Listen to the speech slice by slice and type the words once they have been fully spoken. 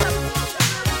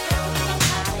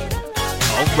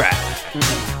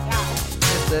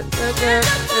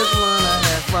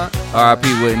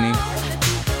R.I.P. Whitney.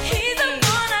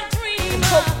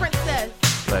 Coke Princess.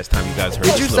 Last time you guys heard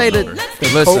Did you say the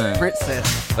Listen. Coke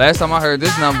Princess? Last time I heard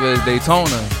this number is Daytona.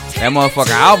 That motherfucking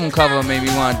album cover made me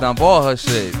want to dump all her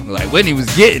shit. Like Whitney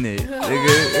was getting it.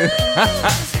 Nigga.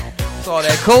 Saw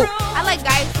that Coke. I like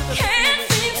guys who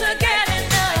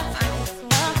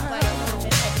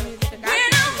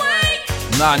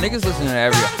Nah, niggas listen to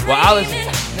every. Well, I listen.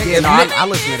 Nigga, Yeah, no, I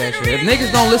listen to that shit. If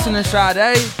niggas don't listen to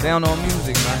Sade, they don't know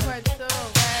music, man.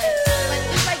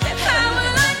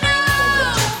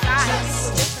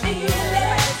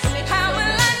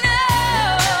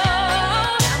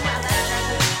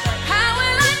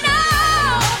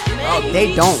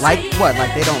 They don't like what?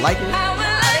 Like they don't like it? Yo, why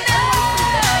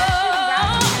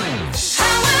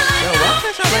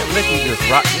can't y'all let Licky just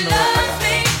rock? You know what?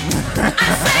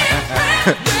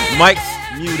 Mike's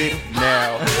muted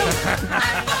now.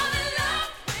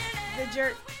 The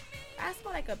jerk. I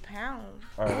smell like a pound.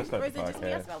 All right, let's Or start is the it just me?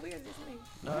 I podcast. smell weird. Is it just me?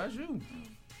 No, that's you.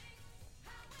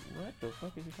 What the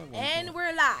fuck is you talking about? And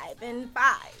we're live in 5,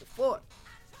 4.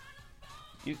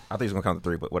 I thought he was gonna count to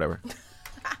 3, but whatever.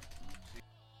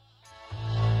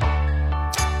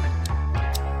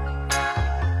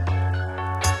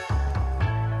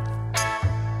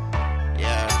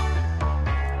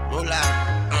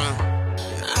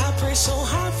 I pray so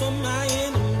hard for my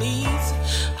enemies.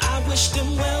 I wish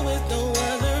them well with no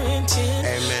other intent.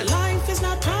 Amen. Life is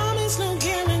not promised, no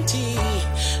guarantee.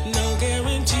 No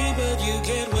guarantee, but you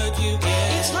get what you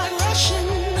get. It's like Russian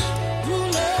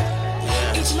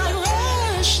roulette. It's like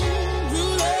Russian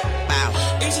roulette. Bow.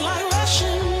 It's like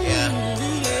Russian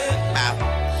roulette. Bow.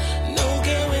 No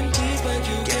guarantees, but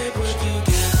you get what you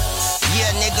get.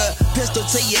 Yeah, nigga, pistol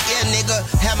to your ear, nigga.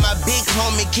 Have my big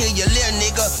homie kill your little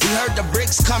nigga. We heard the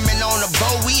bricks coming on the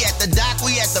boat. We at the dock,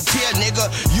 we at the pier, nigga.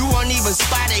 You won't even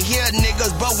spot it here,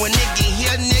 niggas. But when it get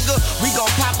here, nigga, we gon'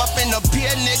 pop up in the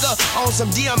pier, nigga. On some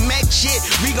DMX shit,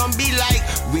 we gon' be like,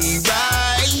 we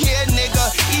right here, nigga.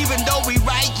 Even though we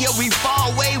right here, we far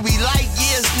away, we like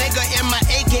years, nigga. And my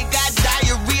AK got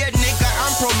diarrhea, nigga.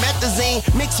 I'm promethazine,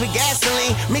 mixed with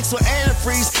gasoline, mixed with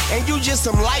antifreeze. And you just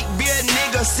some light beer,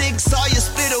 nigga. Six, all you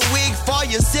split a wig, for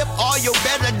your sip, all your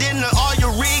better than all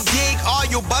your rig gig, all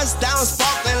your bust down,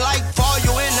 sparkling like fall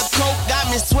you in the coke. Got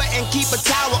me sweating, keep a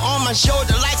towel on my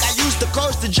shoulder like I used to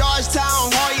coach to Georgetown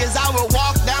Warriors. I would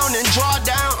walk down and draw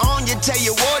down on you, tell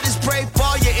your waters pray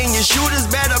for you, and your shooters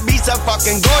better be some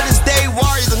fucking Golden State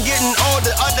Warriors. I'm getting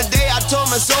older. Other day I told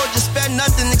my soldiers spend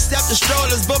nothing except the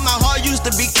strollers, but my heart used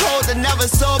to be cold and never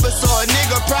sober. So a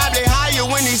nigga probably higher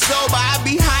when he's sober. I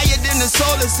be higher than the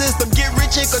solar system. Get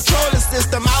rich and control the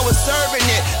system. I was serving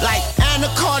it like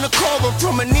Anaconda Cobra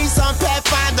from a Nissan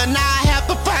Pathfinder. Now I have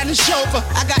to find a chauffeur.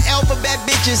 I got alphabet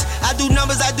bitches. I do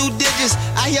numbers, I do digits.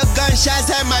 I hear gunshots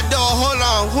at my door. Hold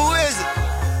on, who is it?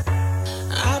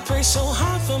 I pray so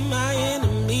hard for my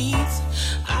enemies.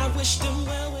 I wish them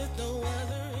well with no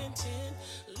other intent.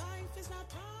 Life is not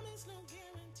promised, no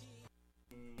guarantee.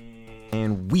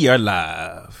 And we are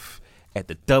live at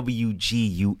the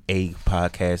WGUA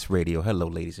Podcast Radio. Hello,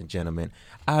 ladies and gentlemen.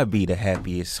 I be the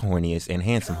happiest, horniest, and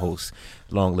handsome host,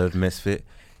 Long Live Misfit,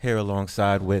 here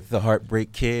alongside with the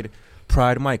Heartbreak Kid,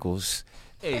 Pride Michaels,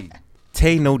 Hey.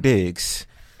 Tay No Diggs,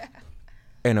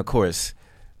 and of course,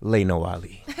 Lay No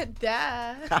Ali.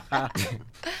 Duh.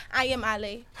 I am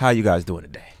Ali. How you guys doing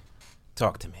today?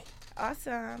 Talk to me.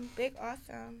 Awesome. Big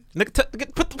awesome.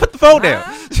 Nigga, put the phone down.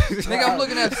 Nigga, I'm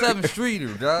looking at 7th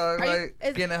Streeter, dog. Are you- Like,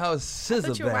 is- getting her I scissor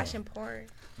thought you were back. watching porn.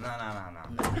 Nah.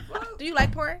 Do you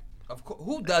like porn? Of course,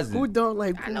 who doesn't? Who don't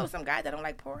like? I know some guys that don't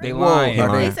like porn. They Whoa, lying. are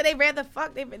They they? said they rather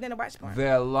fuck than to watch porn.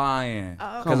 They're lying. Oh,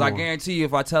 okay. Because I Come on. guarantee you,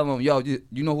 if I tell them, yo, you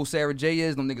know who Sarah J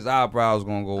is, them niggas' eyebrows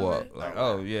gonna go up. Like,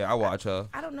 oh, yeah, I watch her.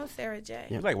 I don't know Sarah J.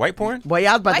 You like white porn? Boy,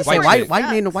 I was about to say White white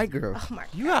chick name the sucks. white girl. Oh my god.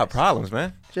 You got problems,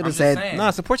 man. Should I'm have just said. saying.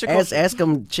 Nah, support your Ask culture.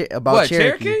 them about What,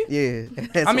 Cherokee. Cherokee?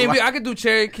 Yeah. I mean, I could do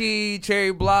Cherokee,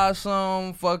 Cherry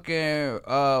Blossom, fucking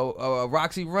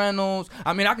Roxy Reynolds.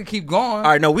 I mean, I could keep going. All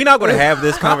right, no, we're not going to have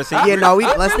this conversation. Yeah, no,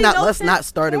 I let's really not know let's this not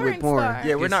start it with porn. star.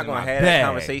 Yeah, we're not It's in going to my have that bag.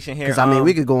 conversation here. Because I mean,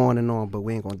 we could go on and on, but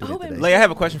we ain't gonna do Oh, that today. Lay, I have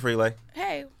a question for you, Lay.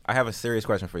 Hey. I have a serious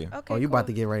question for you. Okay. Oh, you cool. about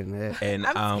to get right into that? And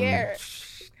I'm scared.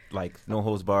 like no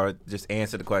holds barred, just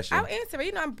answer the question. I'll answer it.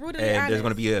 You know, I'm brutally And honest. there's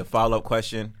going to be a follow-up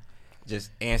question.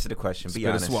 Just answer the question. Be Spit or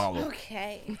honest. swallow.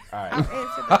 Okay. All right. I'll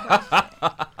answer the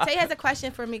question. Tay has a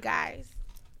question for me, guys.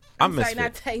 I'm sorry, Misfit.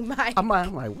 not Tay. Mike. I'm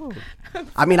like, whoa.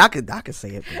 I mean, I could say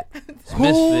it. But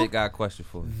Misfit got a question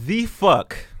for you. The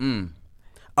fuck Mm. is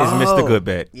Mr. Oh,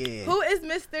 Goodbad? Yeah. Who is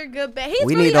Mr. Goodbad? He's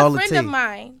We really need a all the friend tea. of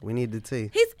mine. We need the tea.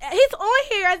 He's on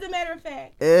here, as a matter of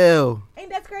fact. Ew. Ain't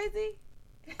that crazy?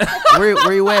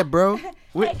 Where you at, bro? Hey,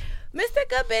 Mr.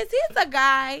 Goodbiz, he's a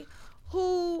guy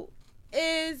who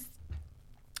is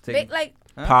like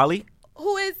Polly?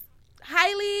 who is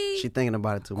highly. She thinking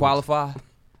about it too much. Qualify.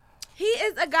 He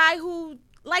is a guy who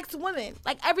likes women.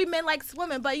 Like every man likes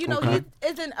women, but you know he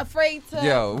isn't afraid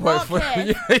to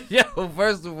broadcast.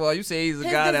 First of all, you say he's a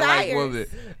His guy that likes desires. women.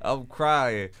 I'm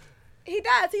crying. He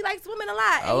does. He likes women a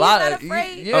lot. A And lot. He's not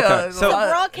afraid Yeah. Okay, to so-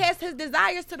 broadcast his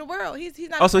desires to the world. He's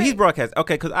not. Oh, so he's afraid. broadcast.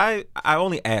 Okay, because I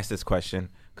only asked this question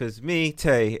because me,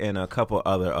 Tay, and a couple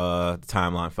other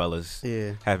timeline fellas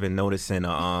have been noticing.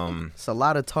 It's a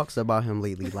lot of talks about him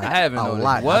lately. Like, I haven't a noticed.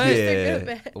 lot. What? Yeah.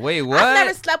 Goodbiz. Wait, what? I've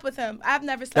never slept with him. I've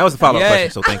never slept That was a with him. follow up Yeah.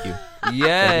 question, so thank you. Thank you for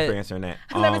Yeah. answering that.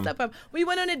 I've never slept with him. We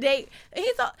went on a date. And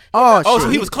he's all, Oh, Oh, shit. so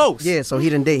he was close. Yeah, so he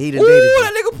didn't date. He Ooh, didn't date.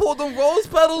 that nigga pulled them rose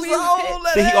petals out.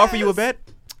 Did he offer you a bed?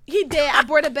 he did. I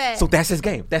brought a bed. So that's his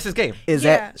game. That's his game. Is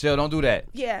yeah. that Chill, don't do that.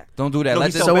 Yeah. Don't do that. No, Let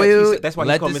he this, so so bad. we- That's why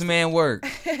let he's called this Mr. man work.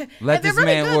 Let And the this really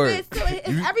man good work. bit,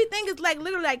 too, is everything is like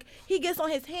literally like he gets on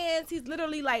his hands. He's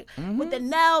literally like with the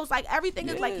nails. Like everything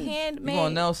is like You gonna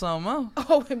handmade. nail something else?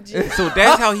 OMG. So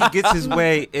that's how he gets his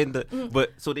way in the.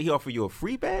 But so did he offer you a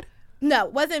free bed? No,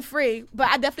 wasn't free, but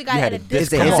I definitely got You it had at a a is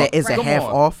discount. discount. it is it Come half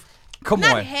on. off? Come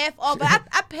Not on. half off, but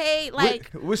I paid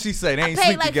like What she say? They I ain't paid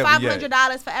sleep like together yet.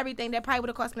 $500 for everything. That probably would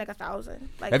have cost me like $1,000.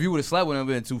 Like If you would have slept with him, it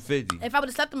would have been $250. if I would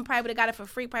have slept with him, probably would have got it for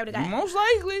free. Probably would have got Most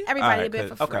likely. everybody Alright, would have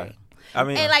been for okay. free. I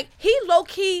mean, And like he low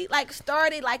key like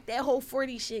started like that whole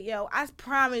 40 shit, yo. I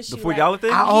promise the you. $40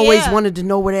 thing. I always Yeah. wanted to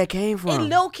know where that came from. And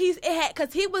low key, it had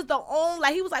because he was the only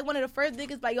like he was like one of the first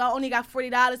niggas like y'all only got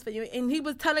 $40 for you, and he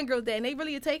was telling girls that, and they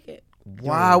really would take it.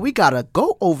 Wow, we gotta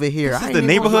go over here. This I is ain't the even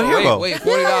neighborhood gonna- hero. Wait,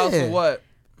 $40 Yeah. for what?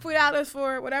 $40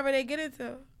 for whatever they get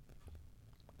into.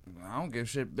 I don't give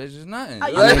shit, bitch. It's nothing. Oh,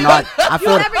 you I mean, no, I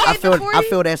feel, never I gave the feel, 40? I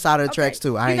feel that side of the tracks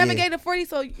too. I You ain't never yeah. gave the 40,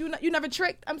 so you never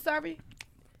tricked. I'm sorry.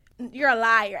 You're a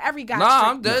liar. Every guy. Nah, tricked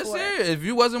I'm dead before. serious. If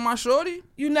you wasn't my shorty,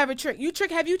 You never tricked. You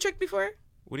trick? Have you tricked before?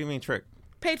 What do you mean trick?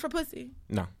 Paid for pussy?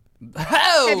 No.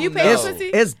 hell Have you paid no. for pussy?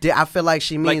 It's I feel like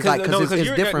she means like because it's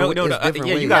you're- different. No, it's different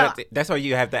yeah, ways. you got it. That's why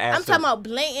you have to ask. I'm talking about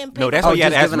blatant. No, that's paid why you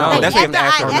have to just ask. giving No, out. that's why you have to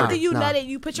ask her. After No, you no. nutted,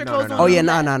 you put your No, clothes no, on. Oh and yeah, you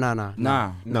nah, nut. nah, nah, nah. Nah,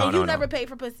 no, And no, you no. never paid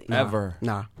for pussy. ever.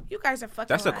 Nah. You guys are fucking.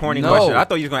 That's a lying. corny No, question. I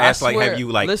thought you was gonna ask like, swear- have you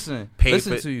like listen paid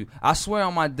listen for? to you. I swear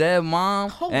on my dead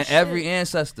mom Oh, and shit. every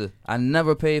ancestor, I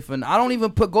never paid for. I don't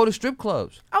even go to strip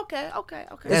clubs. Okay.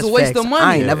 It's That's a waste facts. of money.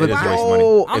 I ain't Yeah, never it is a waste of money.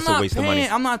 Oh, I'm It's not a waste paying. of money.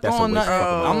 I'm not That's a throwing waste of nothing.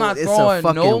 fucking money. I'm not It's a throwing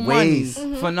no fucking money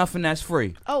waste. for nothing that's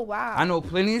free. Oh wow. I know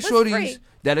plenty of What's shorties free?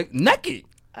 that are naked.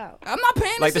 Oh, I'm not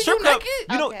paying Like to the see you strip club,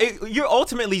 naked. you know, Okay. you're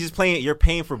ultimately just playing. You're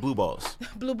paying for blue balls.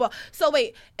 blue ball. So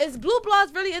wait, is blue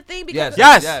balls really a thing? Because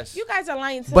Yes. you guys are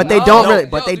lying to But me. they No, don't no, really.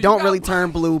 But yo, they you don't got- really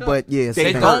turn blue. But yeah, it's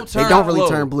They a thing. don't They don't really blue.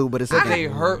 turn blue. But it's a But thing. they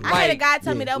hurt. I had a Like, guy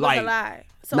tell me that was like- a lie.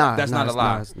 So, Nah, That's nah, not a it's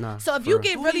lie. it's nah. so if you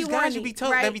get Who really these guys horny, you be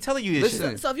tell, right? that be telling you this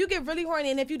Listen. shit? So if you get really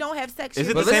horny and if you don't have sex, Is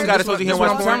you're it the But same listen, guy that this told you he this didn't what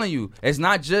watch I'm porn? telling you. It's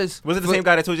not just. Was it the same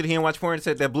guy that told you that he didn't watch porn and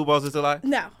said that blue balls is a lie?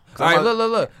 No. All right,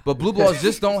 look. But blue balls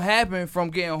just don't happen from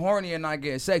getting horny and not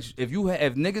getting sex. If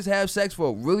niggas have sex for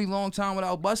a really long time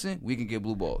without busting, we can get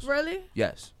blue balls. Really?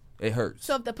 Yes, it hurts.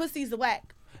 So if the pussy's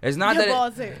whack, It's not your that.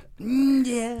 balls hurt.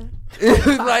 Yeah.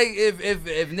 Like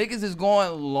if niggas is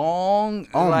going long,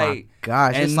 Oh my like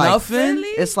gosh, and it's like nothing. Really?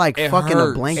 it's like It fucking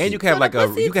hurts. a blanket. And you can have So like the a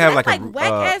pussy- you can have that's like a like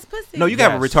whack-ass pussy. No, you can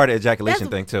have a Yes. retarded ejaculation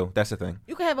That's- thing too. That's the thing.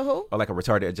 You can have a who? Or like a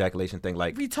retarded ejaculation thing.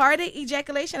 Like Retarded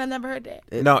ejaculation? I never heard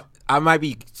that. no, I might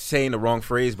be saying the wrong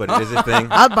phrase, but it is a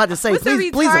thing. I was about to say, What's a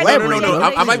please retarded elaborate. No.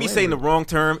 ejaculation? I might be saying the wrong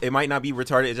term. It might not be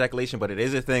retarded ejaculation, but it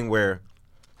is a thing where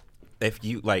if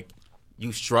you like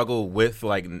you struggle with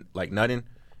like nutting,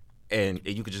 and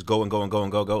you could just go and go and go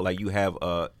and go. Like you have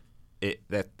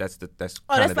that's kind that's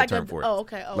of the like term a- for it. oh,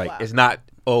 okay. Oh, like wow. it's not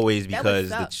always That would because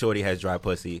the suck. shorty has dry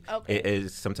pussy. Okay. It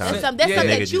is sometimes That's something the that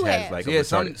nigga you just has have. like a Yeah,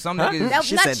 retarded. some Huh? niggas. That's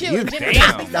She not said you. you- Just Damn.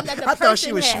 something that the I thought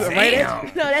she person was has. shooting right Damn.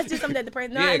 No, that's just something that the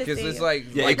person. No, I Yeah, because understand it's you.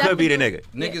 like Yeah, like it could be the definitely nigga.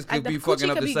 Yeah, niggas like could the be coochie fucking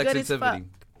up could the be good as sensitivity.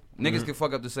 Niggas can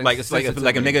fuck up the Like sensitivity. it's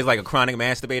like a nigga's like a chronic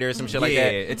masturbator or some shit like Yeah,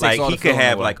 that. it takes Like all he the could feeling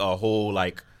have away. like a whole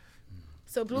like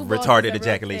So blue balls retarded is a real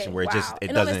ejaculation thing. where it Wow. just- it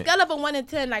and on doesn't- a scale of a 1 to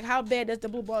 10, like how bad does the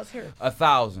blue balls hurt?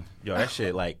 1,000. yo that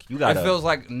shit like you It gotta. feels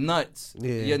like nuts.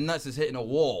 Yeah. Your nuts is hitting a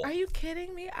wall. Are you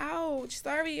kidding me? Ouch!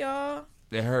 Sorry, y'all.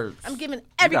 It hurts. I'm giving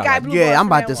every gotta- guy blue Yeah, balls. I'm from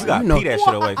about now to on. you gotta you know- pee that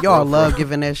shit away. Y'all love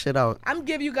giving that shit out. I'm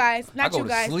giving you guys, not go you to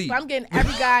guys, sleep. but I'm getting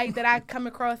every guy that I come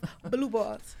across blue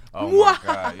balls. Oh my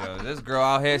god, yo, this girl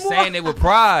out here saying it with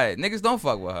pride. Niggas don't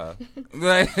fuck with her.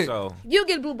 Like, So You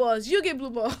get blue balls. You get blue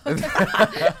balls.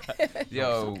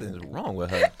 yo, something's wrong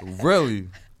with her. really?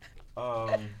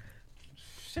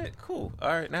 Shit, cool. All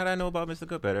right, now that I know about Mr.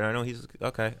 Goodbetter, I know he's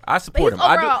okay. I support him. he's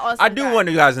overall awesome I do guy. want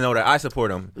you guys to know that I support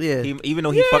him. Yeah. Even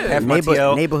though he fucked half my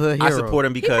TL, neighborhood I hero. support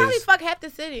him He probably because fuck half the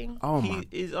city. Oh he my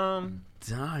is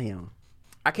damn.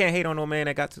 I can't hate on no man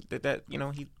that got to that you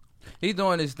know He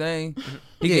doing his thing.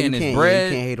 He Yeah, getting you his can't-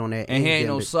 bread. you can't hate on that. And he ain't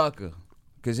no getting it. sucker.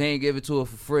 Because he ain't give it to her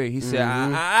for free. He said,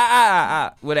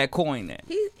 Mm-hmm. where that coin at?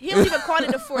 He don't even call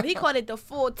it the full. He called it the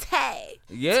full tag.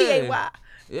 Yeah. T-A-Y.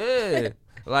 Yeah.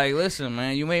 Like, listen,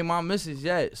 man, you ain't my missus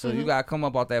yet, so you gotta come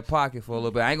up out that pocket for a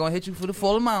little bit. I ain't gonna hit you for the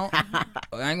full amount.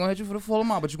 but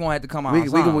you gonna have to come out. We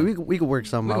can work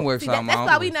something We can out. work See, something that's out.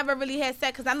 why we never really had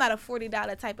sex, because I'm not a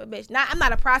 $40 type of bitch. I'm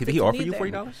not a prostitute. Did he offer you either.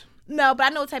 $40? No, but I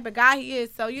know what type of guy he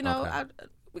is. So, you know, Okay.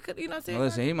 we could, you know what I'm saying?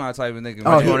 Listen, he my type of nigga.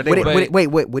 Oh, man. you wanna date with?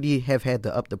 wait. Would he have had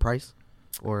to up the price?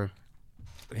 Or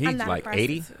He's I'm not like a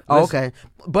 80? prostitute. oh, okay,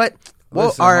 but well,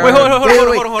 Listen, all right. Wait, hold on,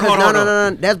 'cause hold on. No,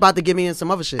 that's about to get me in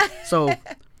some other shit.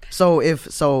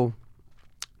 So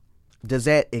does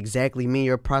that exactly mean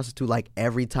you're a prostitute? Like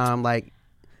every time, like,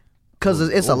 because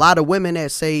it's a lot of women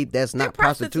that say that's They're not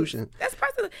prostitution. That's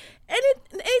prostitution.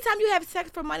 Anytime you have sex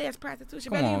for money, that's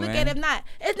prostitution. Come Whether you on, look man. at it or not.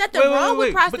 It's nothing Wait, wrong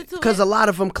with but- prostitution. Because a lot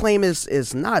of them claim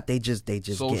it's not. They just getting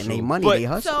their Social. money. But- They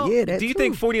hustle. So- Yeah, that's Do you true.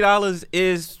 think $40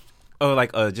 is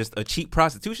like just a cheap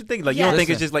prostitution thing? Like you don't Yes. think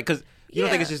it's just like because you don't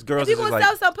think it's just girls If you is just gonna like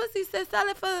sell some pussy, sell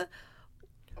it for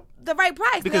the right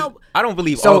price. because Now, I don't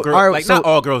believe So, all girls alright, like so- not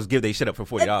all girls give their shit up for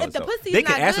 $40. If the so. pussy's They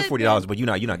can not ask for good, $40, then- but you're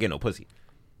not getting no pussy.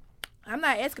 I'm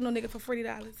not asking no nigga for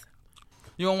 $40.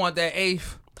 You don't want that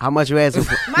eighth? How much you asking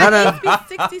for? My no. age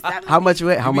be 60, 70. How much you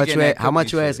be getting that how much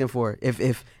cookie you shit. asking for? If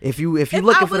you If looking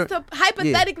I for was the, to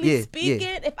hypothetically yeah,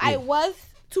 speaking, if I was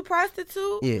to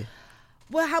prostitute, yeah.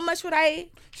 well, how much would I?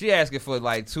 She asking for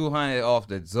like 200 off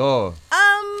the door.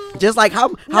 Just like how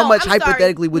No, much I'm sorry.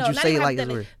 hypothetically would No, you not say even like it's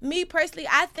hypothetically. Me personally,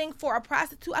 I think for a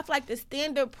prostitute, I feel like the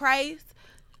standard price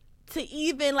to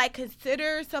even like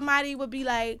consider somebody would be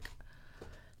like.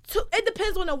 It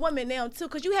depends on the woman now too,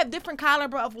 because you have different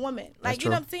caliber of women. Like That's you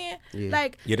know true. what I'm saying? Yeah.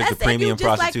 Like Yeah, there's let's the say if you premium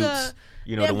just like prostitutes,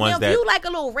 you know, now, the ones now, that- if you like a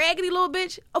little raggedy little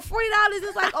bitch, a $40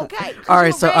 is like okay. 'cause All right, you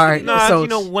a so, all raggedy right, little- Nah, so- you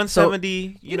know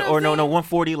 170, you know, know or what I'm no saying?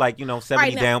 140, like 70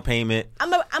 Right now. down payment. I'm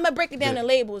gonna break it down in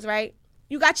labels, right?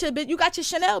 You got your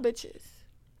Chanel bitches,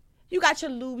 you got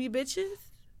your Louis bitches,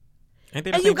 Ain't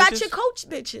they the and same you got bitches? your Coach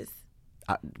bitches.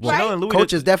 well, Right? Chanel and Louis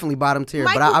Coach the- is definitely bottom tier,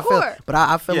 but Michael I feel Kors.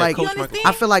 I feel Yeah, like Coach You Michael. understand?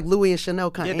 I feel like Louis and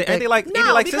Chanel kind Yeah, of ain't they like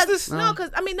because, sisters? No,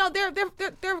 because I mean, no, they're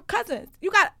cousins.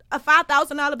 You got a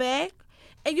 $5,000 bag,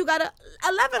 and you got a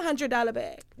 $1,100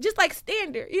 bag, just like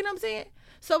standard. You know what I'm saying?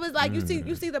 So it's like you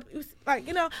see like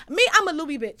you know me. I'm a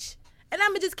Louis bitch, and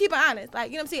I'ma just keep it honest.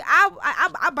 Like you know what I'm saying?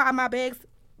 I buy my bags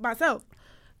myself.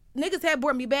 Niggas have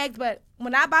bought me bags, but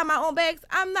when I buy my own bags,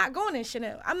 I'm not going in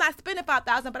Chanel. I'm not spending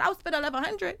 $5,000, but I would spend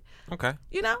 $1,100. Okay.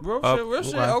 You know? Real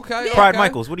shit. Okay. Yeah. Pride okay.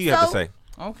 Michaels, what do you have to So- say?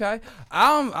 Okay.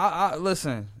 I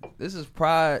listen. This is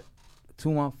Pride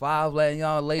 215 letting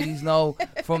y'all ladies know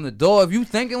from the door. If you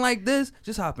thinking like this,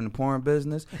 just hop in the porn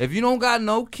business. If you don't got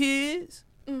no kids,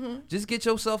 just get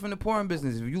yourself in the porn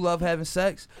business. If you love having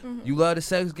sex, you love the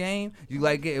sex game, you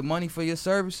like getting money for your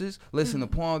services, listen, the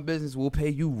porn business will pay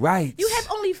you right. You have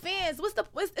OnlyFans.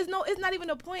 It's not even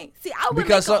a point. See, I would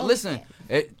Because make a listen,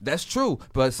 OnlyFans. that's true.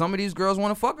 But some of these girls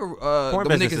want to fuck Porn the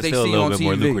business niggas is they still a see little on bit TV.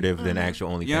 more lucrative than actual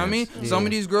OnlyFans. You know what I mean? Some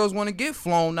of these girls want to get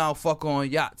flown out, fuck on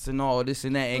yachts and all this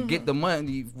and that, and get the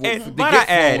money to And get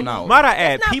flown out. might I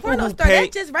add, That's not people porno who star. pay.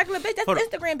 That's just regular bitch. That's Hold on.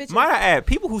 Instagram bitches. Might I add,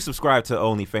 people who subscribe to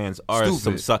OnlyFans are Stupid.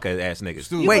 some sucker ass niggas.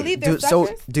 Stupid. You Wait, believe they're so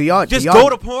suckers? do y'all Just do y'all,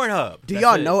 go to Pornhub. do That's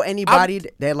y'all it. know anybody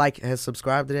that like has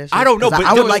subscribed to that shit? I don't know, 'Cause but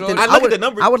I would dude, like to. I look at the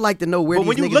numbers. I would like to know where. But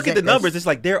when these you look niggas at the that's- numbers, it's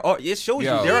like it shows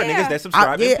Yo. you there are Yeah. niggas that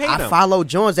subscribe and pay I them. follow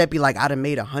Jones that be like, I done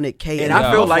made $100K, And Yeah.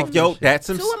 I feel Yo, like, fuck yo, this shit. that's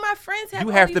some. Two of my friends have You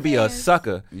have to be a OnlyFans.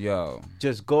 sucker. Yo.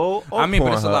 Just go. I mean,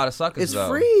 but it's a Pornhub. lot of suckers it's though.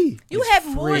 free. You It's have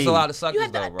more. free. It's a lot of suckers You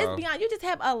have though, to, bro. it's beyond. You just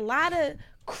have a lot of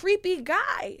creepy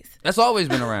guys. That's always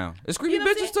been around. It's creepy You know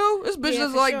what I'm bitches too. It's bitches Yeah,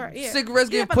 that's for like sure, yeah. cigarettes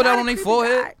You getting have a put lot out of on their creepy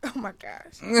forehead. guys. Oh my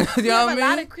gosh. You You know have what a I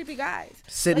lot mean? of creepy guys.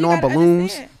 Sitting So you on gotta balloons.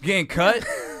 understand. Getting cut.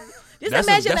 Just That's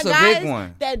imagine that's the a guys big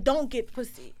one. that don't get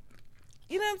pussy.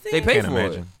 You know what I'm saying? They pay Can't for it.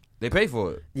 imagine. They pay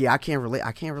for it. Yeah, I can't relate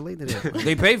to that.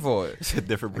 They pay for it. It's a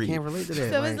different I breed. can't relate to that.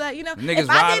 So it's like, you know, Niggas if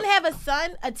I ride- didn't have a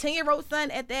son, a 10-year-old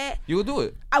son at that, You would do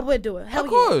it. I would do it. Hell Of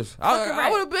course. Yeah. Fucking I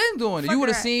right. would have been doing it. Fucking You would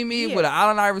have right. seen me Yeah. with an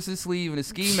Allen Iverson sleeve and a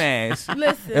ski mask.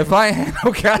 Listen. If I ain't had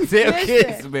no goddamn Listen.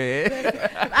 kids, man.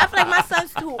 I feel like my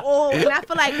son's too old, and I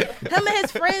feel like him and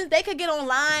his friends, they could get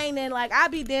online, and like I'd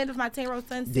be damned if my 10-year-old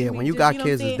son. see Yeah, me when you just, got know what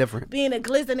kids, I'm it's saying, different. Being a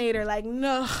glizinator, like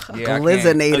no, Yeah, I can't-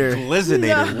 Glizinator.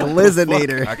 Glizinator.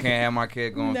 Glizinator. I can't have my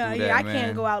kid going no, through yeah, that, I man.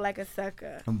 can't go out like a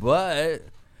sucker. But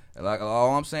Like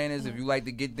all I'm saying is, if you like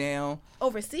to get down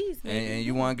Overseas, maybe. and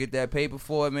you want to get that paper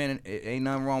for it, man, it ain't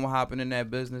nothing wrong with hopping in that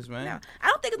business, man. No, I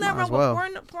don't think it's nothing Might as wrong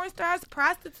well. with porn stars,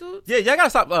 prostitutes. Yeah, y'all gotta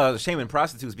stop shaming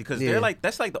prostitutes because Yeah. they're like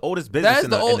that's like the oldest business That's in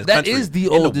the the, old. in the That country, is the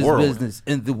in oldest world. business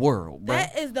in the world, bro.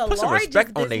 That is the Put some largest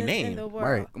respect on their business name. in the world.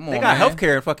 Right. Come on, They got man.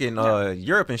 healthcare in fucking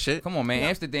Europe and shit. Come on, man.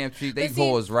 Amsterdam treat they But see-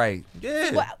 whores right.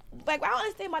 Yeah. What, like, I don't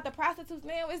understand about the prostitutes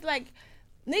now. It's like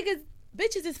niggas,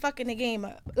 bitches is fucking the game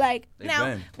up. Like, They now,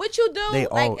 been. what you do, They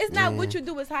like, all- it's not man. what you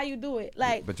do, it's how you do it.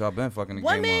 Like, But y'all been fucking the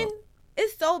women, game up.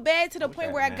 it's so bad to the point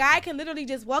that where a man. guy can literally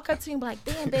just walk up to you and be like,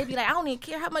 damn, baby, like, I don't even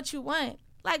care how much you want.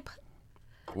 Like,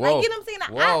 Whoa. like, you know what I'm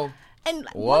saying? Whoa. And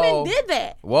Whoa. women did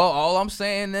that. Well, all I'm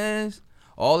saying is,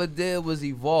 all it did was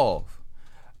evolve.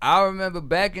 I remember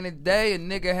back in the day, a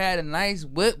nigga had a nice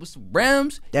whip with some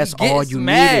rims. That's He get all you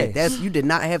smashed. needed. You did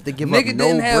not have to give Nigga up no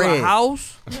didn't have bread. a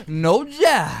house, no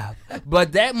job,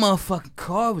 but that motherfucking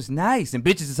car was nice, and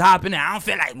bitches is hopping in. I don't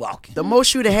feel like walking. The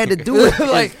most you'd have had to do it,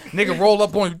 Like, nigga roll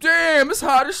up on you. Damn, it's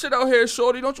hot as shit out here,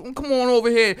 shorty. Don't you come on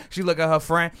over here? She look at her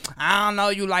friend. I don't know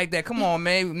you like that. Come on,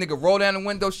 man. Nigga roll down the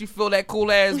window. She feel that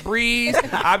cool ass breeze.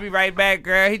 I'll be right back,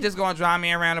 girl. He just gonna drive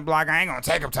me around the block. I ain't gonna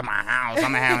take him to my house. I'm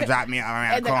gonna have him drop me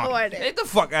around In the the corner. corner. Get the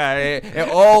fuck out of here. It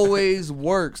always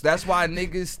works. That's why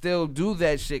niggas still do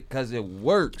that shit, cause it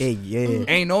works. yeah.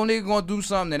 Ain't no nigga gonna do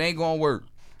something that ain't gonna work.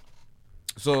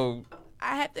 So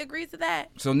I have to agree to that.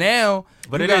 now,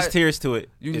 But you it is got- tiers to it.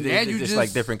 you- It's and you just just-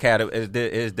 like different cat. It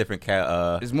is different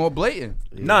cat. It's more blatant.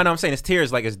 No, I'm saying it's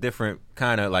tiers. Like it's different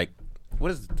kind of like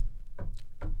what is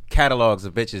catalogs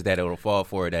of bitches that it'll fall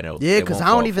for that it'll Yeah, because I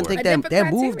don't even A think different that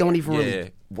move criteria. don't even Yeah.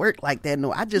 really work like that.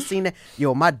 No, I just seen that.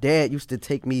 Yo, my dad used to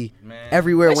take me Man.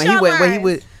 everywhere What's when he your went. When he line?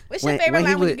 would. What's your when- favorite when he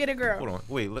line when you would- get a girl? Hold on,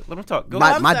 wait, let him talk. Go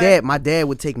my, ahead. my sorry. dad my dad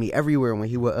would take me everywhere when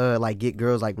he would like get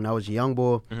girls like when I was a young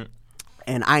boy,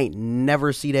 and I ain't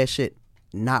never see that shit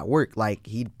not work. Like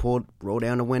he'd roll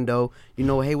down the window,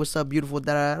 hey, what's up, beautiful,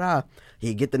 da da da.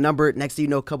 He'd get the number. Next thing you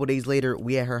know, a couple days later,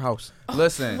 we at her house.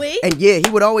 Listen, Wait. And yeah, he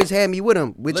would always have me with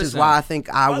him, which is Listen. why I think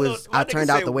I Why I niggas turned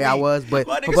out say the way I we? was. But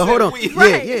Why niggas but hold say on, we? yeah,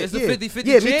 Right. yeah, It's a yeah, 50-50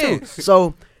 yeah, me too. chance.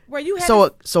 So Where you had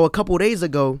so a couple days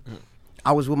ago,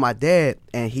 I was with my dad,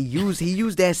 and he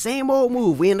used that same old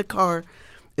move. We in the car.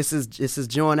 This is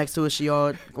John next to her. She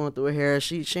all going through her hair.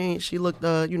 She looked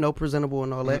presentable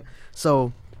and all that.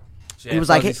 So she he had was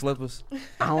like, fuzzy hey- slippers.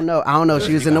 I don't know.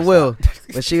 She was in the wheel,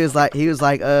 but he was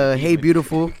like, hey,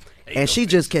 beautiful, and she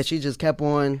just kept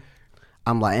on.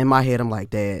 I'm like, in my head, I'm like,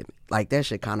 Dad, like that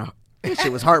shit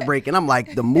was heartbreaking. I'm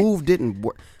like, the move didn't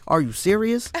work. Are you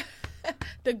serious?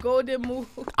 the golden move.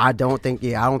 I don't think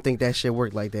that shit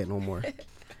worked like that no more.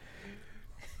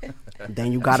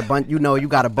 Then you got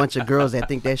a bunch of girls that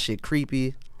think that shit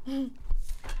creepy.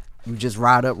 You just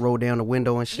ride up, roll down the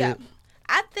window and shit. Yeah.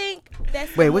 I think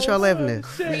that's Wait, the what y'all most laughing at?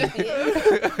 creepy.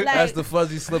 That's Like, the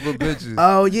fuzzy slipper bitches.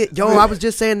 Oh yeah, yo, I was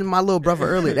just saying to my little brother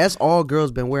earlier. That's all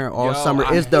girls been wearing all Yo, summer.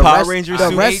 I Is the Power rest, Ranger the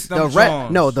suits. rest, I hate the them re-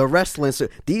 no, Johns. the wrestling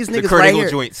suit. These niggas Kurt right Angle here.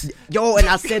 joints. Yo, and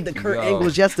I said the Kurt Yo.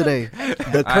 Angles yesterday.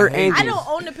 The I Kurt hate Angles. I don't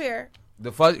own the pair.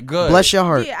 The fuzzy, good. Bless your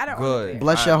heart. Yeah, I don't own the Good. pair.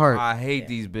 Bless your heart. I hate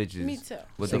these bitches. Me too.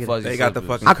 With Sick the of fuzzy They got the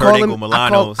slippers. fucking I Kurt call Angle them.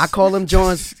 Milanos. I call them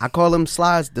Johns. I call them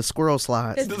slides. The squirrel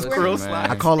slides. The squirrel Listen, slide. man.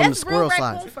 I call them the That's real squirrel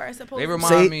raccoon slides. fur, supposed They to be.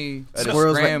 remind See? me of the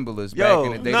Squirrels like- scramblers Yo, back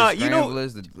in the day. nah, The you know-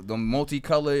 scramblers, the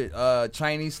multicolored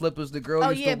Chinese slippers the girl Oh,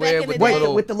 used yeah, to back wear in with the the day.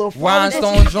 little With the little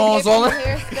rhinestone Johns on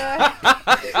it.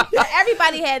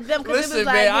 Everybody had them because it Listen, was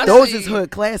like man, I Those see- is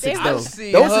hood classics I though.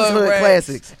 see Those is hood rats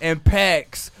classics. and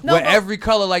packs No, with but- every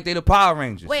color like they the Power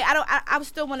Rangers. Wait, I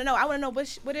still want to know. I want to know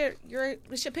what's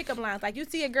your pickup lines. Like, you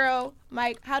see a girl,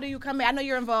 Mike, how do you come in? I know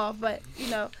you're involved, but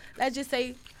let's just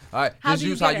say, All right, How just do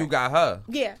you use how get you her? got her.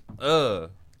 yeah. Uh,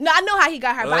 No, I know how he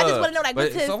got her, but I just want to know, like,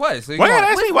 what's his? So what? So you Why going-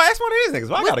 gotta ask me? Why ask one of these niggas?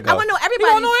 Why I gotta go? I want to know You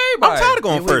everybody. don't know everybody. I'm tired of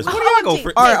going first. Why do I go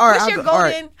first? All right, What's I'll your go- all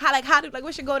right. golden?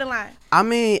 What's your golden line? I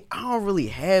mean, I don't really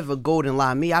have a golden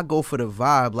line. Me, I go for the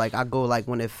vibe. Like, I go like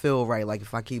when it feel right. Like,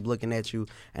 if I keep looking at you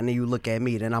and then you look at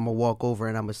me, then I'm gonna walk over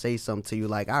and I'm gonna say something to you.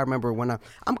 Like, I remember when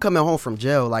I'm coming home from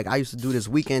jail. Like, I used to do this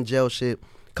weekend jail shit.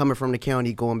 Coming from the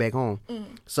county, going back home.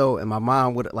 So, and my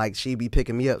mom would she'd be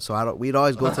picking me up. So we'd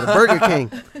always go to the Burger King.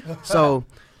 So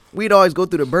we'd always go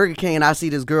through the Burger King, and I see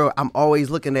this girl. I'm always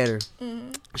looking at her.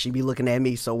 She be looking at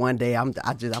me. So one day, I'm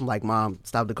like, Mom,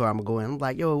 stop the car. I'm gonna go in. I'm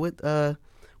like, yo,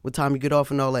 what time you get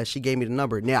off and all that? She gave me the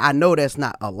number. Now I know that's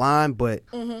not a line, but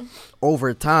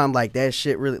over time, like that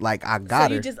shit really, like I got So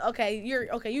her. you just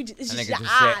You just, it's That just nigga your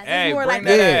just said, eyes. "Hey, It's more bring like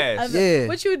that Yeah. ass." Yeah.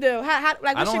 What you do? How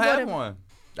like I what's don't your have golden? one.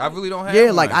 I really don't have Yeah,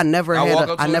 one. like I never walk had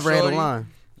up I to never had a shorty, line.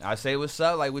 I say what's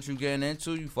up, like what you getting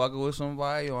into, you fucking with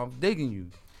somebody, or I'm digging you.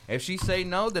 If she say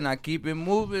no, then I keep it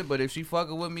moving. But if she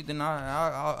fucking with me, then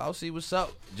I'll see what's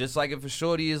up. Just like if a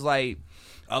shorty is like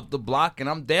up the block and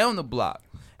I'm down the block.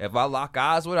 If I lock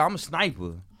eyes with her, I'm a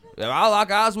sniper. If I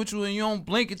lock eyes with you and you don't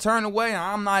blink and turn away,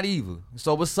 I'm not evil.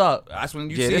 So what's up? That's when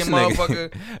you see a this nigga-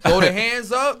 motherfucker throw their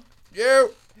hands up. Yeah.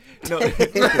 No, You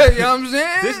know what I'm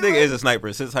saying? this nigga is a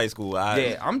sniper since high school.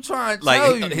 Yeah, I'm trying to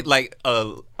tell you. Like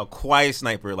a quiet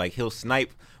sniper. Like he'll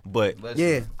snipe, but Listen,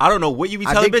 Yeah. I don't know what you be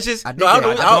I telling dig- bitches. I dig No, I it.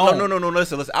 don't. I don't. No.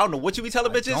 Listen. I don't know what you be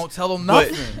telling bitches. don't tell them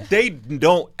but nothing. they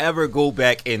don't ever go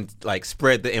back and like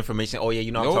spread the information. Oh yeah,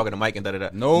 you know I'm Nope. talking to Mike and da da da.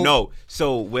 Nope. No.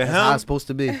 So with That's how him, it's supposed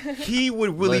to be. he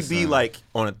would really be Listen. like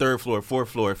on a third floor, fourth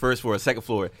floor, first floor, second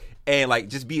floor, and like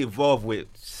just be involved with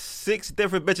 6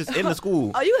 different bitches in the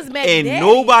school. Oh, you was mad and daddy.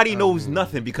 nobody knows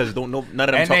nothing because don't know none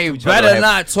of them And talk they to each other. better Have-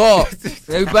 not talk.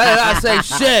 They better not say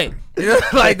shit. You know,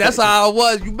 like that's how I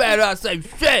was. You better not say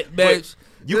shit, bitch.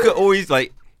 You could always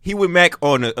like he would mac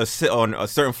on a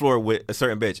certain floor with a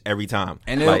certain bitch every time.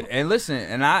 And like, and listen,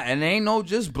 and it ain't no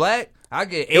just black. I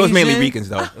get it was mainly Asian. Ricans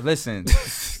though. Listen,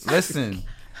 listen.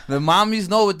 The mommies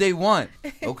know what they want.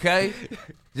 Okay,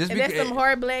 just And that's some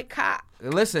hard black cop.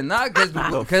 Listen, not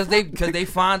because they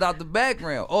find out the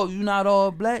background. Oh, you not all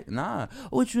black? Nah.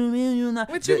 What you mean you not?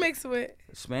 What you mix with?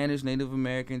 Spanish, Native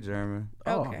American, German.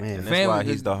 Oh Okay. man. And that's Family- why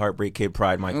he's the heartbreak kid,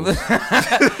 Pride Michael.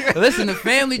 Listen, the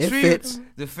family It tree, fits.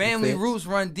 the family It fits. roots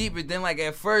run deeper. Then, like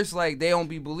at first, like they don't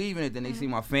be believing it. Then they see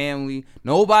my family.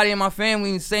 Nobody in my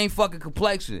family the same fucking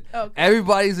complexion. Okay.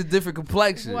 Everybody's a different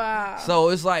complexion. Wow. So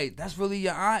it's like that's really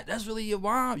your aunt. That's really your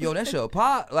mom. Yo, that's your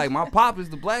pop. Like my pop is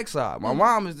the black side. My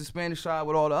mom is the Spanish side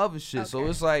with all the other shit. So Okay.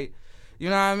 it's like. You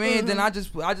know what I mean? Then I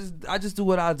just do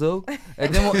what I do,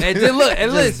 and then look and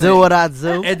Just listen. do what I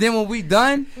do. And then when we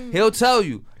done, he'll tell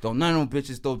you, don't none of them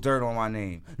bitches throw dirt on my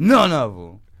name. None of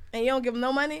them. And you don't give them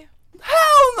no money? Hell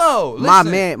no. My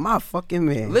Listen, man, my fucking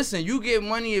man. Listen, you get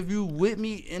money if you with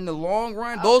me in the long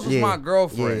run. Those was Yeah, my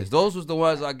girlfriends. yeah. Those was the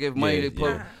ones I give money Yeah, to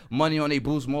put yeah. money on their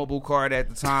Boost Mobile card at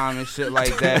the time and shit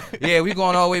like that. Yeah, we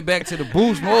going all the way back to the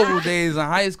Boost Mobile days in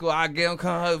high school. I get them,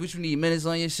 come, hey, what you need, minutes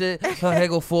on your shit? Hey,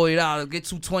 go $40. Get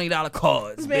 2 $20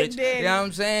 cards, Big bitch. Daddy. You know what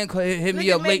I'm saying? Hit me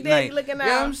Look up at late Big Daddy night. looking You know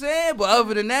what out. I'm saying? But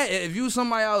other than that, if you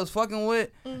somebody I was fucking with,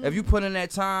 if you put in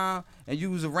that time and you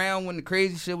was around when the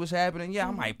crazy shit was happening, yeah,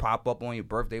 I might pop up on your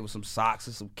birthday with some socks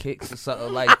or some kicks or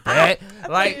something like that.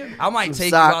 Like I might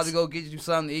take you out socks. to go get you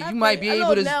something to eat. I You might put be a able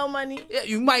little to. nail money. Yeah,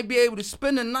 you might be able to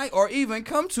spend the night or even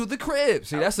come to the crib.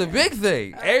 See, that's a big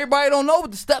thing. Everybody don't know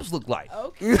what the steps look like.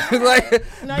 Okay. Like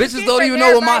No, you bitches can't don't take even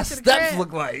know what my everybody to the steps crib.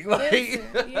 look like.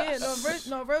 Listen, Like, yeah,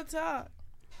 no real talk.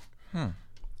 No,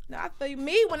 I feel you.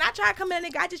 Me, when I try to come in,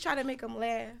 nigga, I just try to make them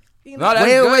laugh. You know, No, that's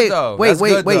good, though. That's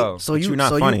good, though. So But you, you're not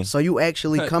so funny. you, so you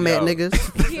actually come at Yo.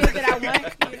 niggas? yeah, that I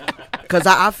want. Yeah. Cause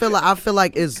I feel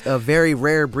like it's a very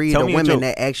rare breed Tell of me a women joke.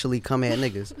 that actually come at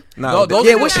niggas. No, those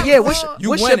Yeah, are what's the- your, yeah, what's, You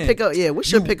what's your winning. pickup? Yeah,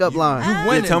 what's your pickup line? You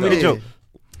winning, tell me the though. joke.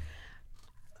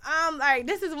 All right,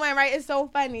 this is one, right? It's so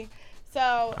funny.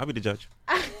 So I'll be the judge.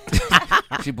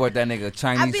 She bought that nigga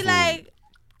Chinese I'd be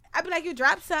food. like, you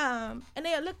drop some, and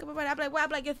they'll look at me. I'd be like, well, I'd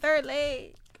be like, your third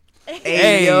leg.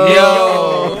 Hey, yo.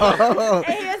 And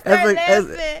he'll That's start like- that's-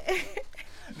 laughing.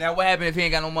 Now what happened if he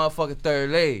ain't got no motherfucking third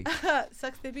leg?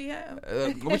 Sucks to be him.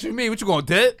 What you mean? What you gonna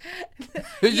dip?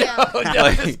 Yeah.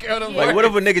 Just scared him Like, what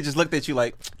if a nigga just looked at you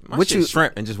like, my What shit you-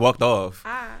 shrimp and just walked off?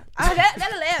 That'll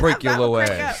laugh. Break your I'ma little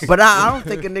crack ass. up. But I don't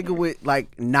think a nigga would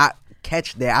like not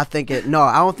catch that. I think it. No,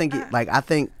 I don't think it. Like I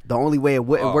think the only way it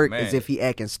wouldn't Oh, work man. is if he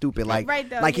acting stupid. Like Right,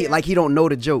 though, like yeah. he don't know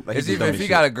the joke. Like, It's he even dumb if as he shit.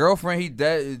 got a girlfriend, he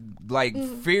dead like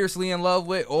fiercely in love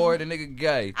with, or the nigga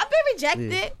gay. I've been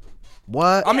rejected.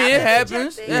 What? I mean, Yeah, it I happens.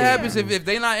 rejected, It yeah. happens if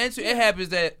they not into. It happens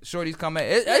that shorties come at.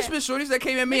 It's been shorties that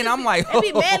came at me, and I'm like, They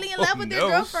be madly in love with their no.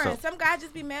 girlfriend. Some guys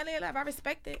just be madly in love. I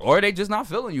respect it. Or they just not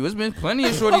feeling you. It's been plenty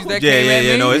of shorties that Yeah, came yeah, at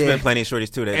yeah. me. No, it's Yeah. been plenty of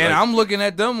shorties too. That and like, I'm looking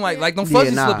at them like them Yeah,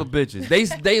 fuzzy nah. slipper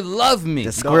bitches. They love me.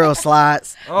 The squirrel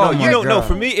slides. Oh no, my you know, no. God.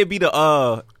 For me, it'd be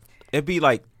it'd be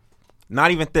like not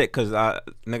even thick because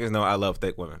niggas know I love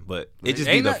thick women, but it just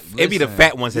be Ain't the that- it be the listen.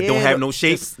 fat ones that Yeah, don't have the- no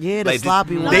shape. the Like,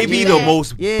 sloppy ones. They be Yeah. the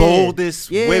most Yeah. boldest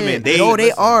Yeah. women. They No,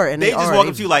 they are, and they they just are. walk They-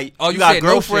 up to you like, Oh, you you got a said no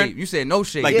girlfriend. shape. You said no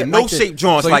shape. Like Yeah, the no like the- shape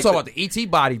joints. so you like talking about the ET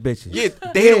body bitches? yeah,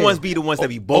 they the Yeah. ones be the ones that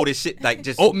be bold as shit. Like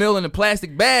just Oatmeal in a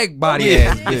plastic bag body Yeah.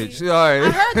 ass bitch. All I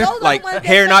right. heard those are the like ones that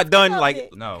hair not sex done, club like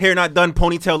it. No. hair not done,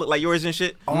 ponytail look like yours and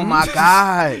shit. Oh my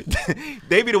god.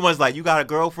 They be the ones like you got a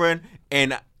girlfriend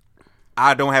and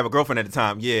I don't have a girlfriend at the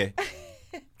time. Yeah,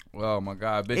 Oh my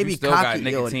god, bitch! They be You still got cocky,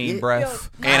 yo, nicotine it- breath.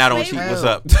 Yo, and I don't cheat. What's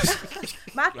up?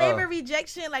 My favorite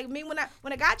rejection, like me, when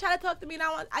a guy try to talk to me,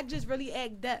 and I just really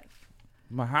act deaf.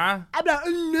 Huh? I'm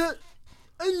like,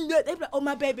 They be like, oh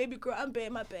my bad, baby girl, I'm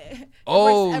bad, my bad. It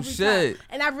Oh, works every shit. time.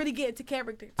 And I really get into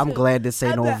character. Too. I'm glad this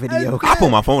ain't I'm on like, video. I'm I pull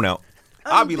my phone out.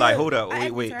 I'll be like, good. hold up, I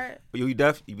wait. act Yo, you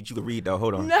deaf? But you can read though.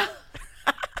 Hold on. No.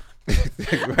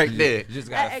 Right there. You just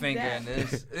got I a finger in act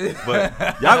this. But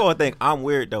y'all gonna think I'm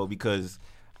weird though because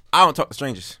I don't talk to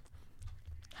strangers.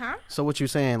 Huh? So what you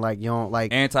saying? Like you don't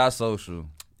like? Antisocial.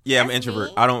 Yeah, I'm an That's introvert.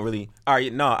 me. I don't really. All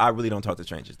right, no, I really don't talk to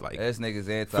strangers. Like This nigga's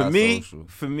for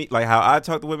antisocial. me, like how I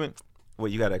talk to women.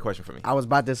 Wait, you got that question for me? I was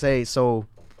about to say. So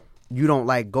you don't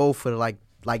like go for like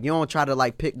you don't try to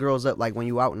like pick girls up like when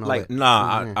you out and all Like that.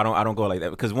 nah, Mhm. I don't go like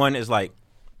that because one is like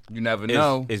You never it's,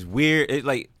 know. it's weird. It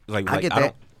like I get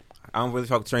that. I don't really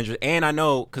talk to strangers, and I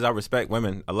know because I respect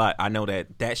women a lot. I know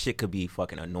that shit could be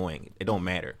fucking annoying. It don't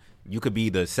matter. You could be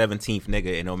the 17th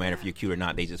nigga, and no matter if you're cute or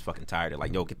not, they just fucking tired. They're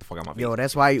like, yo, get the fuck out my face. Yo,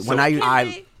 that's why when So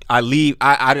I leave.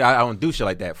 I don't do shit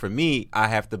like that. For me, I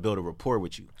have to build a rapport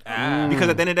with you because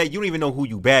at the end of the day, you don't even know who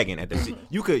you bagging at the shit.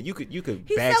 You could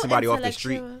He's bag so somebody off the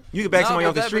street. intellectual. You could bag No, somebody but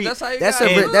off the that- but street. That's how you that's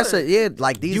gotta a do that's it. a yeah.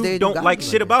 Like these You days don't gotta like do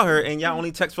shit that. about her, and y'all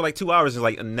only text for like 2 hours. It's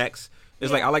like next.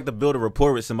 It's like I like to build a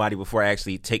rapport with somebody before I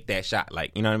actually take that shot.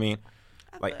 Like you know what I mean?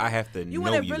 Like I have to You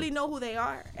know want to you. really know who they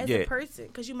are as Yeah. a person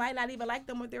because you might not even like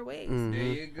them with their ways. There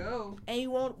you go. And you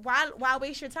won't. Why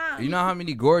waste your time? You know how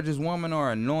many gorgeous women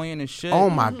are annoying as shit? Oh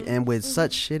my! And with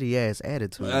such shitty ass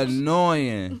attitudes.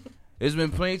 Annoying. There's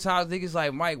been plenty of times niggas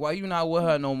like, Mike, why you not with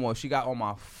her no more? She got on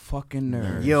my fucking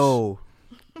nerves. Yo,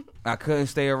 I couldn't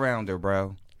stay around her,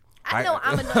 bro. I know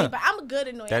I'm annoying, but I'm a good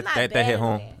annoying. That- I'm not that bad hit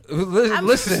home. annoying.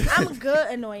 Listen. I'm a good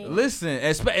annoying. Listen,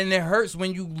 and it hurts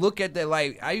when you look at that.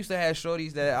 Like, I used to have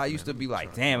shorties that I used to be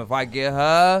like, damn, if I get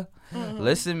her,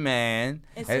 listen, man.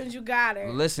 As soon as you got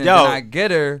her. Listen, Yo. then I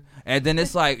get her, and then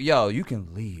it's like, yo, you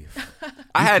can leave.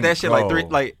 I had that shit like go.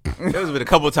 there was been a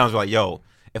couple of times where like, yo,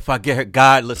 if I get her,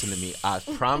 God, listen to me. I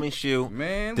promise you,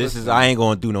 Man, this listen. is I ain't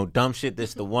gonna do no dumb shit. This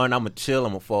is the one. I'm gonna chill.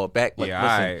 I'm gonna fall back. Like, Yeah,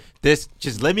 listen, alright. this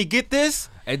just let me get this.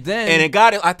 And then, And then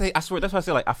God, I swear, that's why I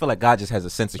say like I feel like God just has a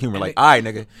sense of humor. Like, it- all right,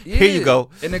 nigga, here you Yeah. go.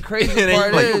 And the crazy and then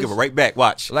part you like, is, you give it right back.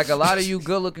 Watch. like, a lot of you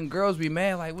good-looking girls be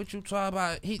mad. Like, what you talking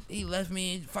about? He left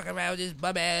me and fucking around with this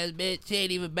bum-ass bitch. She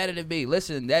ain't even better than me.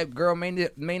 Listen, that girl may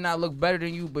not look better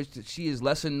than you, but she is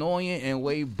less annoying and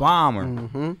way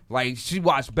bomber. Like, she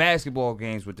watched basketball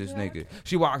games with this nigga.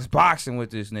 She watched boxing with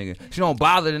this nigga. She don't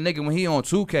bother the nigga when he on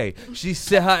 2K. She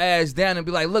sit her ass down and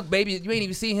be like, look, baby, you ain't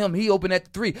even see him. He opened at the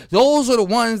 3. Those are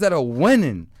the ones that are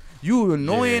winning. You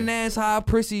annoying ass high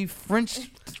prissy French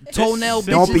toenail bitches.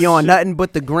 don't be on nothing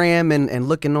but the gram and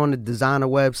looking on the designer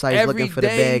websites Every looking for the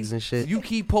day, bags and shit. You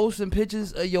keep posting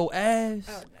pictures of your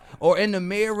ass or in the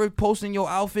mirror posting your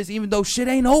outfits even though shit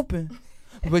ain't open.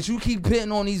 But you keep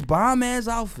putting on these bomb ass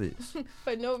outfits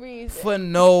For no reason. for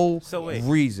no So wait.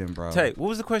 reason, bro. Tay, what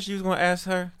was the question you was gonna ask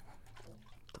her?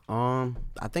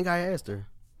 I think I asked her.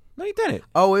 No, you didn't.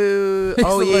 Oh,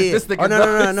 Look, yeah. this Oh, nigga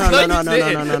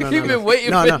no. knows. You been waiting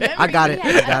No, for no, that. I got it.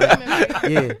 Everybody I got has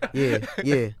it.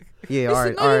 memory. Yeah. All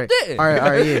right, no, all you right, didn't. all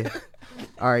right, yeah.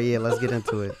 All right, yeah. Let's get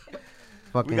into it.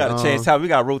 Fucking, We gotta change time. We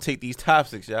gotta rotate these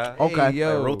topics, y'all. Okay. Hey,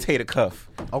 yo. Like, rotate a cuff.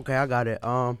 Okay, I got it.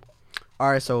 All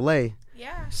right. So, Lay,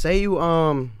 Yeah. say you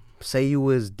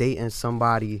was dating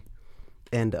somebody,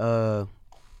 and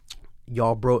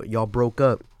y'all broke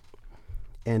up,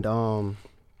 and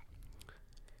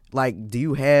like, do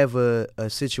you have a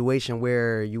situation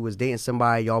where you was dating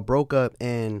somebody, y'all broke up,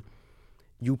 and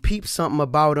you peeped something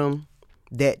about them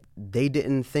that they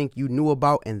didn't think you knew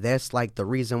about, and that's like the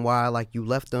reason why like you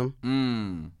left them?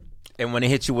 And when they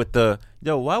hit you with the,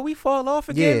 yo, why we fall off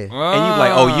again? Yeah. And you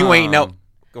like, oh, you ain't know.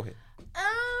 Go ahead.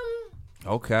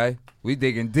 Okay. We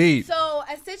digging deep. So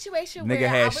a situation Nigga where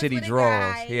had I was shitty with a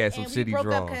draws. guy He had some and we shitty broke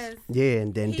up draws. 'cause Yeah,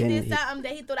 and then he did something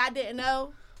that he thought I didn't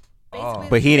know. Basically,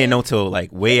 But he didn't know till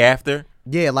like way after.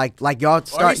 yeah, like y'all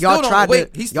still don't- tried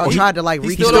wait, to he y'all still- tried to like he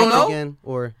still don't rekindle know? again,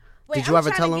 or Wait, did you I'm ever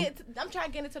trying tell to him? I'm trying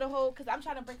to get into the whole because I'm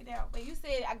trying to break it down. But you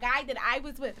said a guy that I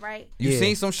was with, right? You Yeah.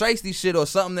 seen some shiesty shit or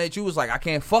something that you was like, I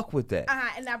can't fuck with that.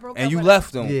 And I broke up. And you with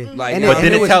left him. him. Yeah. Like, And yo, it- But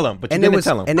didn't it was- tell him. But you and it didn't was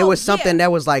tell him. and it was Oh, something yeah.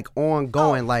 that was like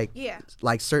ongoing, like Yeah.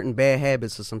 like certain bad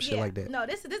habits or some shit Yeah. like that. No,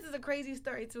 this is a crazy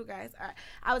story too, guys. All right.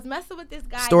 I was messing with this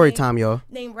guy. Story named- time, y'all.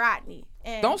 Named Rodney.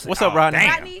 And Don't say, What's up, oh, Rodney?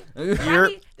 damn.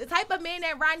 Rodney, the type of man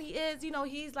that Rodney is, you know,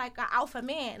 he's like an alpha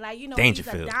man. Like, you know, he's a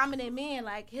Dangerfield. dominant man.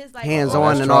 Like his like Hands Oh, on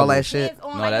that's and all trouble. that shit. hands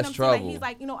on, No, like, that's you know what I'm saying? trouble. Like, he's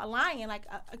like, you know, a lion,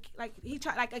 like he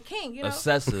tried like a king, you know.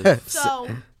 Obsessive. So,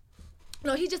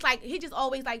 no, he just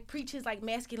always like preaches like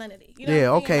masculinity. You know Yeah,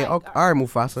 what I'm saying? okay, Like, okay. All right,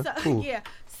 Mufasa. So, Cool. yeah.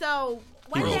 So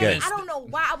one was day, gangsta. I don't know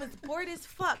why I was bored as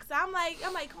fuck. So I'm like,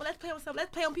 come on, let's play on something.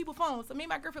 Let's play on people's phones. So me and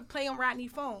my girlfriend play on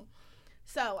Rodney's phone.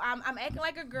 So I'm acting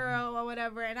like a girl or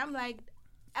whatever, and I'm like,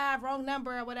 wrong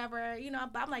number or whatever, you know.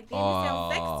 But I'm like, damn, it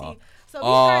sounds sexy. So we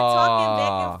start talking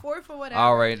back and forth or whatever.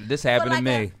 All right, this happened to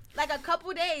me. Like a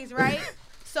couple days, right?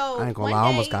 So I ain't gonna one lie, I day,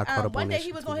 almost got caught up one on day that he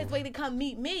shit was too, on his bro. way to come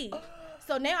meet me.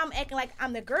 So now I'm acting like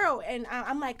I'm the girl, and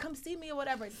I'm like, come see me or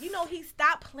whatever. You know, he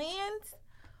stopped plans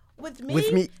with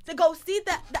me to go see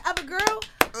the other girl.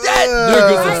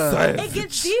 That It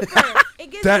gets deeper. It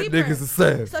gets That deeper. nigga's a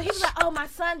sad. So he was like, "Oh, my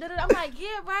son did it." I'm like, "Yeah,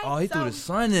 right." Oh, he so, threw the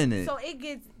sun in it. So it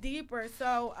gets deeper.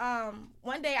 So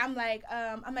one day I'm like,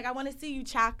 I want to see you,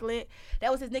 Chocolate.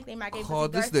 That was his nickname I gave him.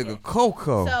 Called this nigga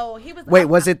Coco. So he was. Wait,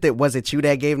 was it you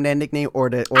that gave him that nickname or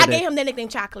the? I gave him the nickname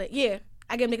Chocolate. Yeah,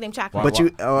 I gave him the nickname Chocolate. But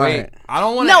you, all Wait, right. I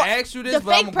don't want to No, ask you this, the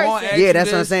but I'm fake going to person. ask you Yeah, that's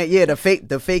this. what I'm saying. Yeah,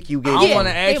 the fake you gave. I don't Yeah, want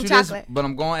to gave ask him you this, chocolate. but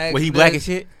I'm going to ask Well, he you black this. as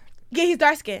shit. Yeah, he's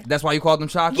dark skinned. That's why you called him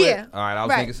chocolate? Yeah, All right, I was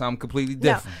right. thinking something completely No.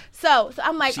 different. So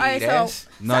I'm like, She all right, ate so ass?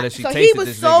 No, that she so he tasted was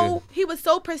this so he was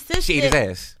so persistent. She ate his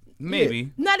ass.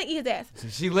 Maybe. Not to eat his ass.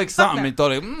 She licked something no. and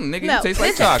thought, nigga, No, you taste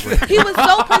like listen, chocolate. He was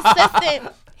so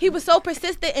persistent. He was so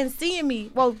persistent in seeing me,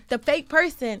 well, the fake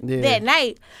person Yeah. that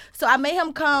night. So I made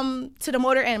him come to the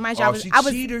motor, and mind you, Oh, she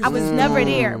cheaters I was him. never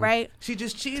there, right? She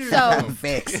just cheated So- him.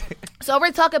 Facts. So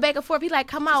we're talking back and forth. He's like,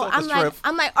 "Come out." like a I'm like, strip.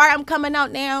 all right, I'm coming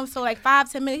out now. So like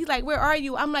 5-10 minutes. He's like, "Where are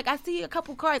you?" I'm like, "I see a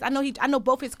couple cars. I know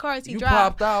both his cars. He You drives."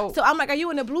 popped out. So I'm like, "Are you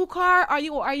in the blue car? Are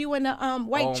you in the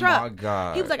white Oh, truck?" my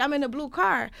God. He was like, "I'm in the blue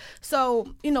car."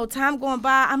 So time going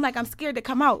by, I'm like, "I'm scared to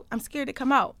come out. I'm scared to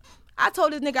come out." I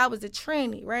told this nigga I was a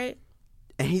tranny, right?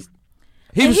 And he's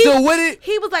He was still with it?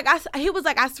 He was like, I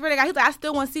swear to God, he was like, "I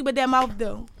still want to see what that mouth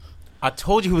do." I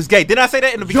told you he was gay. Didn't I say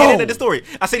that in the beginning of the story?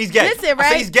 I said he's gay. Listen, I said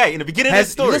right? he's gay in the beginning of the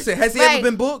story. Listen, has he Right. ever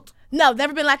been booked? No,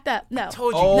 never been locked up. No.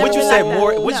 told you. Oh. What you said Never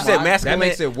more? been What you locked said up. masculine? That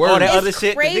makes it All worse. that It's other shit.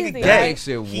 The crazy, nigga right? gay. That makes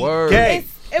it He worse. gay.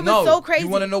 It was so crazy. You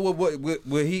want to know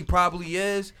what he probably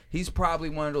is? He's probably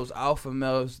one of those alpha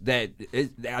males that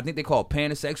I think they call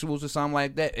pansexuals or something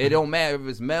like that. It don't matter if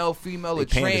it's male, female, or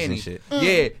They pandas and tranny.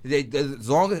 shit. Yeah, as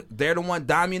long as they're the one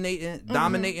dominating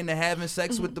and having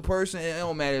sex with the person, it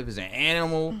don't matter if it's an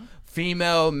animal,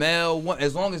 female, male.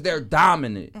 As long as they're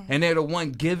dominant and they're the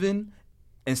one giving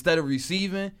instead of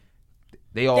receiving,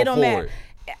 they all They don't for matter.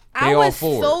 it. I They all was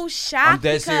for so it. shocked I'm dead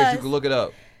because serious. You can look it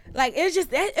up. like it's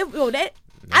just that I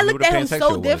I knew looked the at him pansexual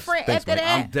so was. different Thanks, after Mike.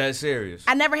 that. I'm dead serious.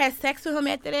 I never had sex with him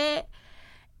after that.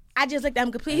 I just looked at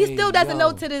him completely. He Hey, still doesn't know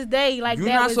yo. to this day like You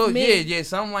that not was so me. yeah,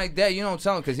 something like that. You don't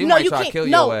tell him because he No, might you try to can't. kill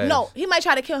No, your ass. no, he might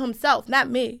try to kill himself, not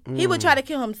me. He would try to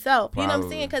kill himself. You know what I'm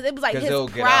Probably. saying? Because it was like 'Cause his he'll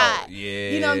get pride. out. Yeah,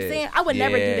 You know what I'm saying? I would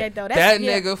never do that though. That's, that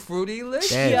yeah. nigga fruity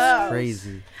licious. that's Yeah.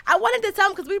 crazy. I wanted to tell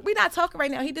him because we not talking right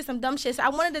now. He did some dumb shit. So I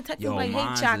wanted to text him Yo, like,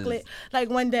 mine's "Hey, chocolate," is- like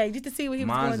one day just to see what he was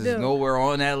Mine going is to do. nowhere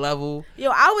on that level. Yo,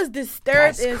 I was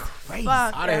disturbed as Crazy.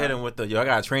 fuck. I'd have yo. hit him with the, yo, I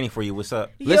got a training for you. What's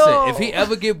up? Listen, Yo. if he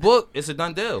ever get booked, it's a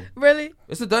done deal. Really?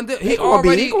 It's a done deal. He He gonna be-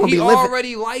 already, he gonna be living-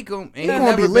 already like him, and he He gonna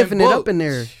never be been lifting it booked. up in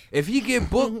there. If he get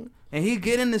booked and he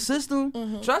get in the system,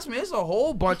 trust me, it's a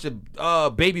whole bunch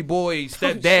of baby boy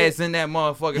stepdads in that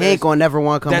motherfucker. He ain't gonna never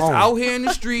want to come that's home. out here in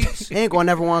the streets. He ain't gonna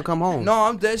never want to come home. No,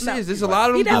 I'm dead serious. There's a lot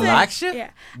of He them. doesn't. dudes. lock shit? Yeah.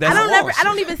 That's I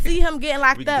don't even see him getting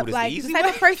locked We can do up. this Like easy the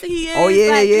type of person he is. Oh, yeah,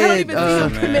 like, I yeah, don't even see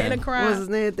him man. committing a What's crime. his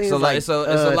name? Things So like, like it's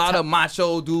a lot of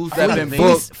macho dudes that been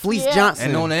Fleece- booked, Fleece Yeah. Johnson.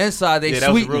 and on the inside they Yeah,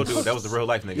 that was the real sweet. dude. That was the real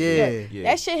life nigga. Yeah.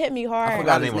 That shit hit me hard. I I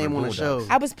forgot forgot his name on the Boondocks. show.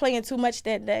 I was playing too much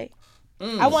that day.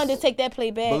 I wanted to take that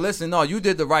play back. But listen, no, you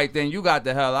did the right thing. You got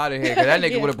the hell out of here because that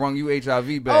nigga Yeah. would have brung you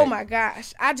HIV back. Oh my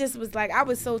gosh, I just was like, I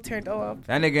was so turned off.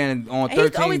 That nigga on And he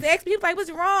used to always 13th. ask me, he was like, "What's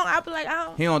wrong?" I'd be like, "I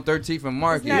don't." He on 13th and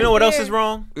Market. not You know what else fair. is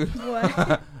wrong?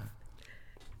 What?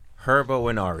 Herbo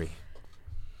and Ari.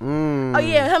 Oh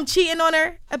yeah, him cheating on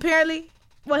her apparently.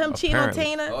 Well, him cheating on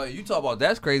Apparently. Tana. Oh, you talk about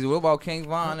that's crazy. What about King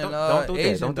Von and Don't do that.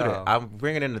 Asian Don't do Doll? that. I'm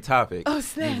bringing in the topic. Oh, You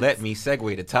snap. let me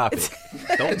segue the topic.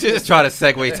 Don't just try to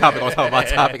segue topic on top of my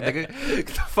topic, nigga. Get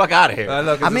the fuck out of here.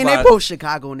 Look, I it's mean, they about- both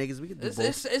Chicago niggas. We could do It's,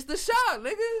 both. it's the shot,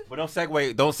 nigga. But don't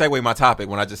segue my topic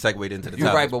when I just segued into the You're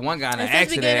topic. right, but one guy in an And since we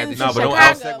accident get after into No, but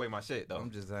don't Chicago. out segue my shit though. I'm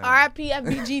just saying. R.I.P.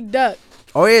 FBG Duck.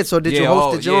 Oh yeah. So did you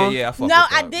host the joint? Yeah, I fuck No,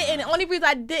 with I that, didn't. man. The only reason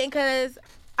I didn't because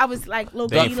I was like low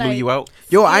They key flew like. you out.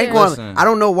 Yo, I ain't Yeah. going. Listen. I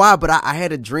don't know why, but I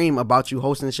had a dream about you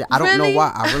hosting the shit. I don't Really? know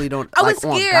why. I really don't. I was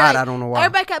like, scared. On God, I don't know why.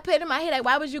 Everybody kept putting in my head like,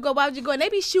 "Why would you go? Why would you go?" And they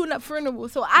be shooting up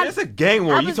funerals. So I, That's a gang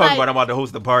war. I You was talking like- about I'm about to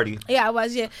host the party. yeah, I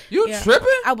was. Yeah, You yeah. tripping?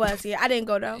 I was. Yeah, I didn't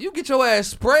go though. You get your ass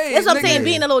sprayed. That's what I'm nigga. saying.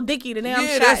 Being a little dicky, then I'm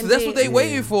Yeah, shot. that's and what they dead.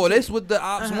 waiting for. That's what the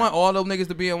ops want. All them niggas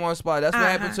to be in one spot. That's what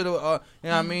happened to the, you know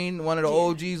what I mean? One of the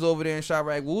OGs over there in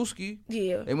Chirac Wooski.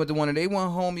 Yeah. They went to one of they one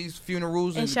homies'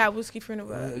 funerals And shot whiskey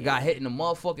funeral. got hit in the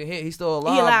motherfucking head. He's still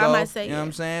alive, He alive, I though. might say, you know what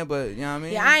I'm saying? But you know what I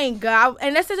mean? Yeah, I ain't go.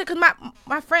 And that's just because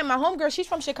my friend, my homegirl, she's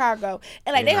from Chicago.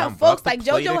 And like Yeah, they I'm have about folks to like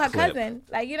play JoJo, the her clip. cousin.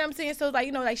 Like, you know what I'm saying? So like,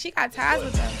 you know, like she got ties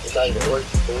with them. It's not even worth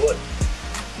it. For what?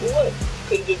 For what?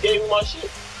 Could've just gave me my shit.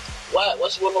 Why?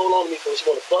 What she wanna hold on to me for? She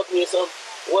wanna fuck me or something?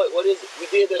 What is it? We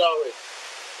did that already.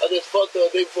 I just fucked her the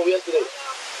day before yesterday.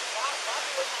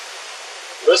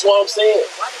 That's what I'm saying.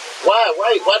 Why?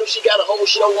 Right? Why do she got a whole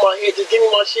shit over my head? Just give me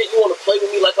my shit. You want to play with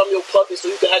me like I'm your puppet so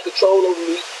you can have control over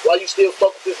me while you still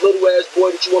fuck with this little ass boy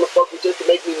that you want to fuck with just to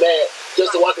make me mad.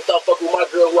 Just so I can stop fucking with my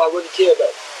girl who I really care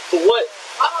about. For what?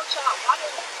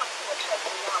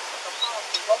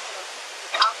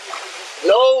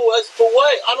 No, that's for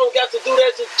what? I don't got to do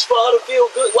that for her to feel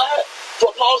good. Why? For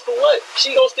pause for what?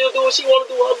 She gonna still do what she wanna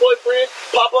do with her boyfriend,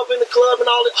 pop up in the club and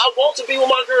all that. I want to be with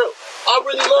my girl. I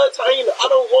really love Taina. I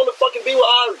don't want to fucking be with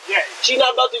Ari. Yeah. She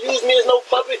not about to use me as no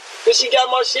puppet because she got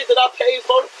my shit that I paid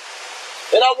for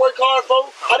and I work hard for.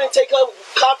 I didn't take her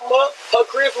car from her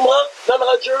crib from her, none of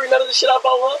her jewelry, none of the shit I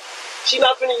bought her. She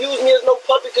not finna use me as no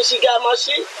puppet because she got my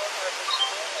shit.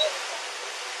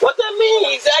 What that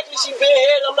mean? Exactly, she been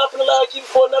here. I'm not finna let her keep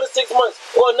it for another 6 months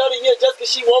or another year just because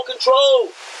she won't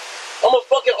control. I'm a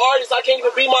fucking artist. I can't even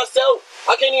be myself.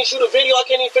 I can't even shoot a video. I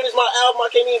can't even finish my album.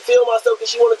 I can't even film myself because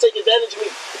she want to take advantage of me.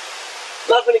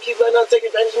 Not finna keep letting her take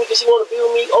advantage of me because she want to be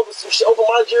with me over some shit, over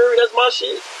my jewelry. That's my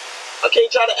shit. I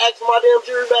can't try to ask for my damn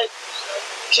jewelry back.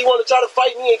 She want to try to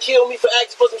fight me and kill me for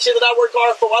asking for some shit that I work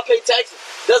hard for. I pay taxes.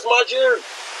 That's my jewelry.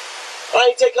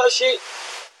 I ain't take her shit.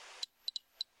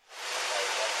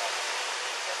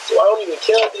 So I don't even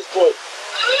care at this point.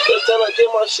 Just tell her to get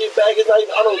my shit back. It's not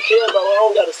even, I don't care about her. I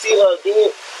don't gotta see her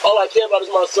again. All I care about is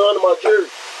my son and my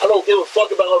jewelry. I don't give a fuck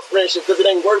about her friendship because it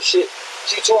ain't worth shit.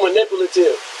 She too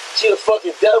manipulative. She a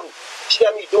fucking devil. She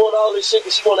got me doing all this shit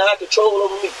because she wanna have control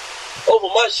over me. Over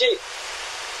my shit.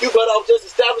 You better off just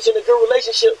establishing a good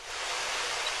relationship.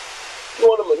 You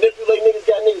wanna manipulate niggas,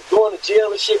 got niggas going to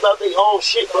jail and shit about their own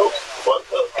shit, bro. Fuck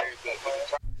up.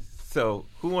 So,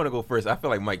 who want to go first? I feel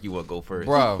like, Mike, you want to go first.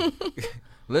 Bro,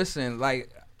 listen,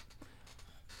 like,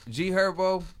 G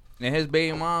Herbo and his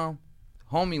baby mom,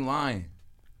 homie lying.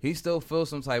 He still feels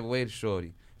some type of way to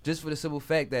shorty. Just for the simple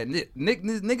fact that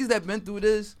niggas that been through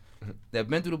this, that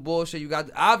been through the bullshit, you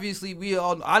got, obviously,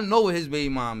 I know what his baby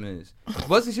mom is.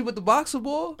 Wasn't she with the boxer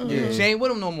boy? Yeah. She ain't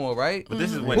with him no more, right? But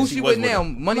this is when Who she she was with now?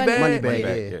 him. Moneybagg?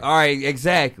 Moneybagg, yeah. All right,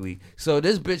 exactly. So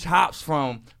this bitch hops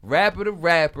from rapper to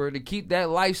rapper to keep that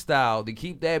lifestyle, to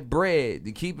keep that bread,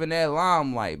 to keep in that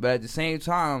limelight. But at the same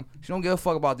time, she don't give a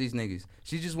fuck about these niggas.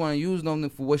 She just want to use them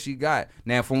for what she got.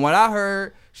 Now, from what I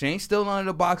heard, she ain't still none of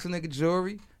the boxer nigga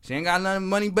jewelry. She ain't got none of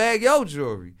Moneybagg Yo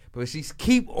jewelry. But she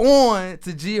keep on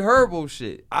to G Herbo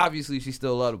shit. Obviously, she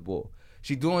still love the boy.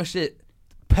 She doing shit,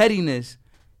 pettiness,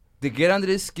 to get under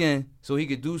his skin so he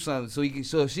could do something,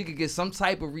 so she could get some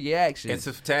type of reaction. And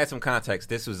to add some context,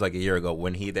 this was like a year ago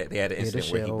when they had an incident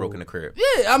where he broke in the crib.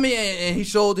 Yeah, I mean, and he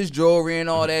showed his jewelry and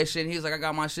all that shit. And he was like, I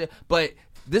got my shit. But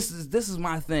this is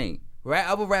my thing. Right?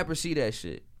 Other rappers see that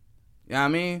shit. You know what I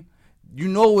mean? You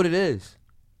know what it is.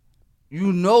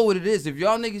 You know what it is. If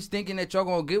y'all niggas thinking that y'all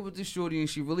gonna get with this shorty and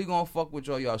she really gonna fuck with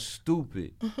y'all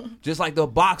stupid. Just like the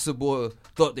boxer boy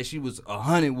thought that she was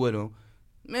 100 with him.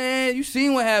 Man, you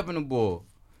seen what happened to boy.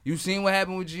 You seen what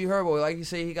happened with G Herbo. Like you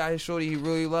say, he got his shorty. He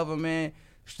really love her, man.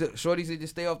 Shorty said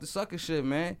just stay off the sucker shit,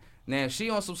 man. Now, she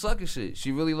on some sucker shit.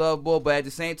 She really love boy, but at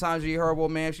the same time, G Herbo,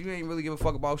 man, she ain't really give a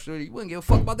fuck about shorty. You wouldn't give a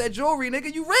fuck about that jewelry,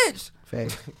 nigga. You rich.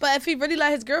 Fact. But if he really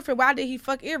like his girlfriend, why did he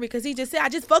fuck Erie? Because he just said, I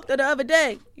just fucked her the other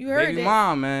day. You heard Baby it.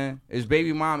 mom, man. It's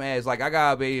baby mom ass. Like, I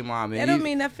got a baby mom. That don't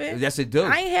mean nothing. Yes, it do.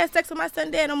 I ain't had sex with my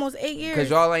son dad in almost 8 years. Because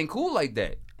y'all ain't cool like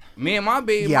that. Me and my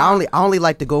baby Yeah, mom. I only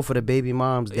like to go for the baby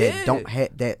moms that Yeah. don't have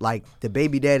that, like the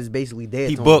baby dad is basically dead.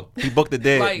 He to him. booked the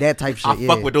dead. Like, that type shit. I yeah.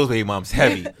 fuck with those baby moms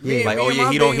heavy. Yeah. Like, Me oh and yeah,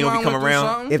 my he don't baby be mom coming went through around.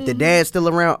 something. If the dad's still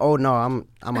around, oh no, I'm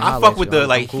I fuck with the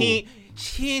like he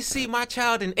ain't see my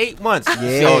child in 8 months.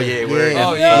 Yeah. Oh yeah, word.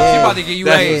 Oh, Yeah. yeah. She about to give you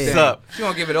That's everything. what's up. She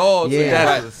gonna give it all to Yeah. you. That's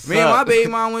Like, what's me and up. my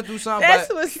baby mom went through something. That's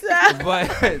but, what's up.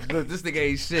 But look, this nigga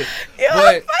ain't shit. Yo,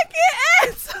 But fucking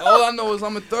asshole. all I know is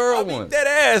I'm a thorough one. That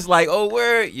ass, like, oh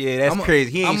word, yeah, that's I'm a- crazy.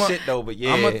 He ain't I'm a- shit though, but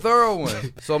yeah, I'm a thorough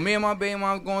one. So me and my baby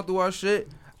mom going through our shit.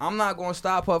 I'm not gonna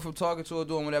stop her from talking to her,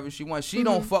 doing whatever she wants. She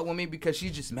don't fuck with me because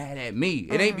she's just mad at me.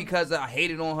 It ain't because I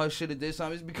hated on her shit or did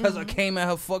something. It's because I came at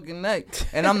her fucking neck.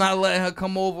 And I'm not letting her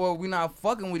come over or we not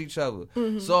fucking with each other.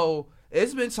 So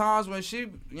it's been times when she, you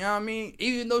know what I mean?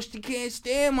 Even though she can't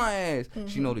stand my ass,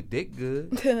 she know the dick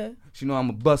good. She know I'm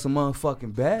gonna bust a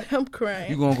motherfucking back. I'm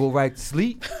crying. You gonna go right to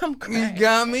sleep. I'm crying. You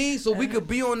got me? So we could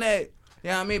be on that You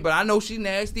know what I mean? But I know she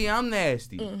nasty, I'm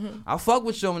nasty. Mm-hmm. I fuck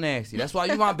with your nasty. That's why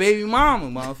you my baby mama,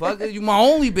 motherfucker. You my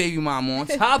only baby mama on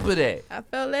top of that. I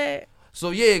felt that.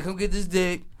 So yeah, come get this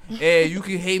dick. And you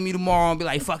can hate me tomorrow and be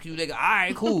like, fuck you, nigga. All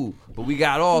right, cool. But we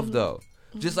got off though.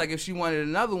 Just like if she wanted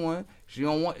another one, she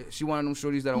one of them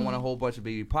shorties that don't want a whole bunch of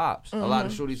baby pops. A lot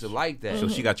of shorties are like that. So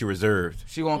she got you reserved.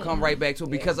 She gonna come right back to it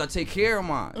because I take care of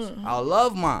mine. I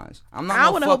love mine. I'm not I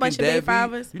no want a fucking whole bunch of baby deadbeat.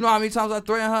 fathers. You know how many times I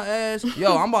threaten her ass?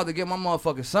 Yo, I'm about to get my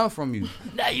motherfucking son from you.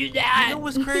 No, you not. You know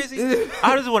what's crazy?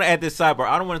 I just want to add this sidebar.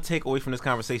 I don't want to take away from this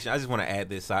conversation. I just want to add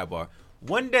this sidebar.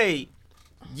 One day,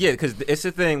 yeah, because it's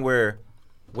a thing where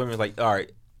women's like, all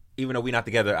right, even though we're not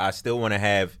together, I still want to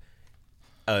have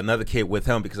another kid with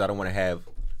him because I don't want to have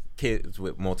kids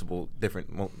with multiple different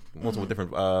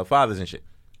fathers and shit.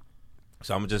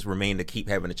 So I'm gonna just remain to keep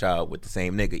having a child with the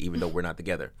same nigga, even though we're not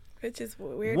together. It's just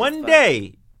weird. One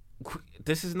day,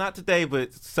 this is not today,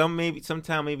 but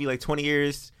sometime maybe like 20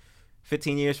 years,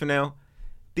 15 years from now,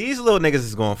 these little niggas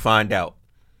is gonna find out,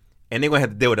 and they're gonna have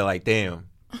to deal with it. Like, damn,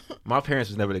 my parents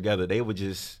was never together. They would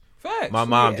just. Facts. My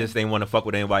mom just ain't want to fuck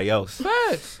with anybody else.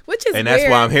 Facts. Which is and that's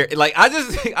weird. why I'm here. Like, I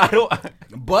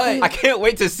But can't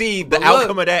wait to see the But look-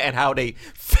 outcome of that and how they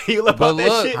feel But about that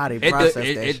look, shit. How they process that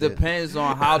it shit. depends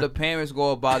on how the parents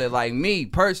go about it. Like me,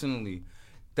 personally,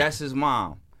 that's his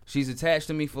mom. She's attached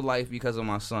to me for life because of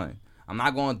my son. I'm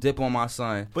not going to dip on my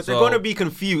son. But they're going to be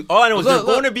confused. All I know is Look,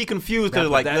 they're going to be confused because,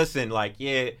 That- like, that- listen, like,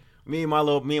 yeah, me and my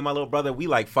little brother, we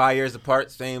like 5 years apart,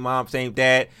 same mom, same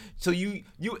dad. So you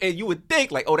would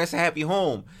think like, oh, that's a happy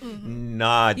home.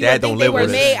 Nah, You dad would don't think live they were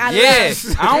with made us. out of Yes,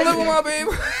 love. I don't live with my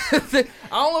baby.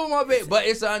 I don't live with my baby, but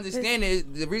it's to understand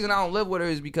it. The reason I don't live with her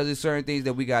is because there's certain things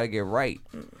that we gotta get right.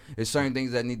 There's certain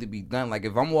things that need to be done. Like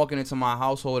if I'm walking into my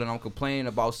household and I'm complaining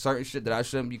about certain shit that I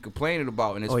shouldn't be complaining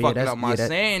about, and it's fucking up my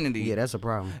sanity. Yeah, that's a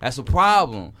problem. That's a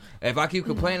problem. If I keep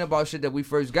complaining about shit that we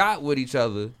first got with each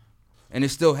other, and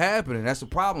it's still happening, that's a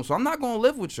problem. So I'm not gonna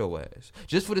live with your ass.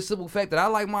 Just for the simple fact that I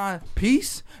like my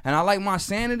peace and I like my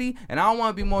sanity, and I don't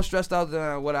want to be more stressed out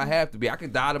than what I have to be. I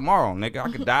could die tomorrow, nigga. I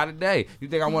could die today. You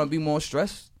think I want to be more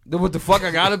stressed than what the fuck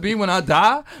I gotta be when I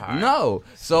die? No.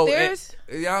 So There's-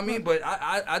 you know what I mean? But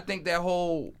I think that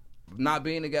whole not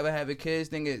being together, having kids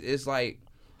thing is like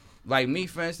me,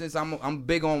 for instance. I'm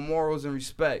big on morals and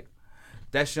respect.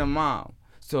 That's your mom.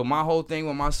 So my whole thing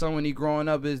with my son when he growing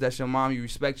up is that's your mom. You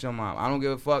respect your mom. I don't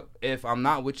give a fuck if I'm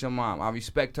not with your mom. I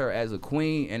respect her as a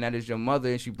queen, and that is your mother,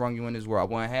 and she brought you in this world.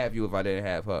 I wouldn't have you if I didn't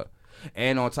have her.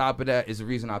 And on top of that is the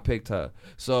reason I picked her.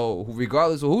 So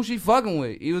regardless of who she fucking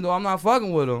with, even though I'm not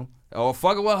fucking with him or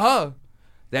fucking with her,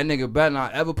 that nigga better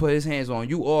not ever put his hands on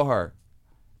you or her.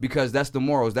 Because that's the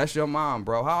morals. That's your mom,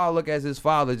 bro. How I look as his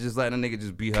father just letting a nigga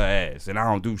just beat her ass and I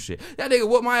don't do shit. That nigga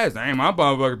whoop my ass. That ain't my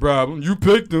motherfucking problem. You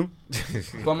picked him.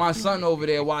 But my son over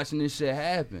there watching this shit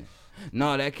happen.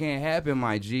 No, that can't happen,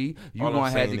 my G. You All I'm gonna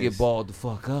have to saying get is- balled the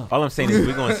fuck up. All I'm saying is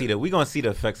we're gonna see the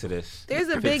effects of this. There's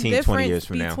a 15, big 20 years difference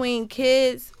from now. between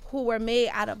kids who were made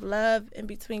out of love and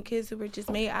between kids who were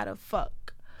just made out of fuck.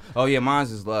 Oh yeah,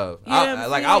 mine's is love. You know what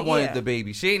I'm I saying? wanted Yeah. the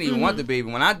baby. She didn't even want the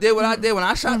baby. When I did what I did, when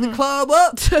I shot the club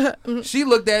up, she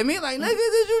looked at me like, "Nigga,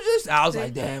 did you just?" I was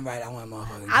like, "Damn right, I want my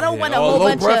fucking." I don't kid." want a Oh, whole low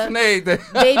bunch breath of and everything.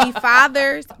 baby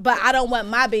fathers, but I don't want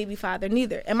my baby father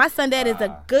neither. And my son dad is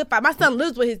a good father. My son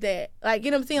lives with his dad. Like, you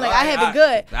know what I'm saying? Like, I have it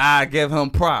good. I give him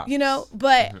props. You know,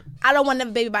 but I don't want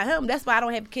another baby by him. That's why I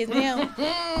don't have kids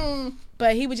now.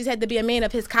 But he would just have to be a man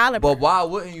of his caliber. But why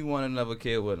wouldn't you want another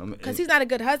kid with him? Because he's not a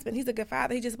good husband. He's a good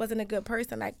father. He just wasn't a good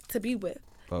person like to be with.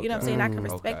 You know what I'm saying? I can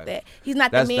respect Okay. that. He's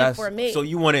not That's- the man that's- for me. So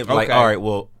you want it like, Okay. all right,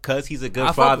 well, because he's a good I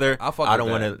fuck father, with- I fuck I with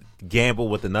don't want that. to gamble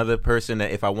with another person.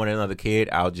 That if I want another kid,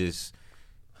 I'll just.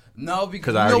 No,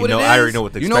 because I you know already what know- it is? I already know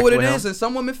what to You know expect what it with him. is, and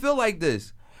some women feel like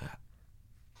this.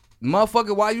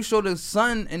 Motherfucker, why you show the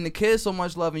son and the kids so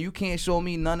much love and you can't show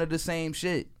me none of the same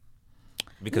shit?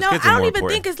 Because no, kids I are don't more even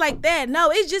important. think it's like that.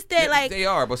 No, it's just that like They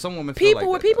are, but some women feel people like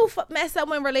where that, people though. mess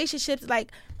up in relationships,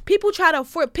 like people try to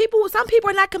force people. Some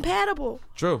people are not compatible.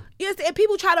 True. Yes, and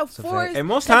people try to force. And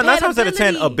most times, 9 times out of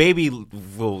 10, a compatibility. baby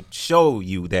will show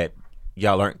you that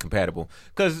y'all aren't compatible.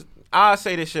 Because I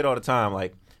say this shit all the time,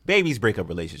 like, babies break up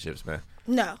relationships, man.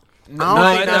 No.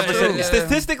 99%. Yeah.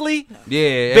 Statistically,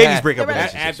 Yeah, babies break up The-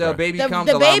 relationships. After a bro. baby The, comes,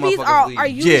 the a lot of babies motherfuckers are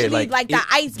leave. usually like the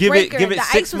icebreaker. Give it the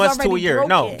 6 ice months was to a already year. broken.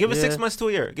 No, give it Yeah. 6 months to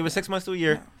a year. Give it 6 months to a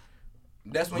year.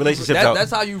 That's when Relationships you, out.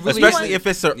 that's how you really. Especially if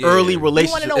it's an Yeah. early You wanna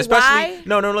relationship. know Especially why?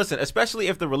 no, listen. Especially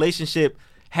if the relationship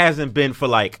hasn't been for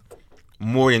like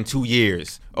more than 2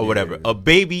 years or whatever. A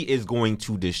baby is going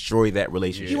to destroy that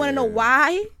relationship. You want to know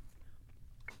why?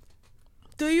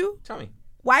 Do you? Tell me.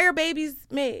 Why are babies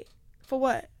made? For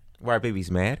what? Why are babies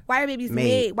mad? Why are babies Made.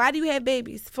 made? Why do you have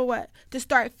babies? For what? To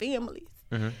start families.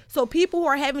 So people who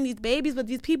are having these babies with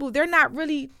these people, they're not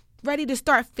really ready to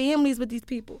start families with these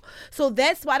people. So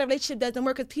that's why the relationship doesn't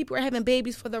work, because people are having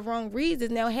babies for the wrong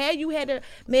reasons. Now, had you had to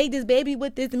make this baby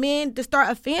with this man to start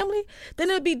a family, then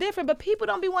it would be different. But people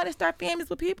don't be wanting to start families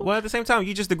with people. Well, at the same time,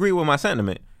 you just agree with my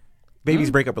sentiment.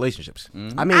 Babies break up relationships.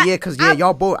 I mean, yeah, because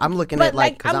y'all both. I'm looking but at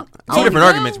like, because I'm- I Two don't different even-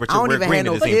 arguments, but I don't we're even agreeing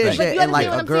have to no the same kids thing. But yet, you and like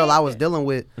understand a what I'm girl I saying? was dealing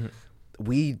with,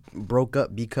 we broke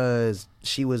up because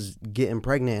she was getting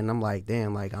pregnant, and I'm like,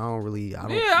 damn, like I don't Yeah, I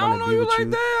want don't to know be you with like you.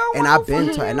 that. I And want I've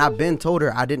been for and I've been told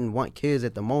her I didn't want kids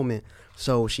at the moment,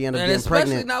 so she ended up And getting especially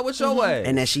pregnant. not with your way.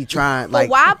 And then she trying But like,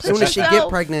 why as soon put as she get yourself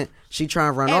pregnant, she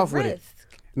trying to run at off with it. risk?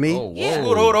 Me. Oh, Yeah.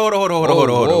 Hold on.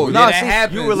 Whoa. No, Yeah, that see,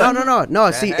 happens. you were like-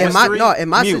 no. See, in my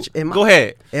Mute. in my Go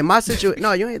ahead. In my situation,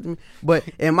 no, you ain't. But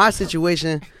in my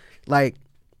situation, like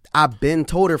I've been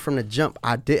told her from the jump,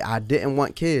 I didn't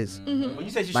want kids. When you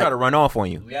said she Like- tried to run off on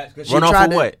you, Yeah, 'cause run she off tried for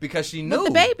to- what? Because she knew With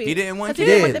the baby. he didn't want 'Cause he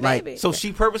kids. didn't want the like- baby. So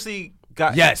she purposely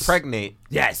got Yes. pregnant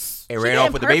Yes. and She ran didn't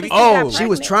off with the baby. purposely Oh, got She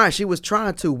was pregnant.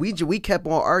 trying to. We kept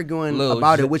on arguing Lil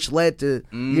about Je- it, which led to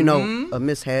a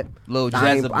mishap. Lil I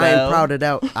ain't Jezebel. proud of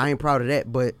that. I ain't proud of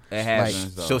that. But It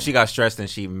happens. though. So she got stressed and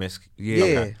she missed. Yeah.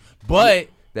 Yeah. But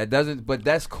that doesn't. But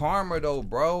that's karma, though,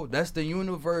 bro. That's the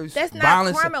universe. That's not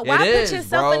balance. karma. Why It put is,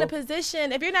 yourself bro. in a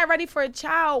position, if you're not ready for a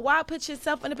child, why put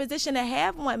yourself in a position to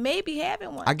have one? Maybe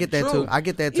having one. I get that True. too. I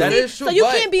get that too. That See? is true, So you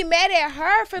but- can't be mad at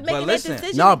her for making listen, that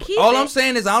decision no, to keep All it. I'm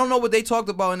saying is I don't know what they talked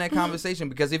about in that conversation,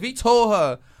 because if he told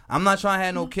her I'm not trying to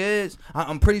have no kids,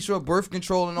 I'm pretty sure birth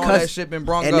control and all that shit been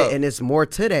brung and, up. and it's more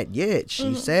to that. Yeah,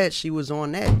 she said she was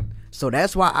on that. So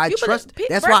that's why I You trust. better-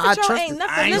 That's birth why I control trust. ain't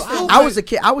nothing. I ain't Listen, stupid. I was a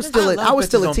kid. I was still a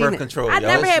Bitches on teenager. birth control. I yo.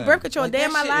 never had Listen. birth control Like, day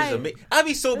in my that shit is life. ama- I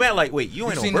be so bad. Like, wait, you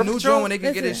You ain't seen on the birth new control? joint when they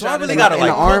can get it Listen. shot So I really in gotta, the In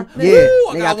like, the arm. Woo, Yeah,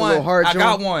 I they got got the little one. hard I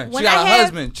got joint. one. She When got I a have-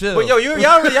 husband. Chill. But yo,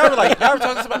 y'all were like, y'all were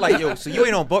talking about like, yo, so you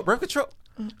ain't on birth control?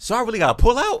 So I really gotta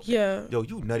pull out? Yeah. Yo,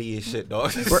 you nutty as shit,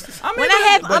 dog. I mean, When I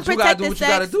have but you gotta do unprotected what you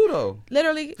gotta sex- do though.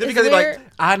 Literally, Just it's because they're weird. like,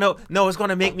 I know, no, it's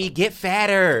gonna make me get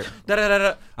fatter. Da da da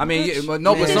da. I mean, yeah, but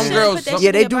no, but Man. some Shit, girls. put that some- shit Yeah,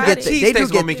 in they your do body. get. They do Cheesesteaks gonna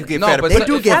get. make you get No, fatter. but They some-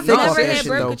 do it's get I've thick no, off never that had shit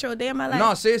birth though. control day in my life.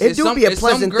 No, seriously, It do some, be a it's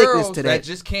pleasant some thickness girls to that.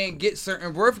 just can't get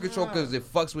certain birth control because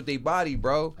it fucks with their body,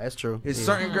 bro. That's true. It's Yeah.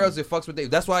 certain girls that fucks with they.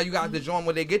 That's why you got the joint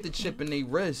where they get the chip in their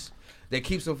wrist that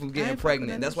keeps them from getting ain't fucking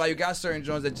pregnant. with That's that why you got certain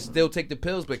joints that still take the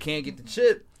pills but can't get the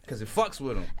chip because it fucks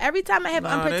with them. Every time I have Nah,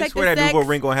 they unprotected swear that sex, Nouveau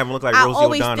ring gonna have him look like I Rosie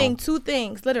always O'Donnell. think two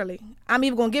things. Literally, I'm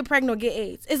either gonna get pregnant or get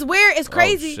AIDS. It's weird. It's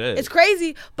crazy. shit. It's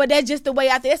crazy. But that's just the way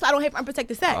I think. That's why I don't have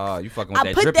unprotected sex. Oh, you fucking with I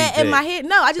that put drippy that in dick. my head.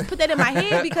 No, I just put that in my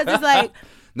head because it's like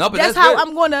No, but that's that's how good.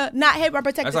 I'm gonna not have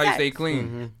unprotected That's how you sex. stay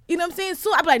clean. You know what I'm saying?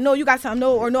 So I'm like, no, you got something,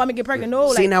 no, or no, I'm gonna get pregnant,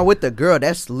 no. See Like, now with the girl,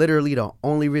 that's literally the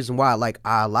only reason why like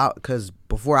I allow, because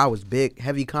before I was big,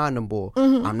 heavy condom bull.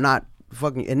 Mm-hmm. I'm not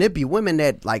fucking, and it'd be women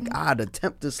that like I'd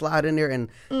attempt to slide in there and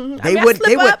they Mm-hmm. I would, slip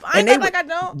they would, up. I ain't and they act would, like I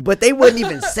don't. but they wouldn't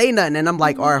even say nothing. And I'm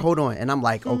like, all right, hold on, and I'm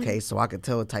like, okay, so I could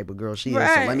tell what type of girl she is. So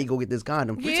Right. let me go get this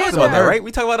condom. Yeah. Talked about that, right?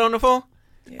 We talked about it on the phone.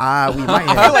 We might I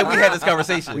feel have. like we had this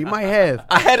conversation. We might have.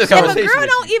 I had this if a conversation. girl with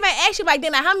don't you. even ask you like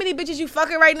then, like, how many bitches you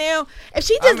fucking right now? If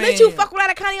she just let mean, you fuck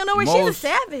without a condom, you know where she's a most-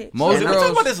 savage. most We girls-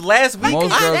 talked about this last week.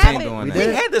 Most I'm girls savage. ain't doing We We that.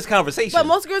 did. had this conversation. But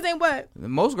most girls ain't what?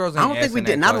 Most girls I ain't don't think we asking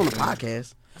did. that Not on the question.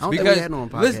 podcast. I don't Because think we had it on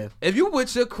the podcast. listen, if you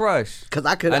with your crush, Cause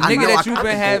I could. a I nigga know that I you've could been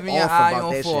go having your off eye about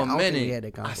on that for shit. a I don't think we minute, had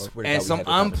that I convo. swear to and God, we some had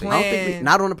this conversation. I don't think we, unplanned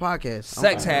not on the podcast. sex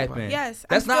I don't think happen. Yes,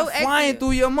 That's I'm not still flying asking.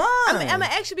 through your mind. I'm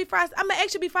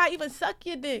actually before I even suck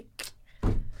your dick.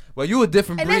 Well, you a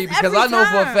different And breed that's because every I know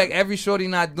for a time. fact every shorty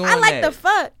not doing I like that. the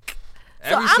fuck.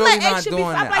 Every I'm shorty like not extra doing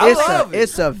before- I'm that. like, I love it.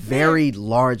 It's a very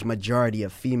large majority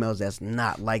of females that's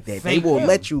not like that. Thank they will you.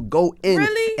 let you go in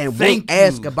Really? and Thank won't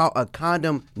ask you. about a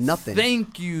condom, nothing.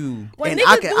 Thank you. When And niggas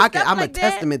I can- do I can- stuff I'm a like that,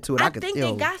 testament to it. I I can think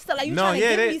tell. they got stuff like you No, trying to yeah,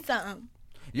 give they- me something.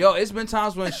 Yo, it's been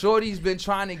times when shorty's been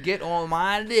trying to get on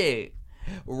my dick.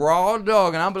 Raw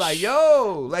dog, and I'm like,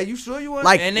 yo, like you sure you want?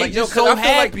 Like- and they Like, yo, just 'cause so I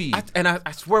feel like- happy.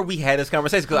 I swear we had this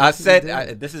conversation because I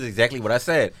said this is exactly what I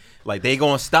said. Like they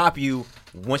gonna stop you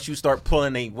once you start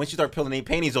pulling their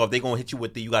panties off. They gonna hit you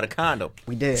with the you got a condom.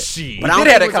 We did. Shit. But We I don't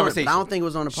did have think that it was on- conversation. but I don't think it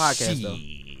was on the podcast though.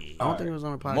 Shit. I don't think it was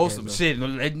on the podcast. Most of though. shit,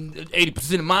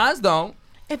 80% of mine don't.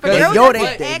 If a Cause girl yo,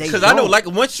 doesn't they- ask Because you- I know, don't. like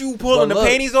once you pulling But the look,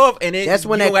 panties off, and then That's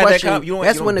when you that don't have question. That, you don't,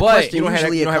 that's you when the don't- but question you don't have that-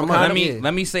 usually you don't have come a up. condom.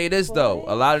 Let me say this though.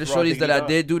 A lot of the Raw shorties that I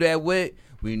diggity did do that with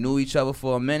we knew each other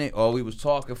for a minute, or we was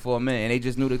talking for a minute, and they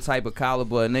just knew the type of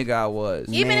caliber of nigga I was.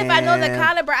 Even if I know the Man.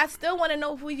 caliber, I still want to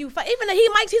know who you fuck. Even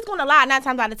if he's gonna lie 9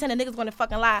 times out of 10. The nigga's gonna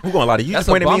fucking lie. Who gonna lie to you? That's Just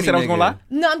pointed a at me and said I was bummy gonna nigga.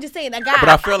 lie. No, I'm just saying a guy. But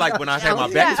I feel like when I had my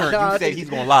back Yeah. turned, you said he's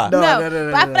gonna lie. No, No,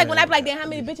 but I feel like when I be like, damn, how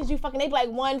many bitches you fucking? They be like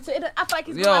 1, 2. I feel like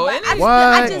he's Yo, gonna lie. any- What?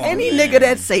 I Any nigga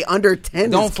that say under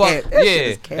 10 Don't is fuck. cap. That shit Yeah,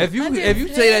 is cap. if you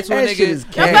say that to a That shit is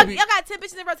nigga, cap. Y'all got 10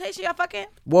 bitches in rotation. Y'all fucking?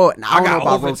 Well, I don't got know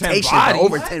about over 10 rotation, but bodies.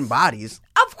 over 10 bodies.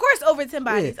 Of course, over 10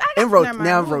 bodies. Yeah. I In got never mind.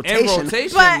 now in rotation.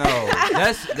 rotation, But-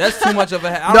 no, that's too much of a.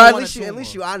 I No, don't at want least a you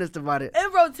tumor. honest about it.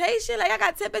 In rotation, like I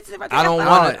got 10 bitches in rotation. I don't I'm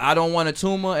want like, it. I don't want a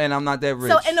tumor, and I'm not that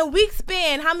rich. So in a week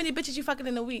span, how many bitches you fucking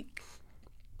in a week?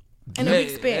 In a week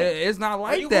span. It's not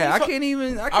like you that. really I talk- can't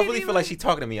even. I I can't really even, feel like she's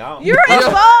talking to me. I don't. You're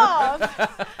involved.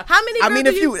 How many? I girls mean, do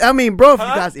if you, bro,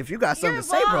 if you got something You're to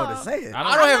say, bro, to involved. say it. I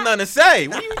don't have nothing to say.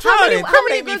 What are you How trying to many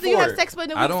incriminate me girls do you have for? sex with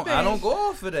in a week I don't. span? I don't go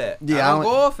off of that. Yeah, I I don't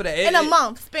don't- go off of that. In a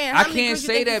month span. I How many can't girls you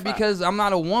say think you that fuck? because I'm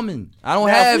not a woman. I don't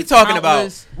Now, have. if we talking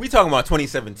countless- about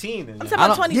 2017. Then I'm yeah. talking I about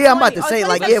don't- 2020. Yeah, I'm about to say,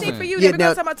 like, 2017 yeah. for you. Yeah, Every now-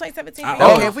 girl's talking about 2017 for I- you.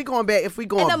 Oh. Okay, if we going back, In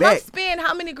a month back, span,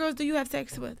 how many girls do you have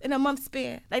sex with in a month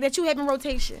span? Like that you have in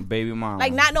rotation. baby mom.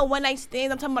 Like not no one night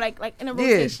stands. I'm talking about like in a yeah,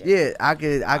 rotation. yeah, I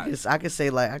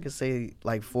could say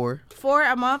like 4. 4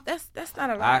 a month. That's not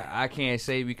a lot. I can't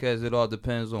say because it all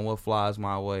depends on what flies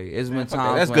my way. It's been fuck that.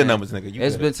 times. That's when- good numbers, nigga. You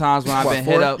It's good. been times when I've What, been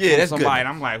 4? hit up Yeah, from that's good. somebody, and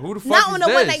I'm like, who the fuck Not is on a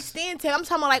this? one night stand tip. I'm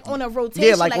talking about like on a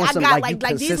rotation. like on I some, got like, you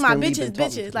like these my consistently bitches, been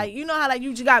talking bitches. to. Like you know how like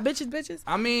you got bitches.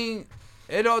 I mean,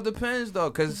 it all depends though,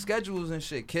 cause schedules and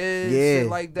shit, kids, Yeah, shit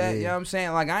like that. yeah. You know what I'm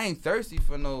saying? Like I ain't thirsty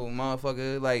for no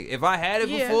motherfucker. Like if I had it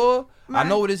Yeah, before, I right.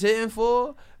 know what it's hitting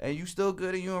for, and you still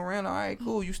good and you around. All right,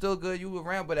 cool. You still good, you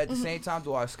around. But at the same time,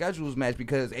 do our schedules match?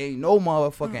 Because ain't no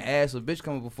motherfucking ass or bitch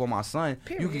coming before my son. You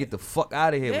Period. can get the fuck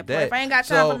out of here Yeah, with boy, that. if I ain't got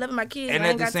time for living my kids, and I at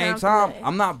ain't the got same time for time, that.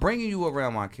 I'm not bringing you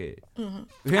around my kid. You know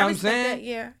what I I'm respect saying? that,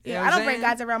 yeah. You know I what don't I'm bring saying?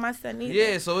 guys around my son either.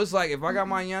 Yeah, so it's like if I got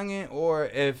my youngin, or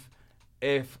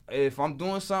if I'm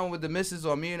doing something with the missus,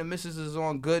 or me and the missus is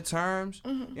on good terms,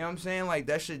 you know what I'm saying? Like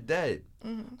that shit dead.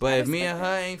 But if me and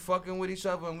her ain't fucking with each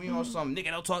other and we on some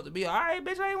nigga don't talk to me, all right,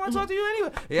 bitch, I ain't want to talk to you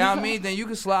anyway. You know what I mean? Then you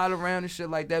can slide around and shit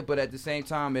like that. But at the same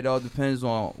time, it all depends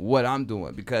on what I'm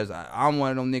doing, because I'm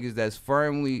one of them niggas that's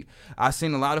firmly. I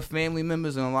seen a lot of family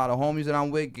members and a lot of homies that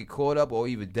I'm with get caught up or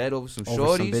even dead over some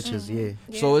Over some shorties. bitches,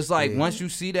 yeah. So it's like Yeah. once you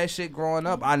see that shit growing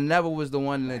up, I never was the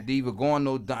one that either going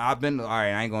no. I've been all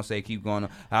right. I ain't gonna say keep going.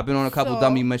 I've been on a couple So-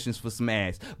 dummy missions for some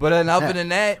ass, but then other than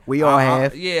that, We all I-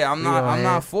 have. Yeah, I'm We not. all I'm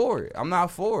not have. for it. I'm not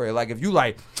for it. Like if you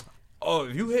like. Oh,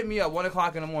 if you hit me up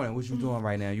 1:00 in the morning, what you doing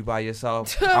right now? You by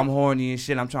yourself? I'm horny and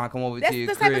shit. I'm trying to come over That's to your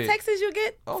the crib. type of texts you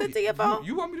get sent to your phone.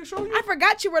 You want me to show you? I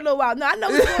forgot you were a little while. No, I know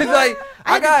what's going on. like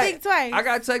I had got, to think twice. I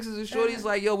got texts and shorties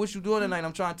like, yo, what you doing tonight?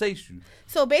 I'm trying to taste you.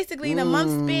 So basically, in a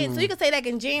month span, so you could say like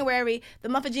in January, the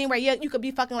month of January, you could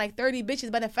be fucking like 30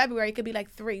 bitches, but in February it could be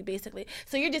like 3, basically.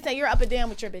 So you're just saying you're up and down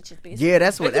with your bitches, basically. Yeah,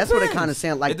 that's what it depends. kind of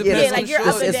sounds like. It Yeah, depends Yeah, like on you're the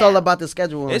up shorty. and it's down. all about the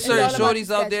schedule. It's all certain about the shorties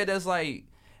out schedule. there that's like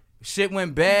shit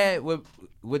went bad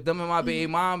with them and my baby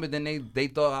mom, but then they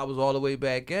thought I was all the way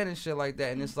back in and shit like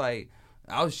that, and it's like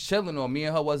I was chilling, or me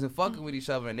and her wasn't fucking with each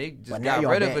other, and they just But now got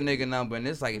y'all rid of back. a nigga number, and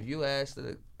it's like if you asked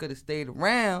could have stayed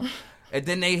around. And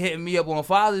then they hit me up on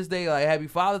Father's Day, like Happy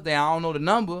Father's Day. I don't know the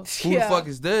number. Who Yeah. the fuck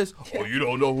is this? Oh, you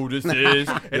don't know who this is.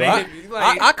 And they I, hit me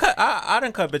like, I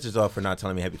didn't cut bitches off for not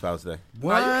telling me Happy Father's Day.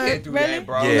 "Nah, you can't do Really? that,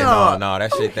 bro. Yeah, no, that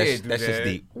shit, You that's can't do just that.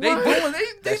 deep. They doing, they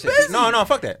That shit busy. deep. No,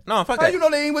 fuck that. No, fuck How that. you know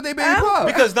they ain't with their baby pop?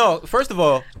 Because no, first of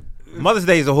all, Mother's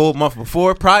Day is a whole month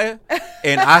prior,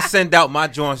 and I send out my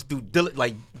joints through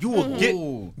like you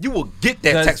will get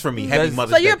that Does- text from me. Happy does-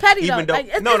 Mother's So Day. you're petty, even though. though Like,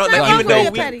 it's no, very like wrong even for you though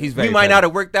to we, petty. He's we very might petty. not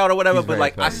have worked out or whatever, He's but very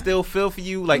like I petty. still feel for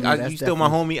you. Like that's you still my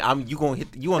homie. You gonna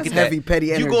get heavy that petty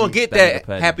You energy. gonna get That that nigga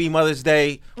petty. Happy Mother's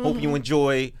Day. Hope you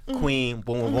enjoy, Queen.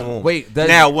 Boom, boom, boom. Wait, does-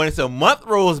 now when it's a month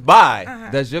rolls by,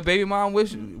 Does your baby mom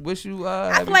wish you?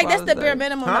 I feel like that's the bare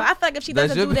minimum. Huh? though. I feel like if she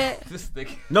doesn't do that, This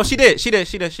nigga- no, she did.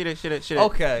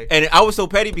 Okay. And I was so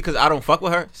petty because I don't fuck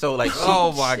with her. So like, she,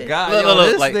 Oh my Shit. god, Look, yo,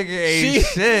 look, this like, nigga ain't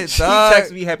shit, she dog.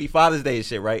 texted me Happy Father's Day and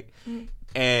shit, right?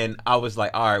 And I was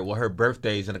like, all right, well, her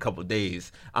birthday's in a couple of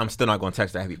days. I'm still not gonna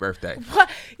text her happy birthday.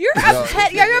 you're a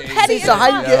petty. You're petty. So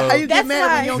how you Yo. get That's mad when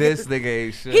why- you don't get This nigga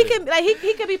ain't shit. He can like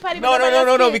he could be petty. but nobody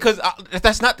else can. Because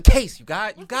that's not the case. You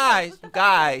guys.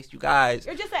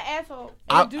 You're just an asshole.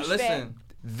 I- And a douchebag. Listen,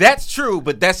 That's true,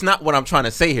 but that's not what I'm trying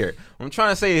to say here. What I'm trying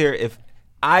to say here, if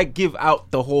I give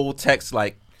out the whole text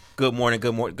like good morning,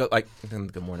 good morning, good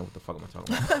morning, what the fuck am I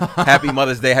talking about? Happy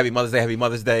Mother's Day, Happy Mother's Day, Happy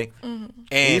Mother's Day.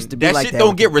 And used to be that like shit that don't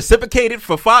with get the- reciprocated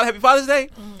for Happy Father's Day,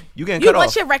 you getting You cut want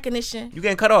off. your recognition. You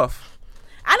getting cut off.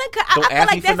 I didn't. Don't I feel ask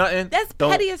me like for that's nothing. that's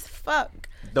Don't- petty as fuck.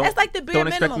 That's like the bare don't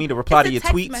minimum. expect me to reply It's to a your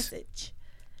text tweets. Message.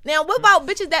 Now, what about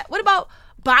bitches what about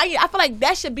buying? I feel like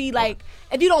that should be like,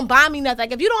 if you don't buy me nothing,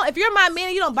 like if you're my man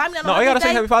and you don't buy me nothing, No, on you gotta Mother's say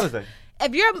Day, Happy Father's Day.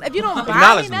 if you don't buy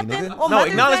Acknowledge me me, nothing nigga. on No,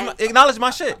 Mother's Day, acknowledge my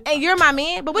shit. and you're my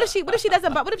man, but what if she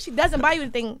doesn't buy you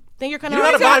anything? Then you're kind You of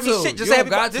gotta buy me shit. Just You say don't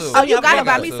got Happy to. Father's Day. Oh, you gotta Happy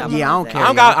buy me Father's Day. something. Yeah, I on don't Mother's care.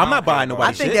 Day. I'm not buying nobody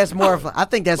I think shit. that's more of Like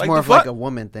more the of like fuck? a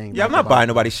woman thing. Yeah, I'm not buying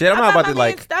nobody shit. I'm I not buy about my to man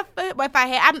like stuff, but if I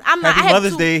had, I'm not. I Happy have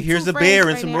Mother's two- Day. two Here's a friends beer right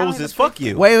and some now. I don't have roses. a Fuck friend.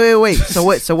 you. Wait. So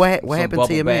what Some happened to your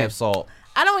bubble man? bath salt.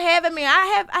 I don't have a man.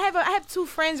 I have two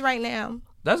friends right now.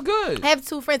 That's good. I have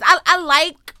two friends. I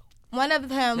like one of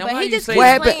them, Now, but why he you just say keeps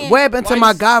that? playing. What happened to Why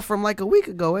my you- guy from like a week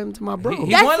ago? What happened to my bro?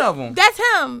 He That's- one of them. That's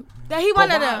him. That he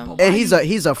one of why- them. And he's a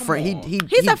friend.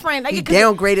 He's a friend. Like, he 'cause-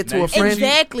 downgraded to a friend.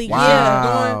 Exactly.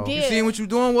 Wow. Yeah. You Yeah. see what you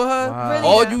doing with her? Wow. Really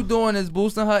All not. you doing is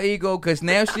boosting her ego, cause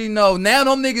now she know. Now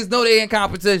them niggas know they in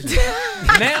competition.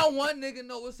 Now one nigga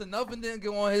know it's enough and then get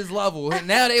on his level.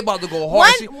 Now they about to go hard.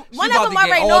 One, She one about of to them get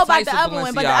already all know about types the of other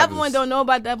one, but the other one Balenciagas. don't know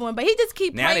about the other one. But he just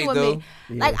keep Now playing they with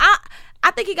do. me. Like I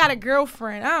think he got a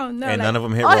girlfriend. I don't know. And like, none of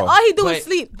them hit all, raw. all he do But- is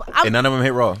sleep. And none of them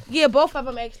hit raw. Yeah, both of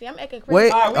them actually. I'm acting crazy.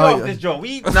 Wait. All right, we Oh, off this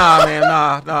joint. Nah, man,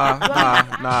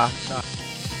 nah.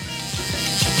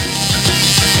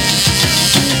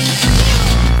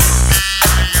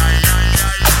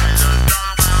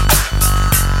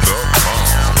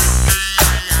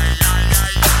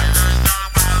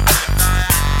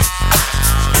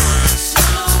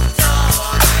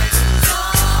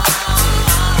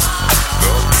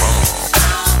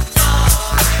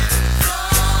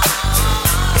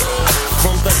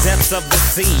 From the depths of the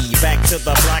sea, back to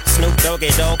the block, Snoop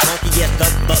Doggy Dogg, funky at the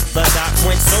doc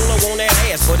went solo on that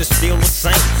ass, but it's still the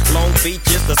same. Long Beach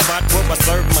is the spot where I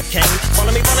serve my cane. Follow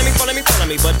me,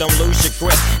 but don't lose your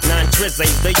grip. 9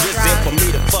 trizzies, the years in for me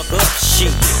to fuck up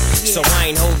shit. So I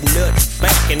ain't holding nothing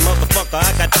back, and motherfucker, I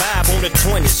got 5 on the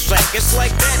 20 sack. It's like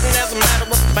that, and as a matter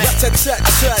of fact,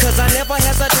 cause I never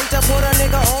hesitate to put a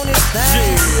nigga on his back.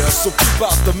 Yeah, so keep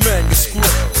out the manuscript.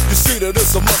 You see that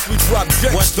it's a must we drop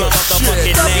What's gangsta my motherfucking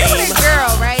shit. So if you're name? with a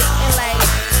girl, right, and like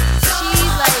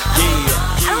she's like,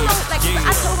 I don't know, like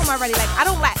I told him already, like I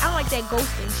don't like that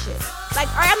ghosting shit. Like,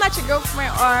 all right, I'm not your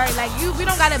girlfriend, or like we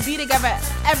don't gotta be together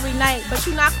every night, but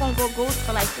you're not gonna go ghost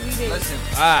for like 3 days. Listen,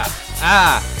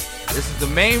 this is the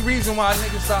main reason why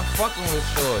niggas stop fucking with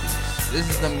shorties. This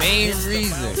is the main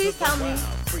reason. Please tell me.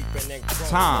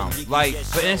 Tom, like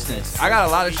for instance, I got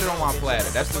a lot of shit on my platter.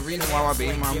 That's the reason why my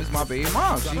baby mom is my baby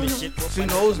mom. She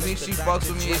knows me, she fucks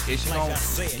with me, and she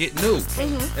don't get new.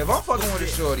 If I'm fucking with a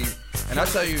shorty, and I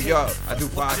tell you, yo, I do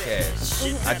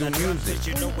podcasts, I do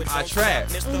music, I trap,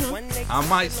 I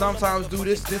might sometimes do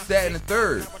this, that, and the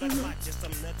third.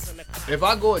 If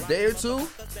I go a day or two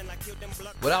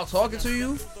without talking to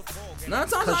you, 9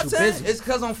 times out of 10, busy. it's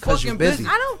because I'm 'Cause you fucking busy. busy.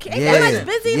 I don't care. Yeah. Everybody's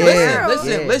busy in the Yeah.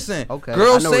 world. Listen. Okay.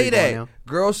 Girls I know where say you're going that. now.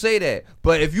 Girls say that.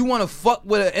 But if you want to fuck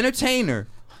with an entertainer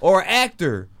or an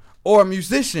actor or a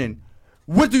musician,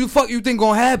 what do you think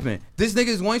gonna happen? This nigga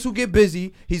is going to get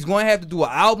busy. He's going to have to do an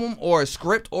album or a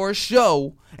script or a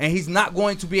show, and he's not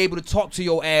going to be able to talk to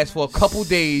your ass for a couple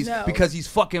days No. because he's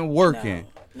fucking working.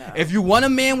 No. If you want a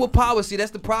man with power, see,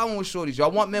 that's the problem with shorties.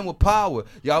 Y'all want men with power.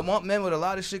 Y'all want men with a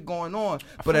lot of shit going on.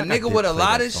 But a like I nigga did with a play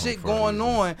lot that of song shit for a going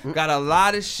reason. on got a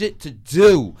lot of shit to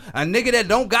do. A nigga that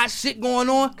don't got shit going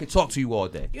on can talk to you all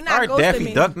day. You're All not right, ghosting Daffy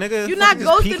me. Duck, nigga. You're not Fucking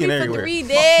just ghosting peeking me for everywhere. 3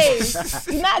 days.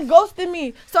 You're not ghosting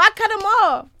me. So I cut him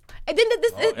off. And then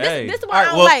this hey. is All why right, I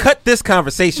don't well, like. cut this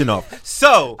conversation off.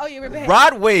 So, Oh, you're right.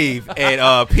 Rod Wave and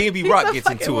PNB He's Rock a gets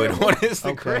into fucking it on weirdo.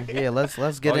 Instagram. Okay. Yeah. Let's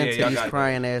get Oh, yeah, into y'all these got it.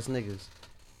 crying ass niggas.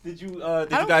 Did you don't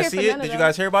guys care see for it? none of Did you them.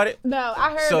 guys hear about it? No,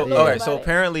 I heard. So a little all bit right, about so it.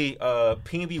 apparently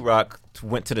PNB Rock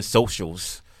went to the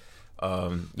socials. Yeah,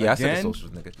 I said the Again?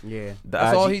 socials, nigga. Yeah. The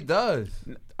That's IG. all he does.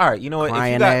 All right, you know what? If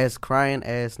you Crying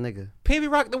ass nigga. PNB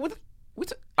Rock,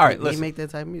 all right, He listen. make that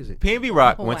type of music. PNB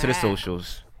Rock went to the Wow.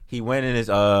 socials. He went in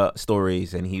his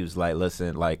stories and he was like,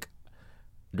 "Listen, like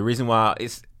the reason why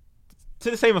it's to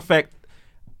the same effect.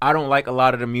 I don't like a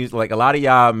lot of the music. Like a lot of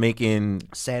y'all making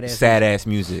Sad ass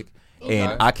music."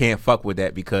 And Okay. I can't fuck with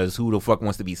that because who the fuck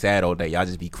wants to be sad all day? Y'all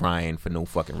just be crying for no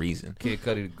fucking reason. Kid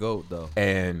Cudi the GOAT, though.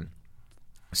 And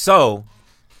so,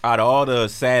 out of all the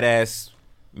sad ass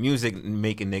music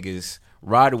making niggas,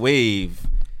 Rod Wave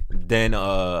then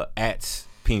at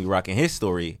PNB Rock in his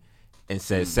story and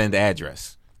says send the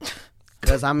address.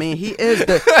 Cause I mean he is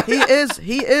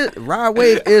Rod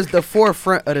Wave is the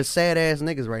forefront of the sad ass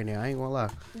niggas right now. I ain't gonna lie.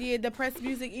 Yeah, depressed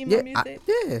music, emo Yeah, music.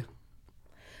 yeah.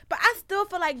 But I still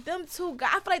feel like them two guys,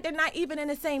 I feel like they're not even in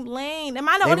the same lane. Am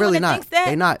I the They only really one that not. thinks that?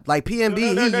 They not. Like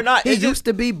PNB, No, they're not. he It's just- used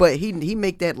to be, but he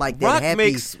make that like that Rock happy.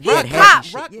 makes that rock, happy pop.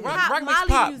 shit. rock, Yeah. rock, Pop, rock makes Molly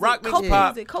pop. music, Rock makes coke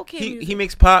pop. music, cocaine He music.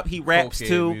 makes pop. He raps Cocaine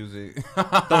too. music.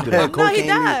 Don't do that. No, he Cocaine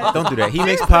does. Don't do that. He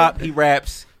makes pop. He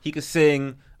raps. He could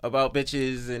sing about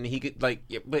bitches, and he could like.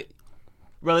 Yeah, but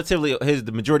relatively,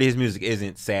 the majority of his music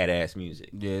isn't sad ass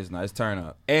music. Yeah, it's nice. Turn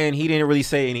up. And he didn't really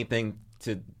say anything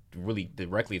to really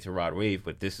directly to Rod Wave,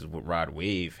 but this is what Rod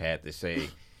Wave had to say.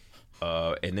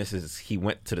 And this is he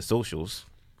went to the socials.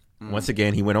 Once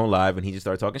again, he went on live and he just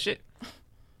started talking shit.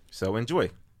 So enjoy.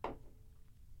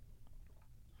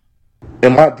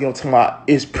 And my deal talking about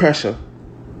is pressure.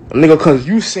 Nigga, cause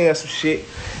you saying some shit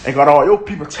and got all your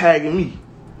people tagging me.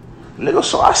 Nigga,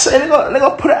 so I say,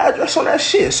 nigga, put an address on that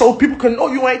shit so people can know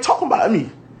you ain't talking about me.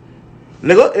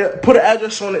 Nigga, put an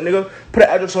address on it, nigga. Put an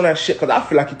address on that shit, cause I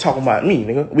feel like you talking about me,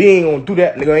 nigga. We ain't gonna do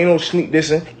that, nigga. Ain't no sneak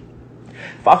dissing.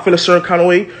 If I feel a certain kind of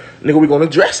way, nigga, we gonna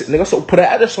address it, nigga. So put an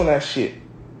address on that shit.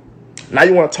 Now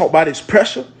you wanna talk about this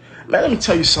pressure? Man, let me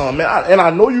tell you something, man.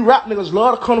 I know you rap niggas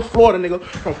love to come to Florida, nigga.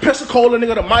 From Pensacola,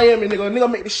 nigga, to Miami, nigga. A nigga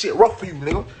make this shit rough for you,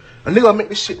 nigga. A nigga make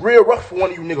this shit real rough for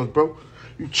one of you niggas, bro.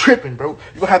 You tripping, bro.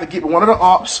 You gonna have to get one of the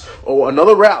ops or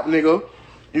another rap, nigga.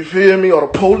 You feel me? Or the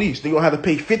police. You gonna have to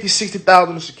pay $50,000, $60,000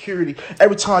 in security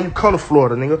every time you come to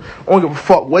Florida, nigga. I don't give a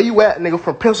fuck where you at, nigga.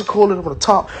 From Pensacola from the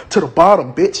top to the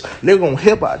bottom, bitch. Nigga gonna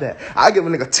hear about that. I give a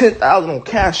nigga $10,000 on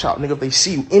cash out, nigga. If they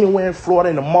see you anywhere in Florida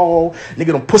in the mall, nigga,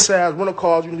 them pussy ass rental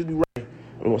cars, you need to do right.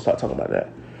 We gonna start talking about that.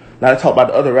 Now they talk about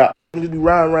the other rap. You need to do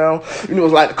round. You know,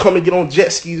 it's like to come and get on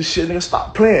jet skis and shit, nigga.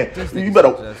 Stop playing. You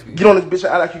better get on this bitch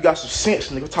and act like you got some sense,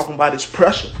 nigga. Talking about this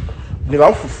pressure. Nigga,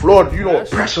 I'm from Florida. Do you know what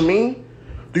pressure mean?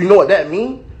 Do you know what that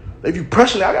mean? If you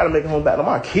pressure me, I gotta make it home back to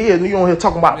my kids. You on here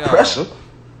talking about pressure.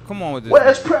 Come on with this.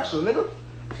 Where's pressure, nigga?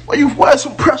 Where's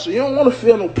some pressure? You don't want to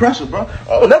feel no pressure, bro. I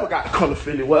don't never got to come to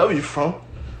Philly, wherever you from.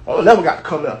 I don't never got to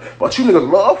come there. But you niggas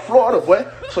love Florida, boy.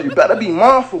 So you better be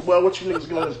mindful, boy, what you niggas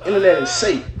get on this internet and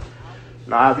say.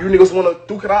 Nah, if you niggas want to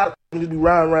duke it out, you do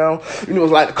round. You niggas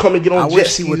like to come and get on jet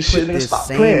skis and shit, nigga. Stop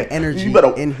playing. You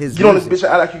better in his get on this bitch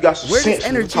and act like you got some Where's sense. his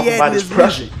energy Talking at about in this his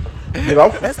pressure. music? Nigga,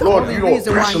 I'm from That's the Florida. only You know what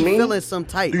reason why pressure he mean? feeling some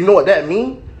type. Do you know what that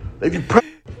mean? If you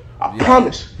I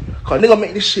promise. Cause nigga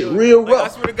make this shit real Like, I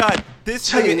rough. swear to God, this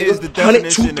Tell you, nigga is the 100,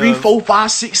 definition 2, 3, of 4,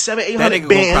 5, 6, 7, 800 That nigga gonna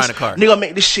cry in bands. the car. Nigga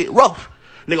make this shit rough.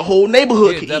 Nigga, whole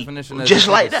neighborhood Yeah, can definition eat. of Just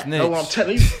a like that. snitch. That's what I'm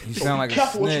telling you. You So sound be like a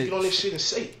careful what you snitch. get on this shit and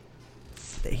say.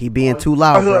 He being too I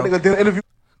loud, heard bro. that nigga did an interview.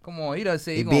 Come on, he done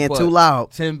say He he gonna being put too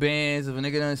loud. 10 bands if a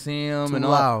nigga done see him Too and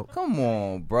all. loud. Come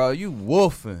on, bro, you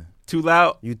woofing. too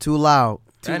loud. You too loud.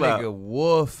 Too That loud. nigga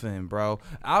woofing, bro.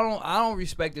 I don't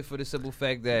respect it for the simple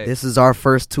fact that This is our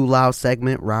first too loud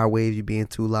segment. Rod Wave, you being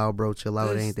too loud, bro. Chill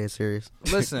out. It This- ain't that serious.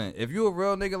 listen, if you a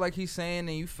real nigga like he's saying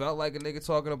and you felt like a nigga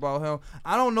talking about him,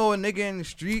 I don't know a nigga in the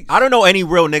street. I don't know any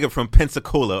real nigga from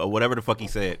Pensacola or whatever the fuck he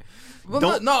said. But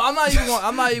Don't- no, I'm not even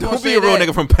gonna Don't say be a real that.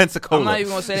 nigga from Pensacola. I'm not even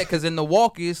gonna say that because in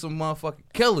Milwaukee it's some motherfucking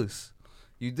killers.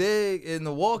 You dig? In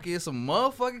Milwaukee it's some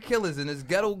motherfucking killers and it's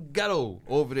ghetto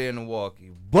over there in Milwaukee.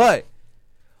 But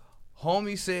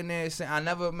homie sitting there saying, I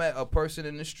never met a person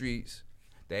in the streets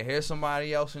that hears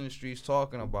somebody else in the streets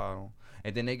talking about him.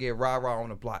 And then they get rah-rah on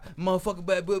the block. Motherfucker,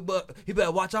 but he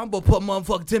better watch out. I'm gonna put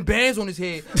motherfucking 10 bands on his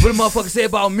head. What the motherfucker say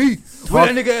about me? What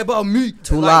that nigga about me?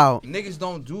 Too Like, loud. Niggas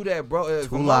don't do that, bro. If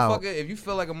Too a loud. motherfucker, if you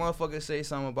feel like a motherfucker say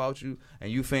something about you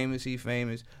and you famous, he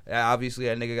famous, obviously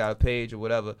that nigga got a page or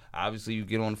whatever. Obviously you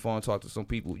get on the phone and talk to some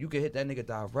people. You can hit that nigga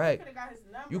direct.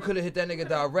 You could have hit that nigga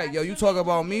direct. Yo, you talk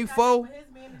about me, fo?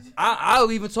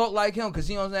 I'll even talk like him because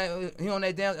he on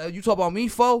that damn. You talk about me,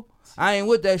 fo? I ain't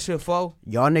with that shit, fo.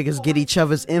 Y'all niggas get each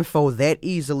other's info that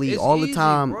easily It's all the easy,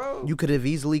 time. bro. You could have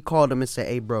easily called him and said,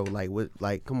 "Hey, bro, like, what?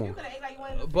 Like, come on."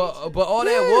 But all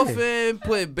that woofing,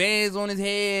 putting bands on his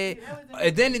head,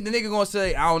 and then the nigga gonna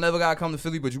say, I don't never gotta come to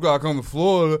Philly, but you gotta come to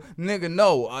Florida. Nigga,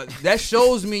 no. That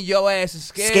shows me your ass is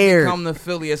scared to come to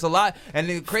Philly. It's a lot. And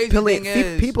the crazy thing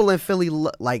is, People in Philly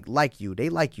like you. They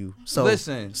like you. So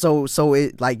Listen. So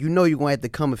it like you're gonna have to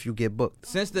come if you get booked.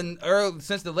 since the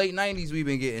late 90s, we've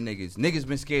been getting niggas. Niggas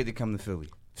been scared to come to Philly.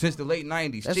 Since the late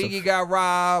 90s. That's a Chingy got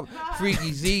robbed,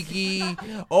 Freaky Zeke,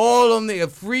 all of them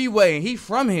niggas, Freeway, and he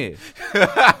from here.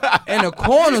 In a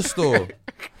corner store.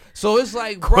 So it's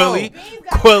like, bro.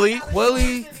 Quilly,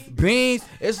 Beans.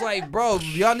 It's like, bro,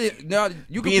 you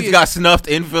could Beans be got snuffed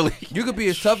in Philly. you could be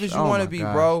as tough as you Oh want my to be,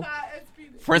 God. bro.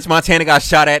 French Montana got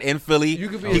shot at in Philly. You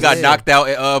could be He got as- knocked out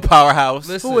at Powerhouse.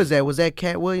 Listen. Who was that? Was that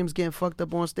Cat Williams getting fucked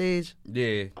up on stage?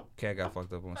 Yeah, cat got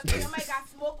fucked up on But then stage. somebody got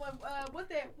smoked when what's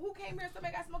that? Who came here?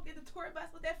 Somebody got smoked at the tour bus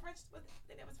with that French.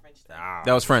 That was French.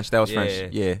 That was French. That was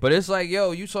French. Yeah. But it's like,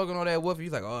 yo, you talking all that woof. You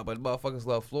like, oh, but motherfuckers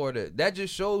love Florida. That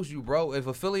just shows you, bro. If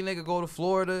a Philly nigga go to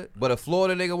Florida, but a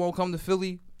Florida nigga won't come to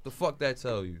Philly, the fuck that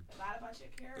tell you? A lot about your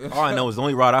character. All I know is the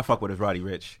only Rod I fuck with is Roddy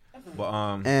Ricch.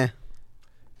 But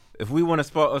if we want to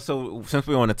spot, so since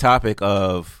we're on the topic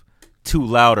of too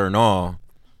loud or no,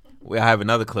 we have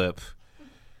another clip,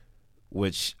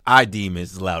 which I deem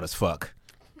is loud as fuck.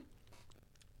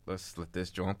 Let's let this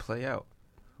joint play out.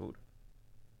 Hold.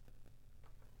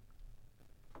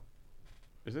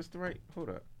 Is this the right? Hold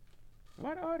up.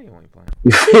 Why the audio ain't playing?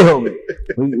 You feel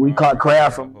me? We caught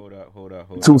crab from Hold up.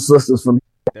 two sisters from.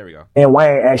 There we go. And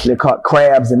Wayne actually caught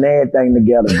crabs and everything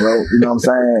together, bro. You know what I'm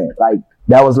saying? Like,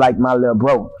 that was like my little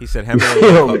bro. He said him You and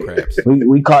feel caught me? crabs.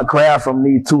 We caught crab from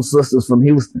these two sisters from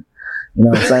Houston. You know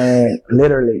what I'm saying?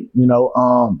 Literally, you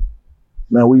know,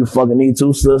 man, we fucking these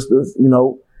two sisters, you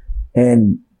know,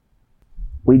 and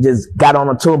we just got on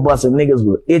a tour bus and niggas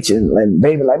were itching. And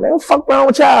baby like, man, what the fuck wrong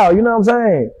with y'all? You know what I'm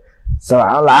saying? So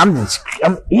I'm like,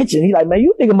 I'm itching. He like, man,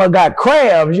 you nigga must got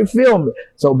crabs. You feel me?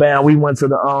 So, bam, we went to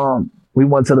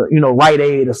the, you know, Rite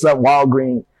Aid or something,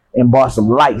 Walgreens, and bought some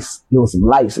lice. There was some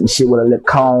lice and shit with a little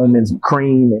comb and some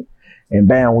cream. And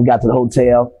bam, we got to the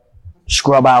hotel,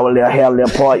 scrub our little hair,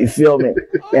 little part, you feel me?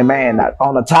 And man,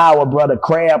 on the tower, brother,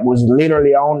 crab was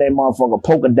literally on that motherfucker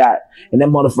polka dot. And that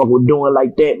motherfucker was doing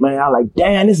like that, man. I like,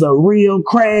 damn, it's a real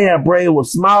crab, bro. It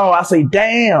was small. I say,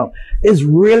 damn, it's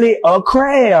really a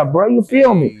crab, bro. You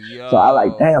feel me? So I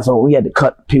like, damn. So we had to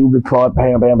cut the pubic part,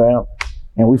 bam, bam, bam.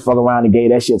 And we fuck around and gave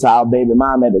that shit to our baby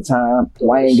mama at the time.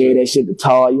 Wayne gave that shit to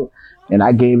Talia. And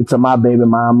I gave it to my baby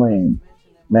mama. And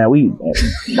man,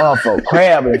 motherfucker,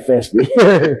 crab infested.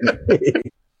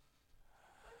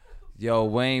 Yo,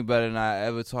 Wayne better not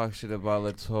ever talk shit about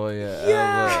LaToya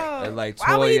Yeah. ever. And like,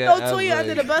 Why would he throw Toya Toya ever.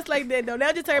 under the bus like that, though?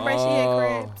 Now just everybody she had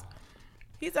crabs.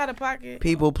 He's out of pocket.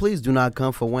 People, please do not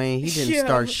come for Wayne. He didn't Yeah.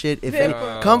 start shit. If Never.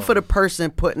 any, come for the person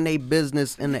putting a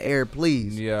business in the air,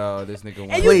 please. Yo, this nigga.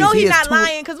 And you know Please, he he's is not too-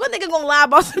 lying, because what nigga gonna lie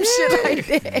about some shit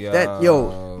like that?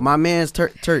 Yo, my man's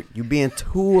Turk, you being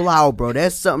too loud, bro.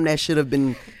 That's something that should have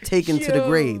been taken to the Yo.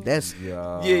 grave. That's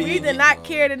We did not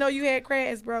care to know you had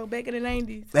crabs, bro, back in the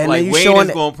 90s. And like then you Wayne showing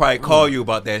is gonna probably call you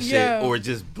about that shit, Yeah. or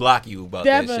just block you about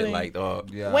that Definitely. shit.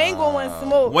 Like, Wayne gonna want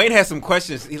smoke. Wayne has some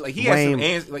questions. He has Wayne, some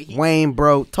answers. Like, Wayne,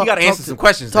 bro. you gotta answer some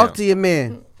questions. Talk now. to your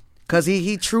man, cause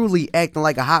he truly acting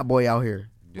like a hot boy out here.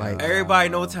 Like Everybody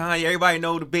know Tanya. Everybody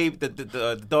know the baby,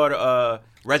 the daughter,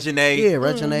 Regine. Yeah,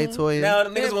 Regine Toya. Now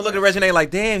the niggas gonna look at Regine like,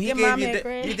 damn, he Your gave mom you had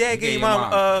crabs. your dad He gave gave your your mom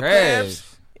mom crabs.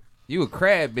 You a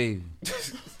crab baby.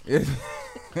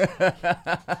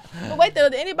 But wait, though,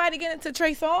 did anybody get into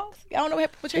Trey Songz? Y'all don't know what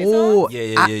happened with Trey Ooh,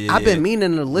 Songz? I've been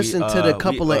meaning to listen to the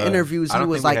couple of interviews I he don't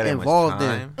was think we like had that much involved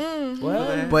time. in.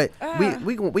 Mm. But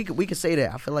we can say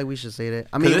that. I feel like we should say that.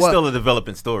 I mean, Because it's still a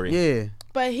developing story. Yeah.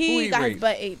 But Who he he got his raped?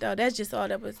 butt ate, though. That's just all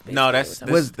that was. No,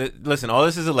 basically listen. All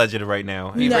this is alleged right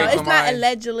now. He no, raped it's somebody? not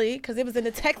allegedly, because it was in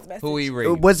the text message. Who he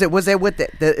raped? Was that with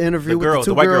the interview The girl, with the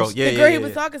two the white girl. girls? Yeah, The girl yeah, he yeah.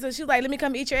 was talking to, she was like, "Let me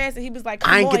come eat your ass," and he was like, I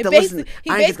 "Come ain't on." get He to basically, listen- he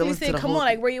I ain't get to basically listen to said, the "Come whole on,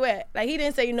 like where you at?" Like he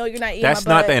didn't say, "You know, you're not eating That's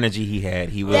my not butt." the energy he had.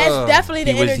 He was. That's definitely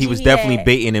the he was. energy He was he definitely had.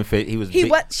 baiting and fit. He was. He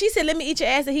what? She said, "Let me eat your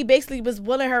ass," and he basically was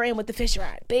wheeling her in with the fish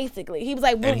rod. Basically, he was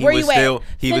like, And he "Where was you still- at?"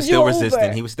 he was Send you still an Uber.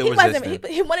 resisting. He was still wasn't-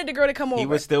 resisting. He wanted the girl to come over. He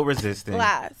was still resisting.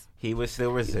 Lies. He was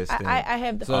still resisting. I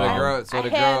have the. So the I- girl- so I the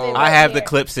have girl- it I right have the here.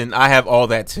 clips and I have all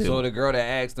that too. So the girl that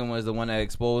asked him was the one that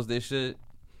exposed this shit.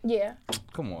 Yeah,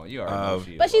 Come on, you already know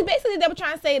she. but she's basically they were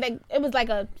trying to say that it was like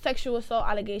a sexual assault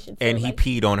allegation. too. and he like,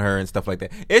 peed on her and stuff like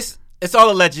that. It's all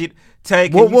alleged. Tay,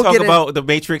 can We'll you talk get in- about the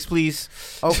Matrix, please?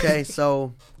 Okay,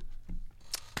 so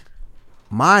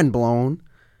mind blown.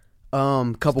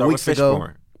 Couple Start weeks with ago.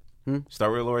 Fishburne.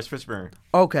 Start with Lawrence Fishburne.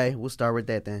 Okay, we'll start with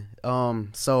that then.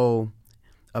 So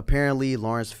apparently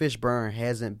Lawrence Fishburne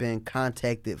hasn't been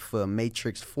contacted for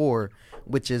Matrix 4,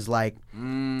 which is like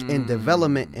in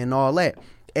development and all that.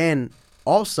 And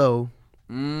also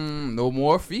no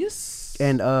Morpheus.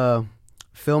 and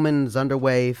filming is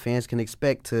underway. Fans can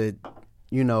expect to,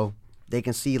 they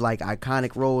can see like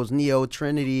iconic roles, Neo,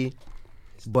 Trinity,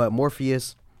 but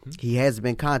Morpheus, he hasn't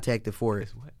been contacted for it.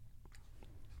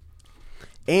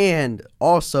 And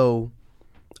also,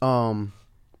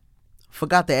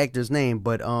 forgot the actor's name,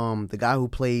 but the guy who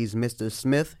plays Mr.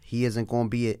 Smith, he isn't going to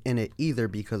be in it either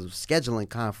because of scheduling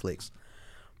conflicts.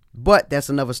 But that's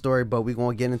another story. But we're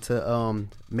going to get into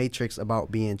Matrix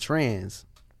about being trans.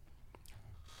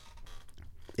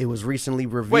 It was recently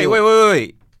revealed.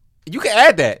 Wait. You can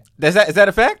add that. Is that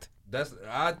a fact?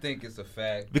 I think it's a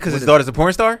fact. Because his daughter's a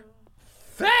porn star?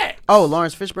 Fact. Oh,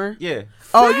 Lawrence Fishburne. Yeah.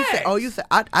 Oh, you said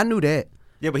I knew that.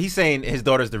 Yeah, but he's saying his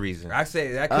daughter's the reason. I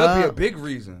say that could be a big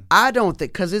reason. I don't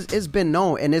think because it's been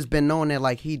known that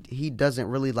like he doesn't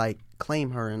really like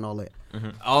claim her and all that.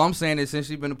 All I'm saying is since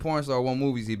she's been a porn star, what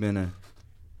movies he been in?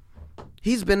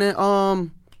 He's been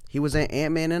in he was in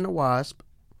Ant-Man and the Wasp.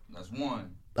 That's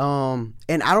one.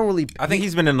 And I don't really. I think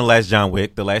he's been in the last John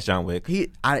Wick.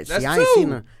 I ain't seen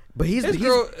her, but he's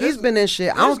been in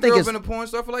shit. I don't think it's been a porn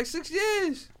star for like 6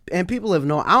 years. And people have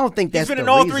known. I don't think that's he's been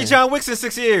the in all reason. 3 John Wicks in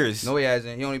 6 years. No, he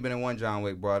hasn't. He only been in one John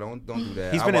Wick, bro. Don't do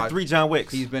that. He's been in 3 John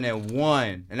Wicks. He's been in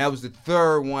one, and that was the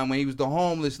third one when he was the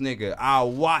homeless nigga. I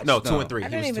watched. No, them. 2 and 3. I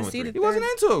didn't even see the He wasn't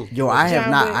into. Yo, I have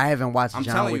John not. Wick. I haven't watched I'm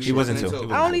John telling Wick. you, He wasn't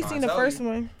into. I only seen the first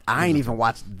one. I ain't even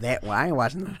watched that one. I ain't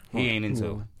watching that. He ain't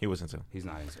into. He was into. He's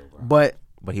not into, bro.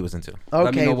 But he was into. okay.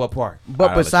 Let me know what part.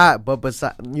 But beside,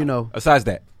 Besides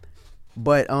that,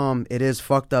 but it is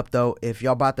fucked up though. If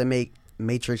y'all about to make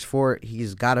Matrix 4,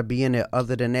 he's got to be in it.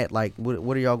 Other than that, like,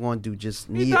 what are y'all going to do? Just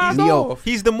Neo.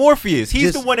 He's the Morpheus.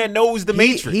 He's the one that knows the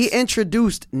Matrix. He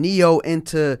introduced Neo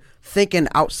into thinking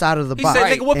outside of the box. He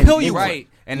said, "Nigga, what pill you right?"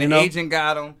 And You the know? agent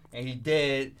got him, and he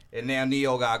dead, and now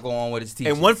Neo got to go on with his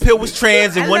teachings. And one pill was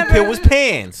trans, and one pill was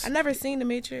pans. I never seen the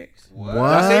Matrix. What? Did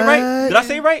I say it right? Did I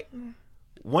say it right?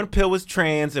 One pill was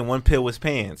trans, and one pill was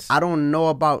pans. I don't know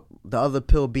about the other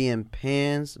pill being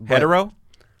pans. But Hetero?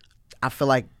 I feel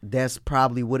like that's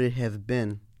probably what it have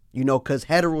been, because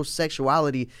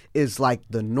heterosexuality is like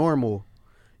the normal,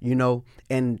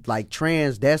 and like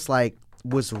trans, that's like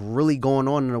what's really going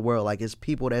on in the world. Like it's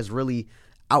people that's really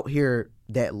out here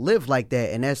that live like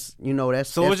that, and that's that's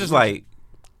So that's it's just like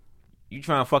you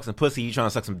trying to fuck some pussy, you trying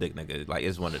to suck some dick, nigga. Like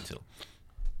it's one or two.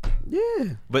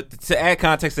 Yeah. But to add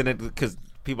context in it, because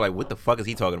people are like, what the fuck is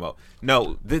he talking about?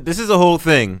 No, this is a whole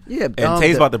thing. Yeah, and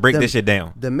Tay's about to break this shit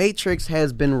down. The Matrix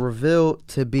has been revealed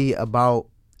to be about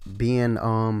being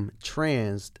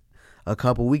trans. A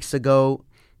couple weeks ago,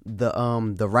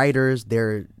 the writers,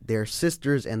 they're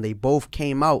sisters, and they both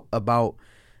came out about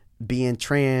being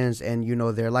trans and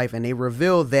their life, and they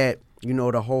revealed that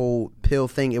the whole pill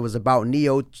thing. It was about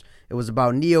Neo. It was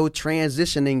about Neo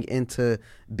transitioning into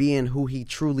being who he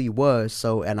truly was.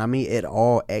 So, and I mean, it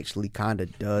all actually kind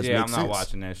of does. Yeah, make I'm sense. not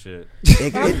watching that shit.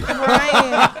 See,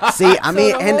 I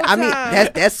mean,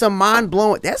 that's some mind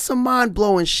blowing. That's some mind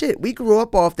blowing shit. We grew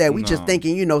up off that. We just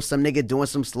thinking, some nigga doing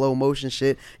some slow motion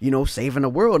shit, saving the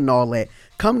world and all that.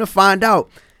 Come to find out,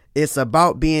 it's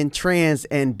about being trans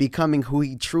and becoming who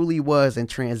he truly was and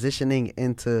transitioning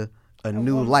into a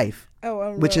new life.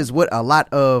 Which is what a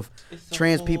lot of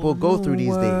trans people go through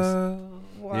these days. Wow.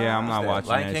 Yeah, I'm not watching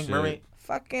Lion that King, shit. Mermaid?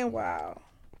 Fucking wow.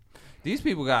 These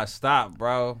people gotta stop,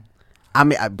 bro. I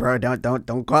mean, bro,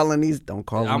 don't call in these. Don't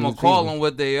call. I'm gonna call them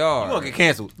what they are. You gonna get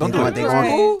canceled? Don't do it.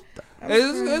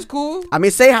 It's cool. I mean,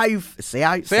 say how you say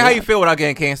how you feel without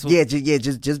getting canceled. Yeah,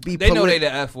 just be. They know they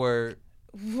the F word.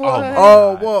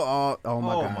 Oh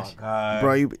my gosh, God.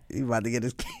 bro, you about to get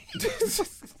this.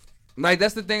 Like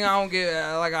that's the thing I don't get.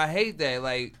 Like I hate that.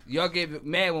 Like y'all get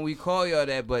mad when we call y'all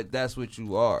that, but that's what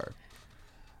you are.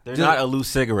 They're not a loose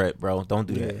cigarette, bro. Don't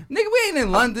do that. Nigga, we ain't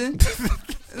in London.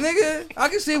 Nigga, I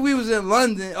can say we was in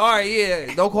London. All right,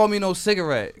 yeah. Don't call me no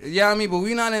cigarette. Yeah, I mean, but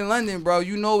we not in London, bro.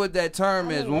 You know what that term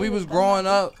is. When we was growing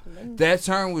up, that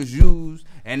term was used,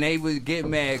 and they would get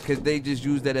mad because they just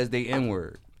used that as their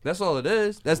N-word. That's all it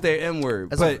is. That's their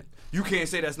N-word. But you can't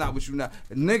say that's not what you not.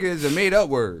 Nigga is a made-up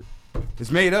word.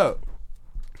 It's made up.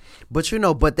 But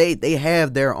but they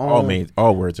have their own.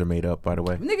 All words are made up, by the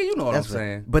way. Nigga, you know what I'm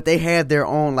saying. But they have their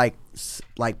own like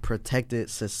protected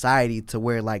society to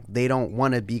where like they don't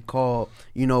want to be called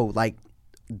like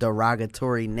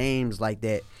derogatory names like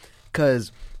that,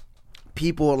 because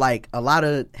people like a lot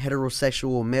of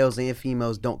heterosexual males and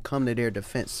females don't come to their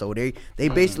defense, so they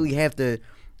basically have to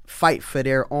fight for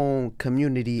their own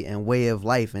community and way of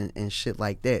life and shit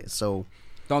like that. So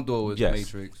don't do it with the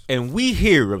Matrix. And we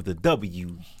here of the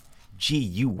WGUA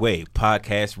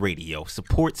Podcast Radio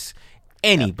supports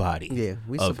anybody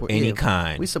of any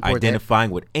kind we support identifying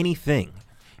with anything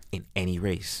in any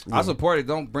race. I support it.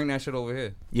 Don't bring that shit over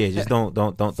here. Yeah, just don't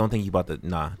think you about to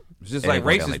It's just like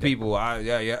racist people.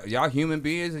 Y'all human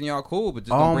beings and y'all cool, but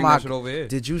just don't bring that shit over here.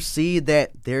 Did you see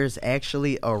that there's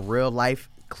actually a real life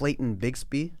Clayton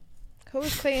Bigsby? Who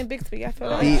is Clayton Bigsby? I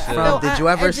feel did you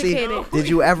ever see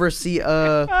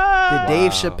the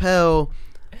Dave Chappelle?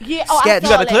 Yeah, sketch? You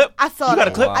got a clip? I saw you got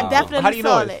a clip? I definitely How do you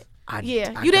saw know it.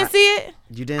 You didn't see it?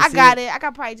 You didn't. I got it. I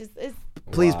got probably just.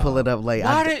 Please pull it up late.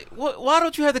 Why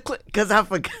don't you have the clip? Because I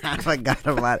forgot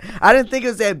about it. I didn't think it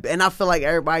was that, and I feel like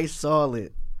everybody saw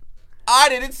it. I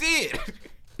didn't see it.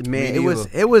 Man, Me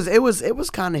it was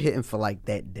kind of hitting for like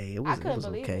that day. It was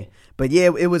believe okay. it. But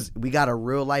yeah, it was. We got a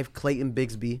real life Clayton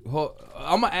Bigsby.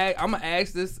 I'm gonna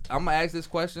ask this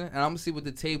question, and I'm gonna see what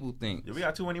the table thinks. We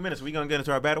got 20 minutes. We gonna get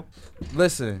into our battle?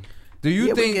 Listen, do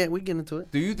you think we get into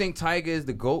it? Do you think Tyga is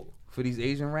the GOAT for these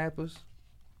Asian rappers?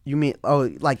 You mean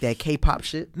like that K-pop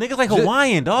shit? Niggas like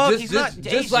Hawaiian, dog. He's not just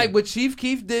Asian. like what Chief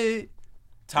Keef did.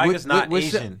 Tiger's not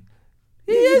Asian.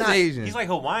 He is Asian. He's like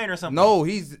Hawaiian or something. No,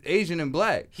 he's Asian and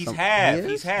black. He's half.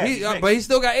 He's half. He's but he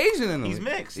still got Asian in him. He's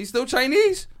mixed. He's still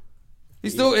Chinese.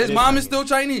 His mom is still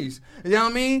Chinese. You know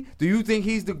what I mean? Do you think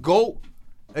he's the GOAT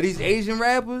of these Asian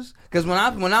rappers? Because when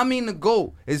I mean the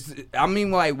GOAT, I mean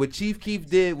like what Chief Keef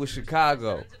did with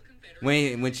Chicago.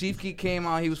 When Chief Keef came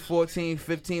out, he was 14,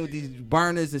 15 with these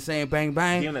burners and saying bang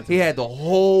bang. He had the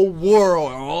whole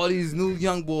world and all these new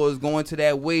young boys going to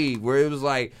that wave where it was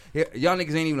like, y'all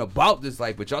niggas ain't even about this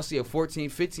life, but y'all see a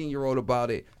 14, 15-year-old about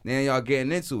it, then y'all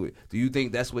getting into it. Do you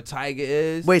think that's what Tyga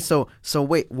is? Wait, so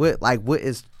wait, what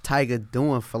is Tyga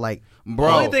doing for like? Bro,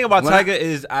 the only thing about Tyga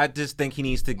is I just think he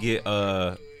needs to get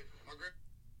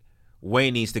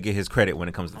Wayne needs to get his credit when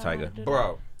it comes to Tyga.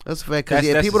 Bro. That's fair, because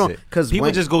people don't. Because people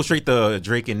Wayne, just go straight to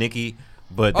Drake and Nicki,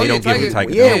 but they don't give him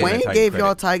Tyga. Yeah, Wayne gave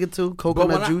y'all Tyga too.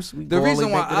 Coconut juice. The reason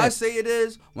why I say it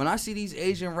is when I see these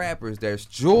Asian rappers, there's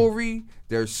jewelry,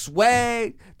 there's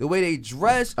swag, the way they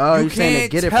dress. You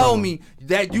can't tell me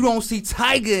that you don't see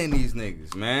Tyga in these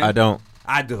niggas, man. I don't.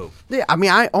 I do. Yeah, I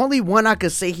mean, only one I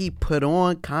could say he put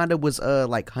on kind of was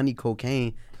like Honey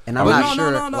Cocaine. And I'm not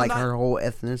sure, her whole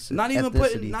ethnicity. Not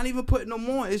even putting them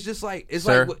on. It's just like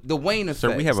Sir, like the Wayne effect.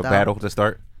 Sir, we have a battle to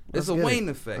start. It's a Wayne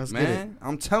effect, man.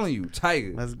 I'm telling you,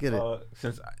 Tyga. Let's get it.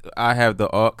 Since I have the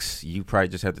aux, you probably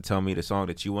just have to tell me the song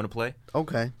that you want to play.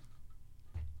 Okay.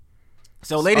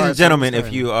 So, ladies and gentlemen,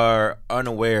 if you are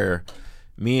unaware,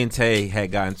 me and Tay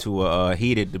had gotten to a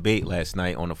heated debate last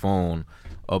night on the phone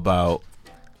about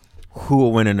who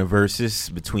will win in the versus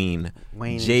between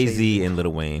Jay-Z and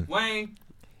Lil Wayne. Wayne.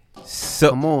 So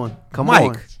come on,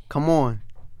 Mike.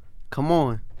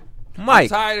 I'm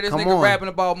tired of this nigga rapping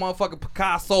about motherfucking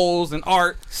Picasso's and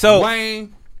art. So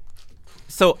Wayne.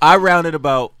 So I rounded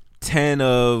about 10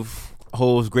 of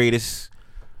Ho's greatest,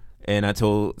 and I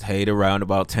told Tay to round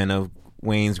about 10 of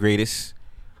Wayne's greatest.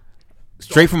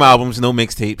 Straight from albums, no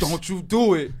mixtapes. Don't you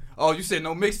do it. Oh, you said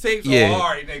no mixtapes? Yeah. Oh, all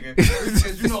right, nigga.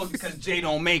 Because Jay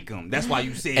don't make them. That's why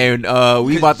you said and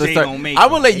we about to start. I'm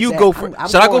gonna let you go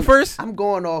first. Should I go first? I'm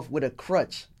going off with a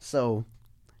crutch, so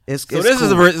it's this cool.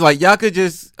 is a verse. Like y'all could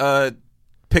just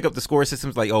pick up the score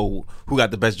systems. Like, oh, who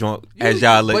got the best joint? As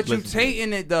y'all, but you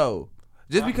tainting it though.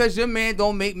 Just because your man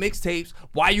don't make mixtapes,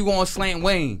 why you gonna slant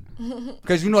Wayne?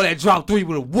 Because you know that Drop 3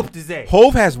 would have whooped his ass.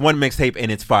 Hov has one mixtape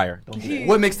and it's fire.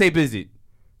 What mixtape is it?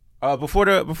 Before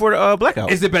the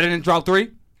Blackout. Is it better than Drop 3?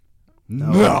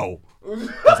 No.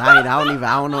 I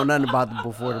don't know nothing about the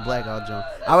Before the Blackout joint.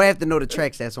 I would have to know the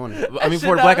tracks that's on it. I mean,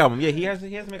 before the Black Album, yeah, he has a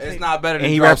mixtape. It's not better than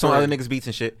and he Drop raps on 3. other niggas' beats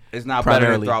and shit. It's not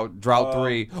better than Drought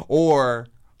 3 or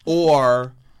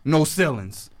No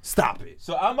Ceilings. Stop it.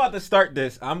 So I'm about to start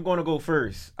this. I'm going to go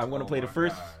first. I'm going to play the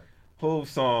first Hov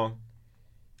song.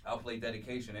 I'll play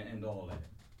Dedication and end all that.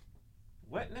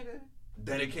 What, nigga?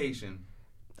 Dedication.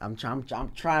 I'm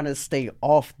trying to stay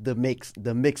off the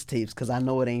mixtapes because I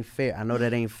know it ain't fair. I know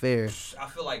that ain't fair. I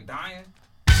feel like dying.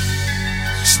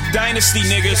 Dynasty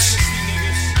niggas.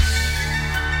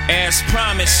 As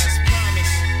promised.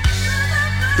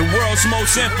 The world's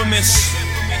most infamous.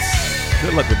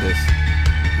 Good luck with this.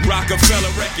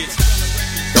 Rockefeller Records.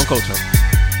 Don't coach him.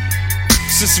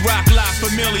 Since Rock Life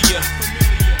Familiar.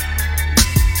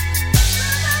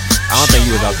 I don't think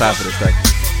you was outside for this track.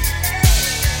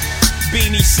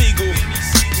 Beanie Siegel.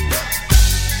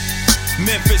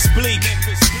 Memphis Bleak.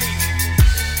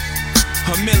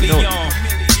 A million.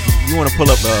 You want to pull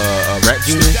up Rap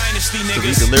Genius to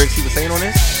read the lyrics he was saying on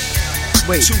this?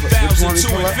 Wait, which one we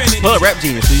pull up? Pull up Rap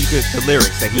Genius so you get the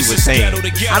lyrics that he was saying.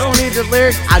 I don't need the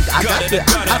lyrics. I got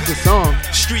the song.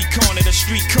 Street corner to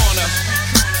street corner.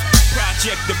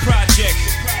 Project to project.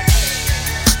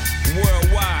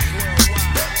 Worldwide.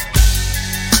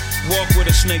 Walk with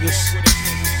us, niggas.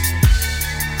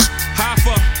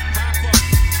 Hoffa.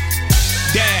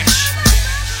 Dash.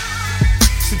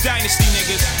 It's the Dynasty,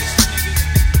 niggas.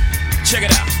 Check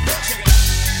it out.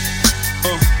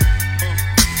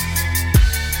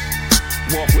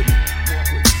 Walk with me.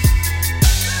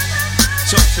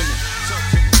 Talk to me.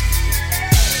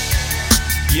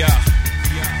 Yeah.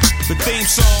 The theme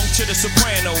song to The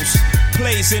Sopranos.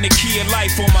 Plays in the key of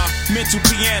life on my mental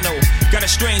piano. Got a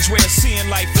strange way of seeing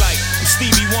life like I'm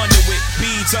Stevie Wonder with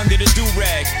beads under the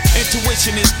do-rag.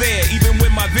 Intuition is there, even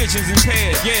when my vision's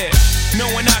impaired. Yeah,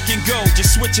 knowing I can go,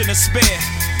 just switching a spare.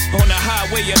 On the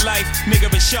highway of life,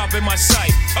 nigga been sharp in my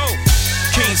sight. Oh,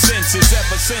 keen senses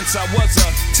ever since I was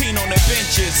a teen on the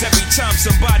benches. Every time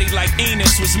somebody like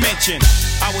Enos was mentioned,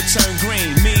 I would turn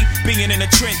green, me being in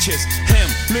the trenches. Him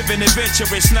living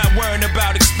adventurous, not worrying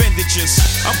about expenditures.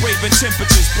 I'm braving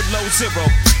temperatures below zero.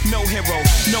 No hero,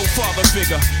 no father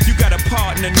figure. You got a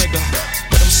partner, nigga.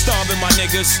 But I'm starving my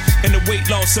niggas, and the weight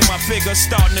loss in my figure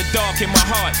starting to darken my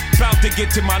heart. About to get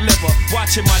to my liver,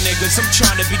 watching my niggas. I'm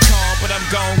trying to be calm, but I'm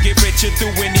gon' get richer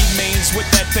through any means with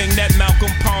that thing that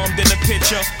Malcolm palmed in the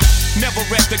picture. Never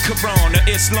read the Quran or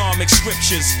Islamic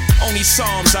scriptures. Only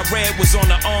Psalms I read was on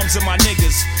the arms of my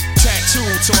niggas.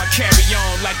 Tattooed so I carry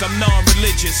on like I'm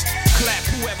non-religious. Clap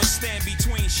whoever stand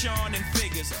between Sean and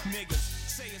figures. Niggas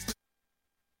say it's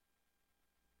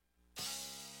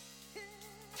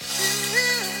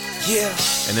Yeah.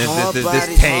 And then this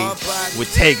Tay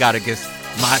with Tay got against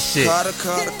my shit. Carter.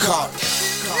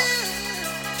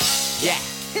 Yeah.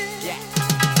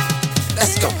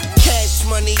 Let's go. Cash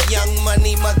money, young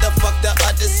money, motherfuck the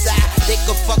other side. They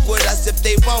can fuck with us if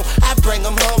they won't. I bring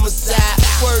them homicide.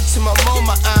 Word to my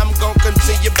mama, I'm gon'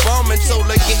 continue bombing. Told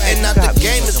her getting out the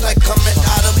game is like coming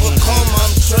out of a coma.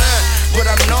 I'm trying, but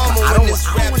I'm normal when this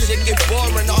rap shit get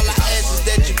boring. All I ask is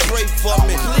that you pray for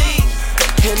me, please.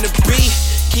 And the beat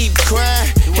keep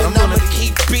crying, and I'ma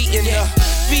keep beating her.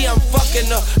 I'm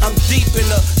fucking her, I'm deep in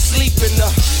her, sleeping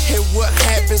her. And what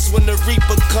happens when the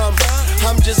Reaper comes?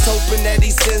 I'm just hoping that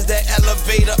he sends that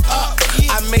elevator up.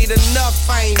 I made enough,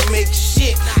 I ain't make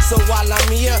shit. So while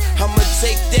I'm here, I'ma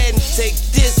take that and take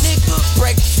this.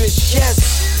 Breakfast, yes.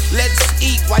 Let's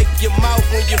eat, wipe your mouth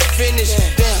when you're finished.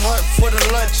 Then hunt for the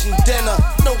lunch and dinner.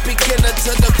 No beginner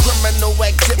to the criminal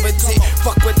activity.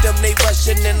 Fuck with them, they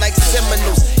rushing in like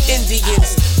Seminoles.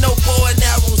 Indians, no bow and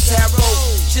arrows,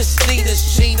 arrow. Just need a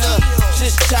Gina,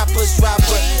 just choppers,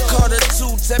 Robert. Carter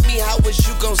 2, tell me how is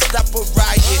you gon' stop a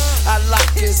riot? I lock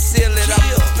and seal it, I'm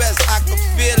the best, I can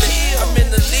feel it. I'm in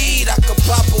the lead, I can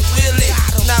pop a wheelie.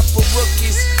 Not for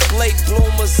rookies, late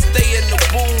bloomers, stay in the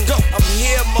boom. I'm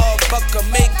here, motherfucker,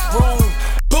 make room.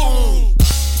 Boom!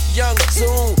 Young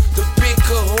Tune, the big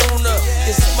kahuna.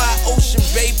 It's my ocean,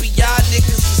 baby, y'all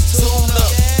niggas is tuna.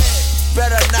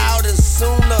 Better now than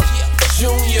sooner.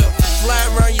 Junior,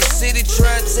 flying around your city,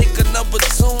 trying to take a number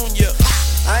tune ya.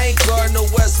 I ain't guarding no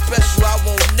West Special, I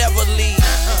won't never leave.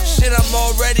 Shit, I'm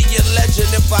already a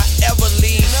legend if I ever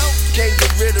leave. Can't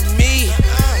get rid of me,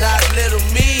 not little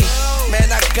me. Man,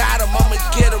 I got him, I'ma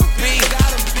get him beat.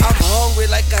 I'm hungry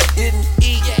like I didn't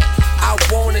eat. I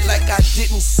want it like I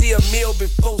didn't see a meal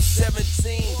before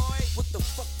 17. What the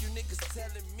fuck you niggas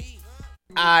telling me?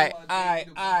 Alright,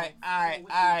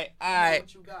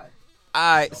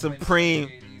 Supreme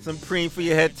for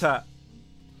your head top.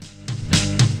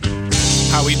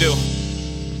 How we do?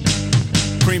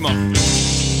 Primo,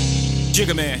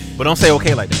 Jigga Man. But don't say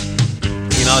okay like that.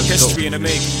 You know, history in the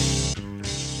making.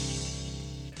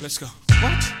 Let's go.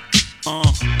 What? I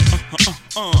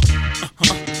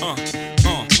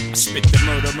spit the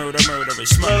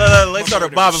murderous murder. Let's start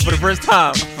at Bobbin for the first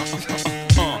time.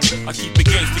 I keep the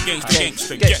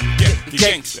gangster. The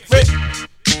gangster.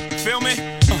 Feel me? I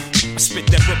spit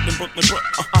that Brooklyn.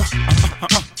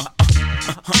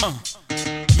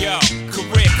 Yo,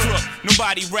 career crook,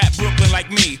 nobody rap Brooklyn like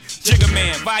me. Jigga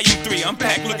Man, Volume 3, I'm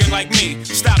back looking like me.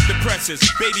 Stop the presses,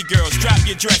 baby girls, drop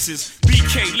your dresses.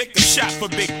 BK licked the shot for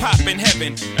Big Pop in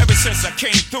heaven. Ever since I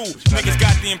came through, niggas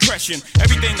got the impression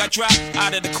everything I drop,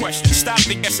 out of the question. Stop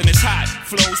the guessing, it's hot,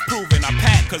 flow's proven. I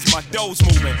pack cause my dough's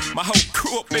moving. My whole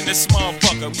crew up in this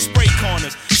motherfucker. We spray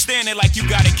corners, standing like you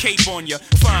got a cape on you.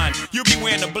 Fine, you'll be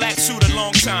wearing a black suit a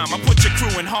long time. I put your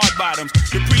crew in hard bottoms.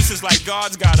 The priest is like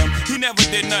God's got him. He never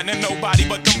did nothing to nobody,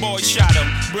 but them boys shot him.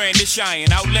 Brandish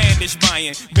iron, outlandish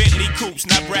buying. Bentley coupes,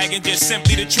 not bragging, just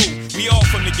simply the truth. We all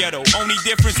from the ghetto, only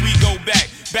difference we go back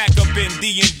up in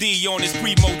D&D on this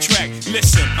Primo track.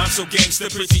 Listen, I'm so gangsta,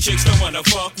 pretty chicks don't wanna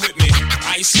fuck with me.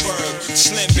 Iceberg,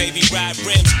 Slim baby, ride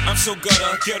rims. I'm so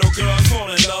gutter, ghetto girls fall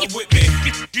in love with me.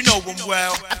 You know them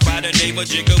well. By the name of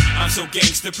Jigga, I'm so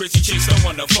gangsta, pretty chicks don't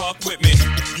wanna fuck with me.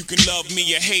 You can love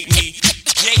me or hate me.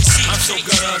 I'm so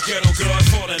gutter, ghetto girls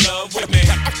fall in love with me.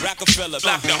 Rockefeller,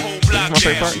 block the whole block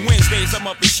down. Wednesdays I'm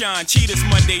up and shine, Cheetahs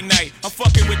Monday night. I'm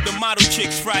fucking with the model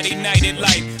chicks Friday night at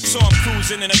life. So I'm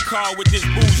cruising in a car with this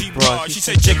bougie broad. She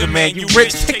said, Jigga Man, you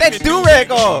rich, take that do-rag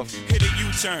off. Hit a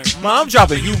U-turn. Mom, I'm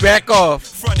dropping you back off.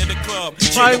 Front of the club.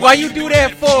 Why you do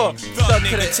that for? Thug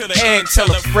nigga to the end,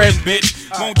 tell a friend, bitch.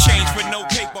 Won't change for no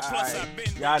paper. Plus I've been.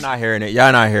 Y'all not hearing it.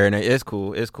 Y'all not hearing it. It's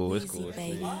cool. It's cool. It's cool. It's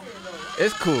cool.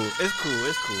 It's cool. It's cool.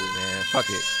 It's cool, man. Fuck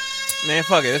it. Man,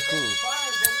 fuck it. It's cool.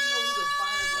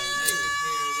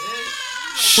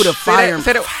 Who the fire?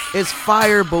 It's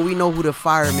fire, but we know who the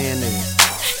fireman is.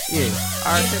 Yeah.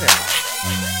 All right, say that.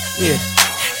 Yeah.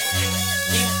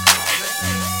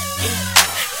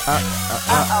 Hey,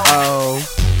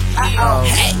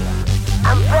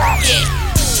 I'm back. Yeah.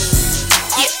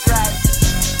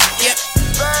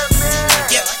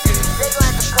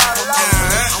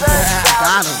 I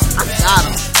got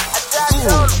him.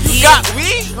 You got me?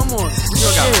 Come on. You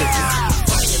got me.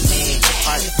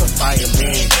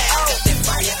 Fireman.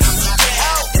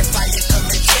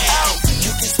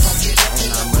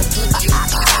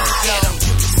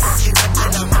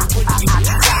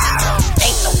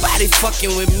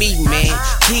 Fucking with me, man.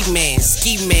 He man,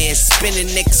 ski man, spending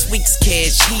next week's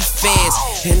cash. He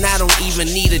fast, and I don't even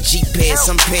need a G-Pass.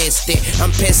 I'm past that.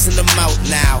 I'm passing them out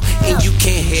now, and you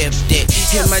can't have that.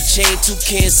 Hit my chain,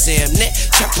 toucan Sam. Net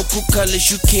tropical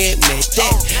colors, you can't match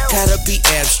that. Gotta be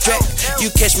abstract. You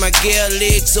catch my girl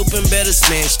legs open, better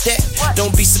smash that.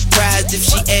 Don't be surprised if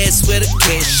she asks where the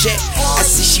cash at. I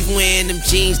see she wearing them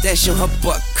jeans that show her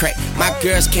butt crack. My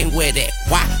girls can't wear that.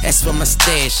 Why? That's where my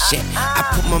stash at. I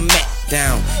put my mat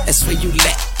down, that's where you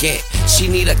let get. She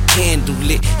need a candle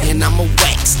lit, and I'ma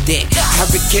wax that. I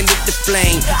rekindled the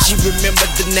flame, she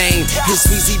remembered the name. His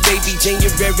Weezy baby,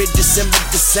 January, December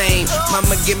the same.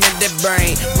 Mama give me that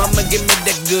brain, mama give me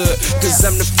that good, cause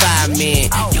I'm the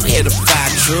fireman. You hear the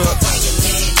fire truck.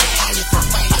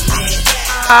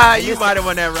 You might have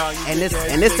won that round. And this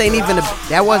ain't even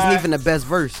that wasn't even the best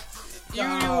verse. You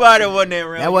might have won that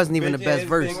round. That wasn't even the best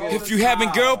verse. If you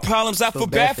having girl problems, I feel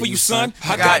bad for you, son.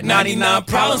 I got 99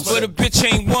 problems, but a bitch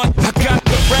ain't one. I got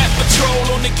the rap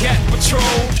patrol on the cat patrol.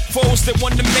 Foes that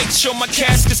want to make sure my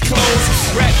casket's closed.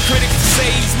 Rap critics to say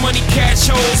he's money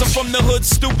cash holes. I'm from the hood,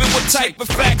 stupid. What type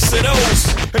of facts are those?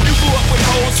 If you grew up with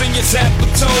hoes in your zap of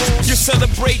toes, you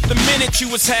celebrate the minute you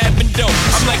was having dope.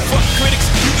 I'm like, fuck critics,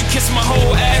 you can kiss my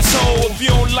whole asshole. If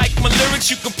you don't like my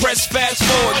lyrics, you can press fast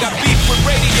forward. Got beef with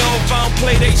radio. I don't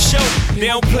play they show, they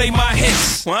don't play my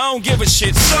hits. Well, I don't give a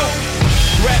shit. So,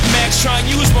 Rap Max try and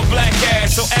use my black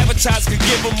ass so advertisers could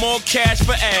give them more cash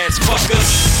for ads. Fuckers,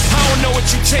 I don't know what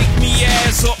you take me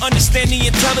as or understand the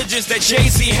intelligence that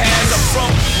Jay-Z has. I'm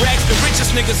from rags, the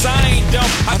richest niggas, I ain't dumb.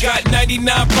 I got 99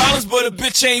 problems, but a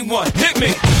bitch ain't one. Hit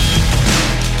me.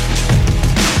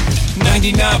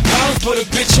 99 problems, but a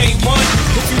bitch ain't one.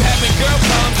 If you having girl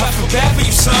problems, I feel bad for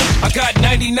you, son. I got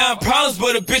 99 problems,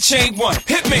 but a bitch ain't one.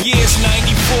 Hit me. Yeah, it's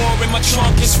 94 and my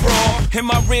trunk is raw. In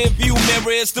my rear view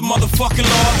mirror is the motherfucking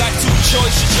law. Got two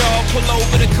choices, y'all. Pull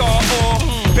over the car or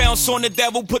bounce on the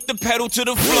devil, put the pedal to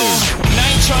the floor. And I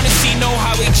ain't trying to see no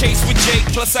highway chase with Jake.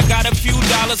 Plus I got a few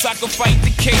dollars, I can fight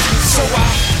the case. So I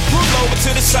pull over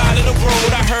to the side of the road.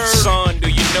 I heard, son, do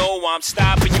you know I'm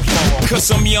stopping you for?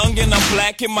 Cause I'm young and I'm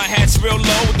black and my hat's real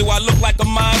low. Do I look like a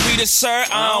mind reader, sir?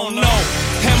 I don't know.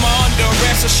 Am I under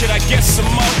arrest or should I get some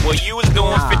more? Well, you was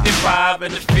doing 55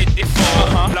 and the 54.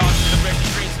 Lost the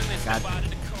registration and somebody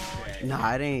the car.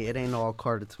 Nah, it ain't all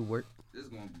Carter 2 work. This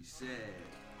gonna be sad.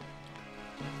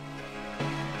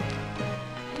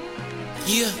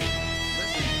 Yeah.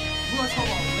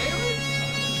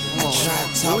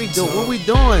 What we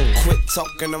doing? Quit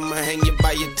talking, I'ma hang you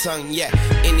by your tongue. Yeah,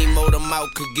 any motor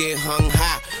mouth could get hung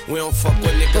high. We don't fuck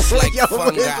with niggas like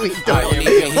fungi.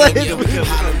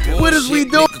 What is we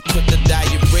doing?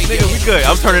 Nigga, we good.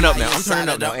 I'm turning up now.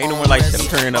 Ain't no more like shit. I'm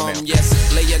turning up now. Yes,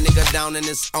 lay a nigga down in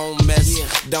his own mess.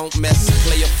 Don't mess,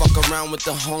 play a fuck around with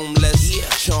the homeless.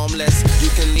 Charmless, you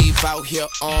can leave out here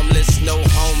armless. No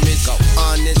homies,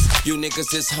 honest. You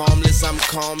niggas is harmless. I'm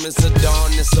calm as a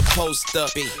dawn. It's supposed to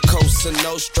be Cosa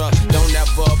Nostra. Don't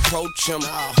ever approach him.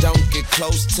 Don't get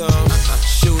close to him.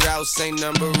 Shootouts ain't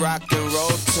number rock and roll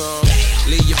to him.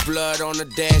 Leave your blood on the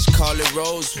dash, call it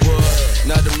Rosewood.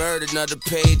 Another murder, another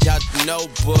page out the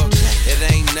notebook. It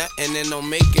ain't nothing, and don't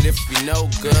make it if you know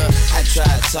good. I try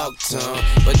to talk to him,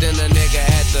 but then the nigga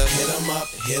had to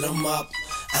hit him up.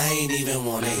 I ain't even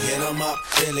wanna hit him up.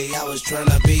 Really, I was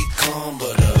tryna be calm,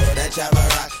 but that chopper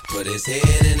rock put his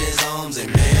head in his arms,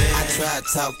 and man, I try to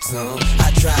talk to him.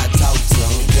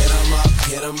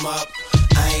 Hit him up.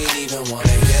 I ain't even wanna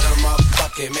hit him up.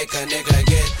 Fuck it, make a nigga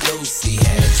get loose. He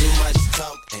had too much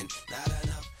talk and not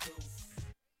enough proof.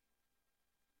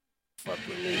 Fuck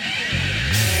with me.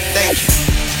 Thank you.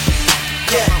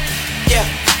 Yeah,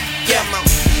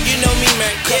 you know me,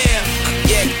 man.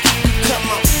 Yeah, come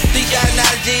on. The y'all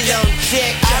not G's on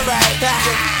check. Alright.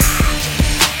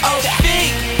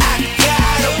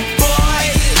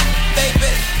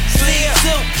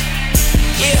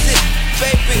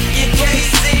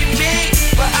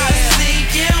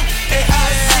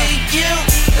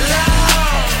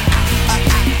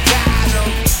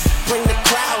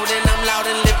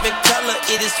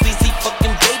 this Weezy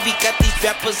fucking baby. Got these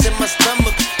rappers in my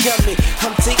stomach. Yummy,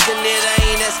 I'm taking it, I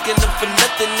ain't asking them for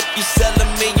nothing. If you sell a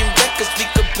million records, we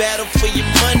could battle for your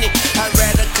money. I'd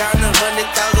rather count $100,000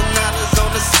 on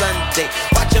a Sunday.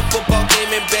 Watch a football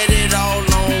game and bet it all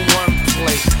on one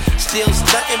play. Still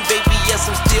stunting, baby, yes,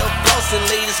 I'm still flossing.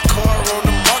 Latest car on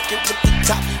the market with the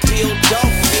top peeled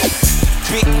off.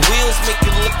 Big wheels make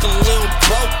you look a little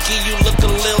bulky. You look a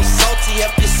little salty,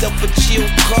 have yourself a chill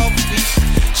coffee.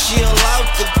 Chill out,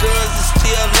 the girls are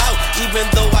still out. Even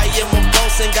though I am a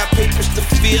boss and got papers to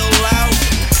fill out.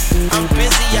 I'm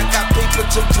busy, I got paper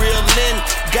to reel in.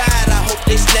 God, I hope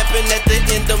they snapping at the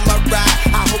end of my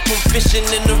ride. I hope I'm fishing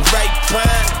in the right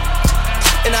pond.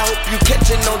 And I hope you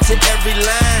catching on to every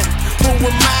line. Who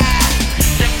am I?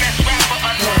 The best rapper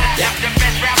alive. Yeah. The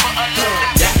best rapper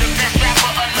alive. Yeah. The best rapper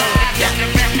alive. Yeah. The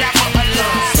best rapper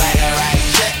alive. Swagger right,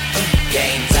 check,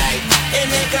 game tight. And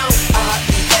they go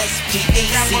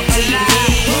R-E-S-P-E-C-T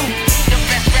me. The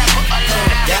best rapper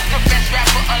alive. Yeah. The best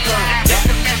rapper alive. Yeah.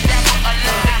 The best rapper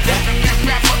alive. Yeah. The best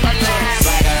rapper alive.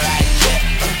 Swagger right, check,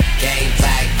 game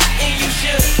tight. And you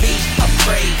should be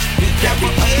afraid. Be very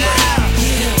afraid.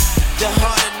 The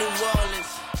heart of New Orleans,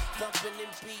 thumping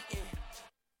and beating.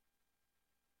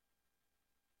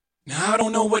 Now I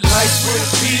don't know what life would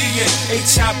be in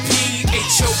H.I.P.,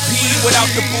 H.O.P. without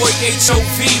the boy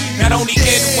H.O.V. Not only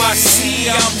NYC,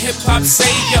 I'm hip-hop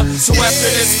savior. So after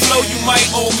this flow, you might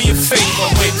owe me a favor.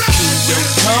 When Kingdom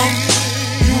come,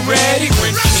 you ready?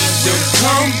 When Kingdom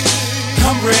come,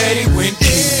 I'm ready. When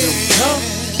Kingdom come,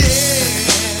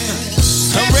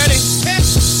 I'm ready.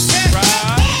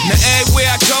 Now everywhere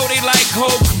I go, they like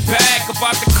hold back.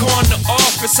 About to corner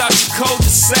office out your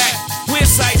cul-de-sac.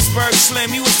 Where's Iceberg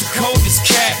Slim? You was the coldest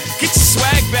cat. Get your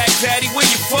swag back, daddy, where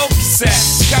your focus at?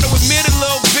 Gotta admit a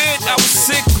little bit, I was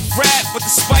sick of rap. But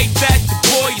despite that, the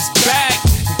boy is back.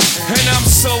 And I'm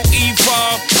so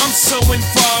evolved, I'm so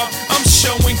involved. I'm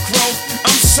showing growth,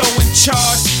 I'm so in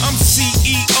charge. I'm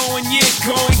CEO and yeah,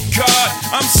 going God.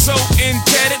 I'm so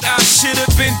indebted, I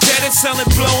should've been dead and selling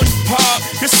blowing pop.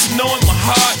 This is knowing my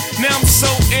heart. Now I'm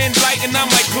so enlightened, I'm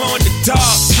like glowing the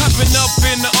dark. Hopping up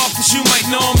in the office, you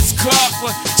might know him as Clark.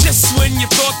 But just when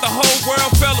you thought the whole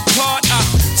world fell apart, I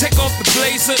take off the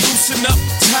blazer, loosen up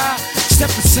the tie.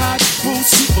 Step inside the booth,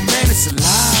 Superman is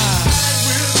alive.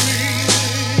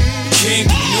 King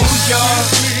of New York,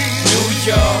 New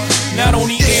York. Not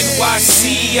only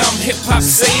NYC, I'm hip-hop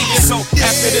savior. So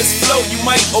after this flow, you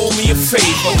might owe me a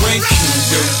favor. When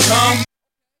Kingdom come.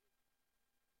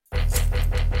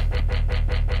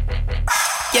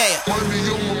 Yeah. Money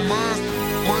on my mind,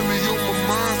 money on my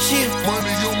mind. Yeah.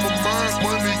 Money on my mind,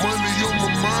 money on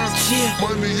my mind. Yeah.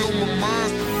 Money on my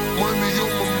mind, money on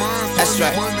my mind. That's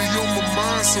right. Money on my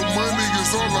mind, so money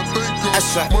is all I think of.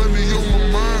 That's right. Money on my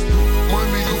mind,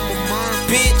 money on my mind.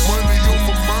 Bitch. Money on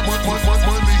my mind, money on my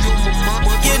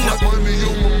mind. You know. Money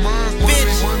on my mind,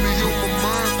 Bitch. money on my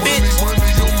mind. Bitch.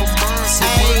 Money on my mind, so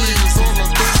money is all I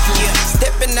think of. Yeah.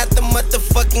 Stepping out the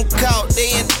motherfucking court,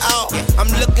 day and out. I'm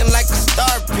looking like a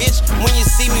star, bitch. When you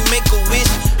see me make a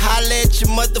wish, holla at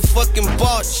your motherfucking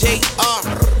ball, J.R.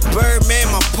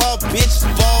 Birdman, my paw, bitch.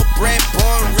 Ball bred,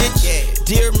 born rich.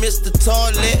 Dear Mr.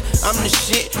 Toilet, I'm the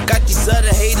shit. Got these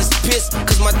other haters pissed,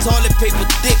 cause my toilet paper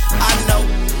thick, I know.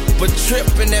 But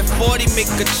trippin' at 40, make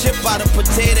a chip out of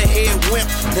potato head wimp.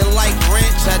 Then like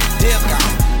ranch, I dip.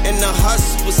 And the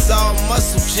hustle was all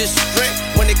muscle, just strength.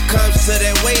 When it comes to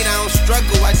that weight, I don't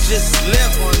struggle, I just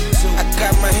live. I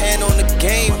got my hand on the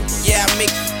game, yeah, I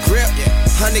make it grip.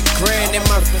 100 grand in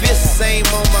my fist, same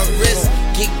on my wrist.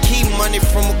 Get key money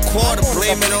from a quarter,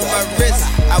 blame it on my wrist.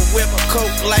 I whip coke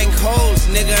like hoes,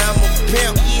 nigga, I'm a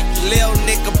pimp. Lil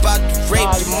nigga about to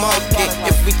rape the market.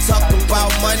 If we talking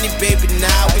about money, baby,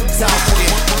 now we talking.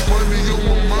 Money on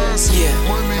my mind, so Yeah.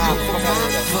 money on my mind.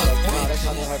 Fuck, bitch.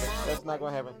 That's not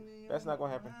gonna happen. That's not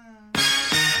gonna happen.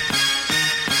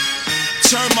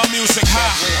 Turn my music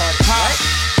high.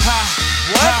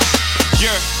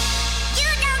 Yeah.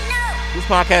 This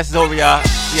podcast is over, y'all.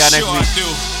 See y'all next Sure week. I do.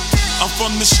 I'm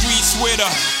from the streets where the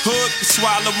hood can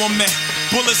swallow on me.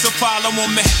 Bullets will follow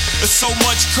on me. There's so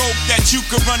much coke that you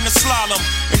could run the slalom.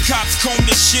 And cops comb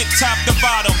this shit top to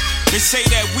bottom. They say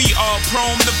that we are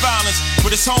prone to violence,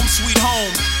 but it's home sweet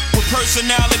home. With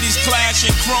personalities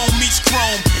clashing, chrome meets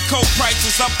chrome. The coke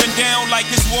prices up and down like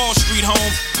it's Wall Street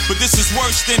home. But this is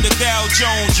worse than the Dow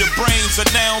Jones. Your brains are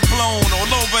now blown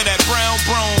all over that brown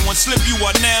brone. One slip, you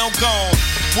are now gone.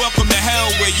 Welcome to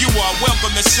hell where you are,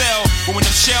 welcome to cell. But when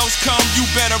them shells come, you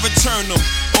better return them.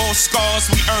 All scars,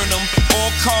 we earn them.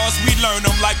 All cars, we learn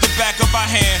them like the back of our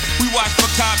hand. We watch for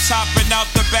cops hopping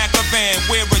out the back of van.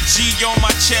 Wear a G on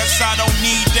my chest, I don't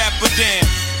need that, but damn.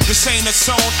 This ain't a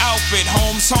sewn outfit,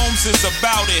 Holmes is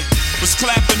about it. Was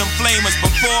clapping them flamers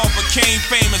before I became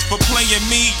famous. For playing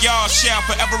me, y'all shall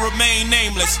forever remain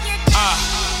nameless. I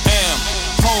am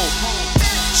Hope.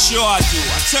 Sure I do.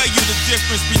 I tell you the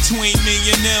difference between me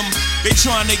and them. They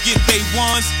trying to get they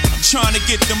ones, I'm trying to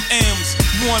get them M's.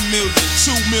 1 million,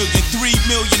 2 million, 3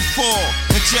 million, 4.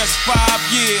 In just 5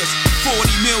 years, 40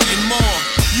 million more.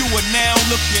 You are now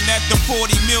looking at the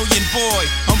 40 million boy.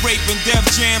 I'm raping Def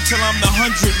Jam till I'm the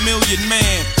 100 million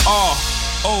man.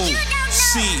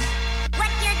 R-O-C.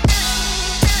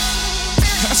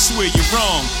 I swear you're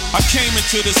wrong. I came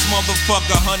into this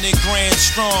motherfucker 100 grand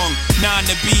strong. 9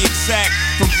 to be exact,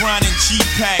 from grinding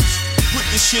G-packs. Put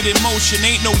this shit in motion,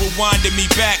 ain't no rewinding me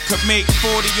back. Could make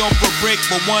 40 off a brick,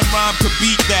 but one rhyme could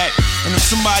beat that. And if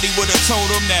somebody would've told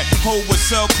him that Ho would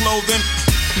sell clothing,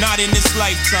 not in this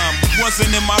lifetime,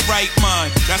 wasn't in my right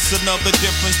mind. That's another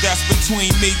difference that's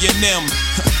between me and them.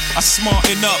 I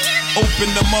smarten up,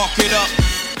 open the market up.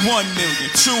 1 million,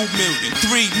 2 million,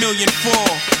 3 million, 4.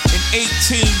 In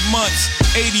 18 months,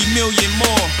 80 million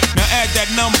more. Now add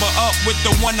that number up with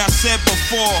the one I said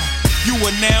before. You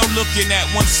are now looking at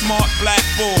one smart black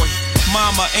boy.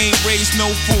 Mama ain't raised no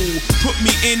fool. Put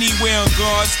me anywhere on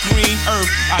God's green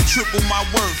earth. I triple my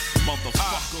worth.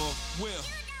 Motherfucker will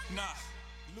not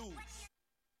lose.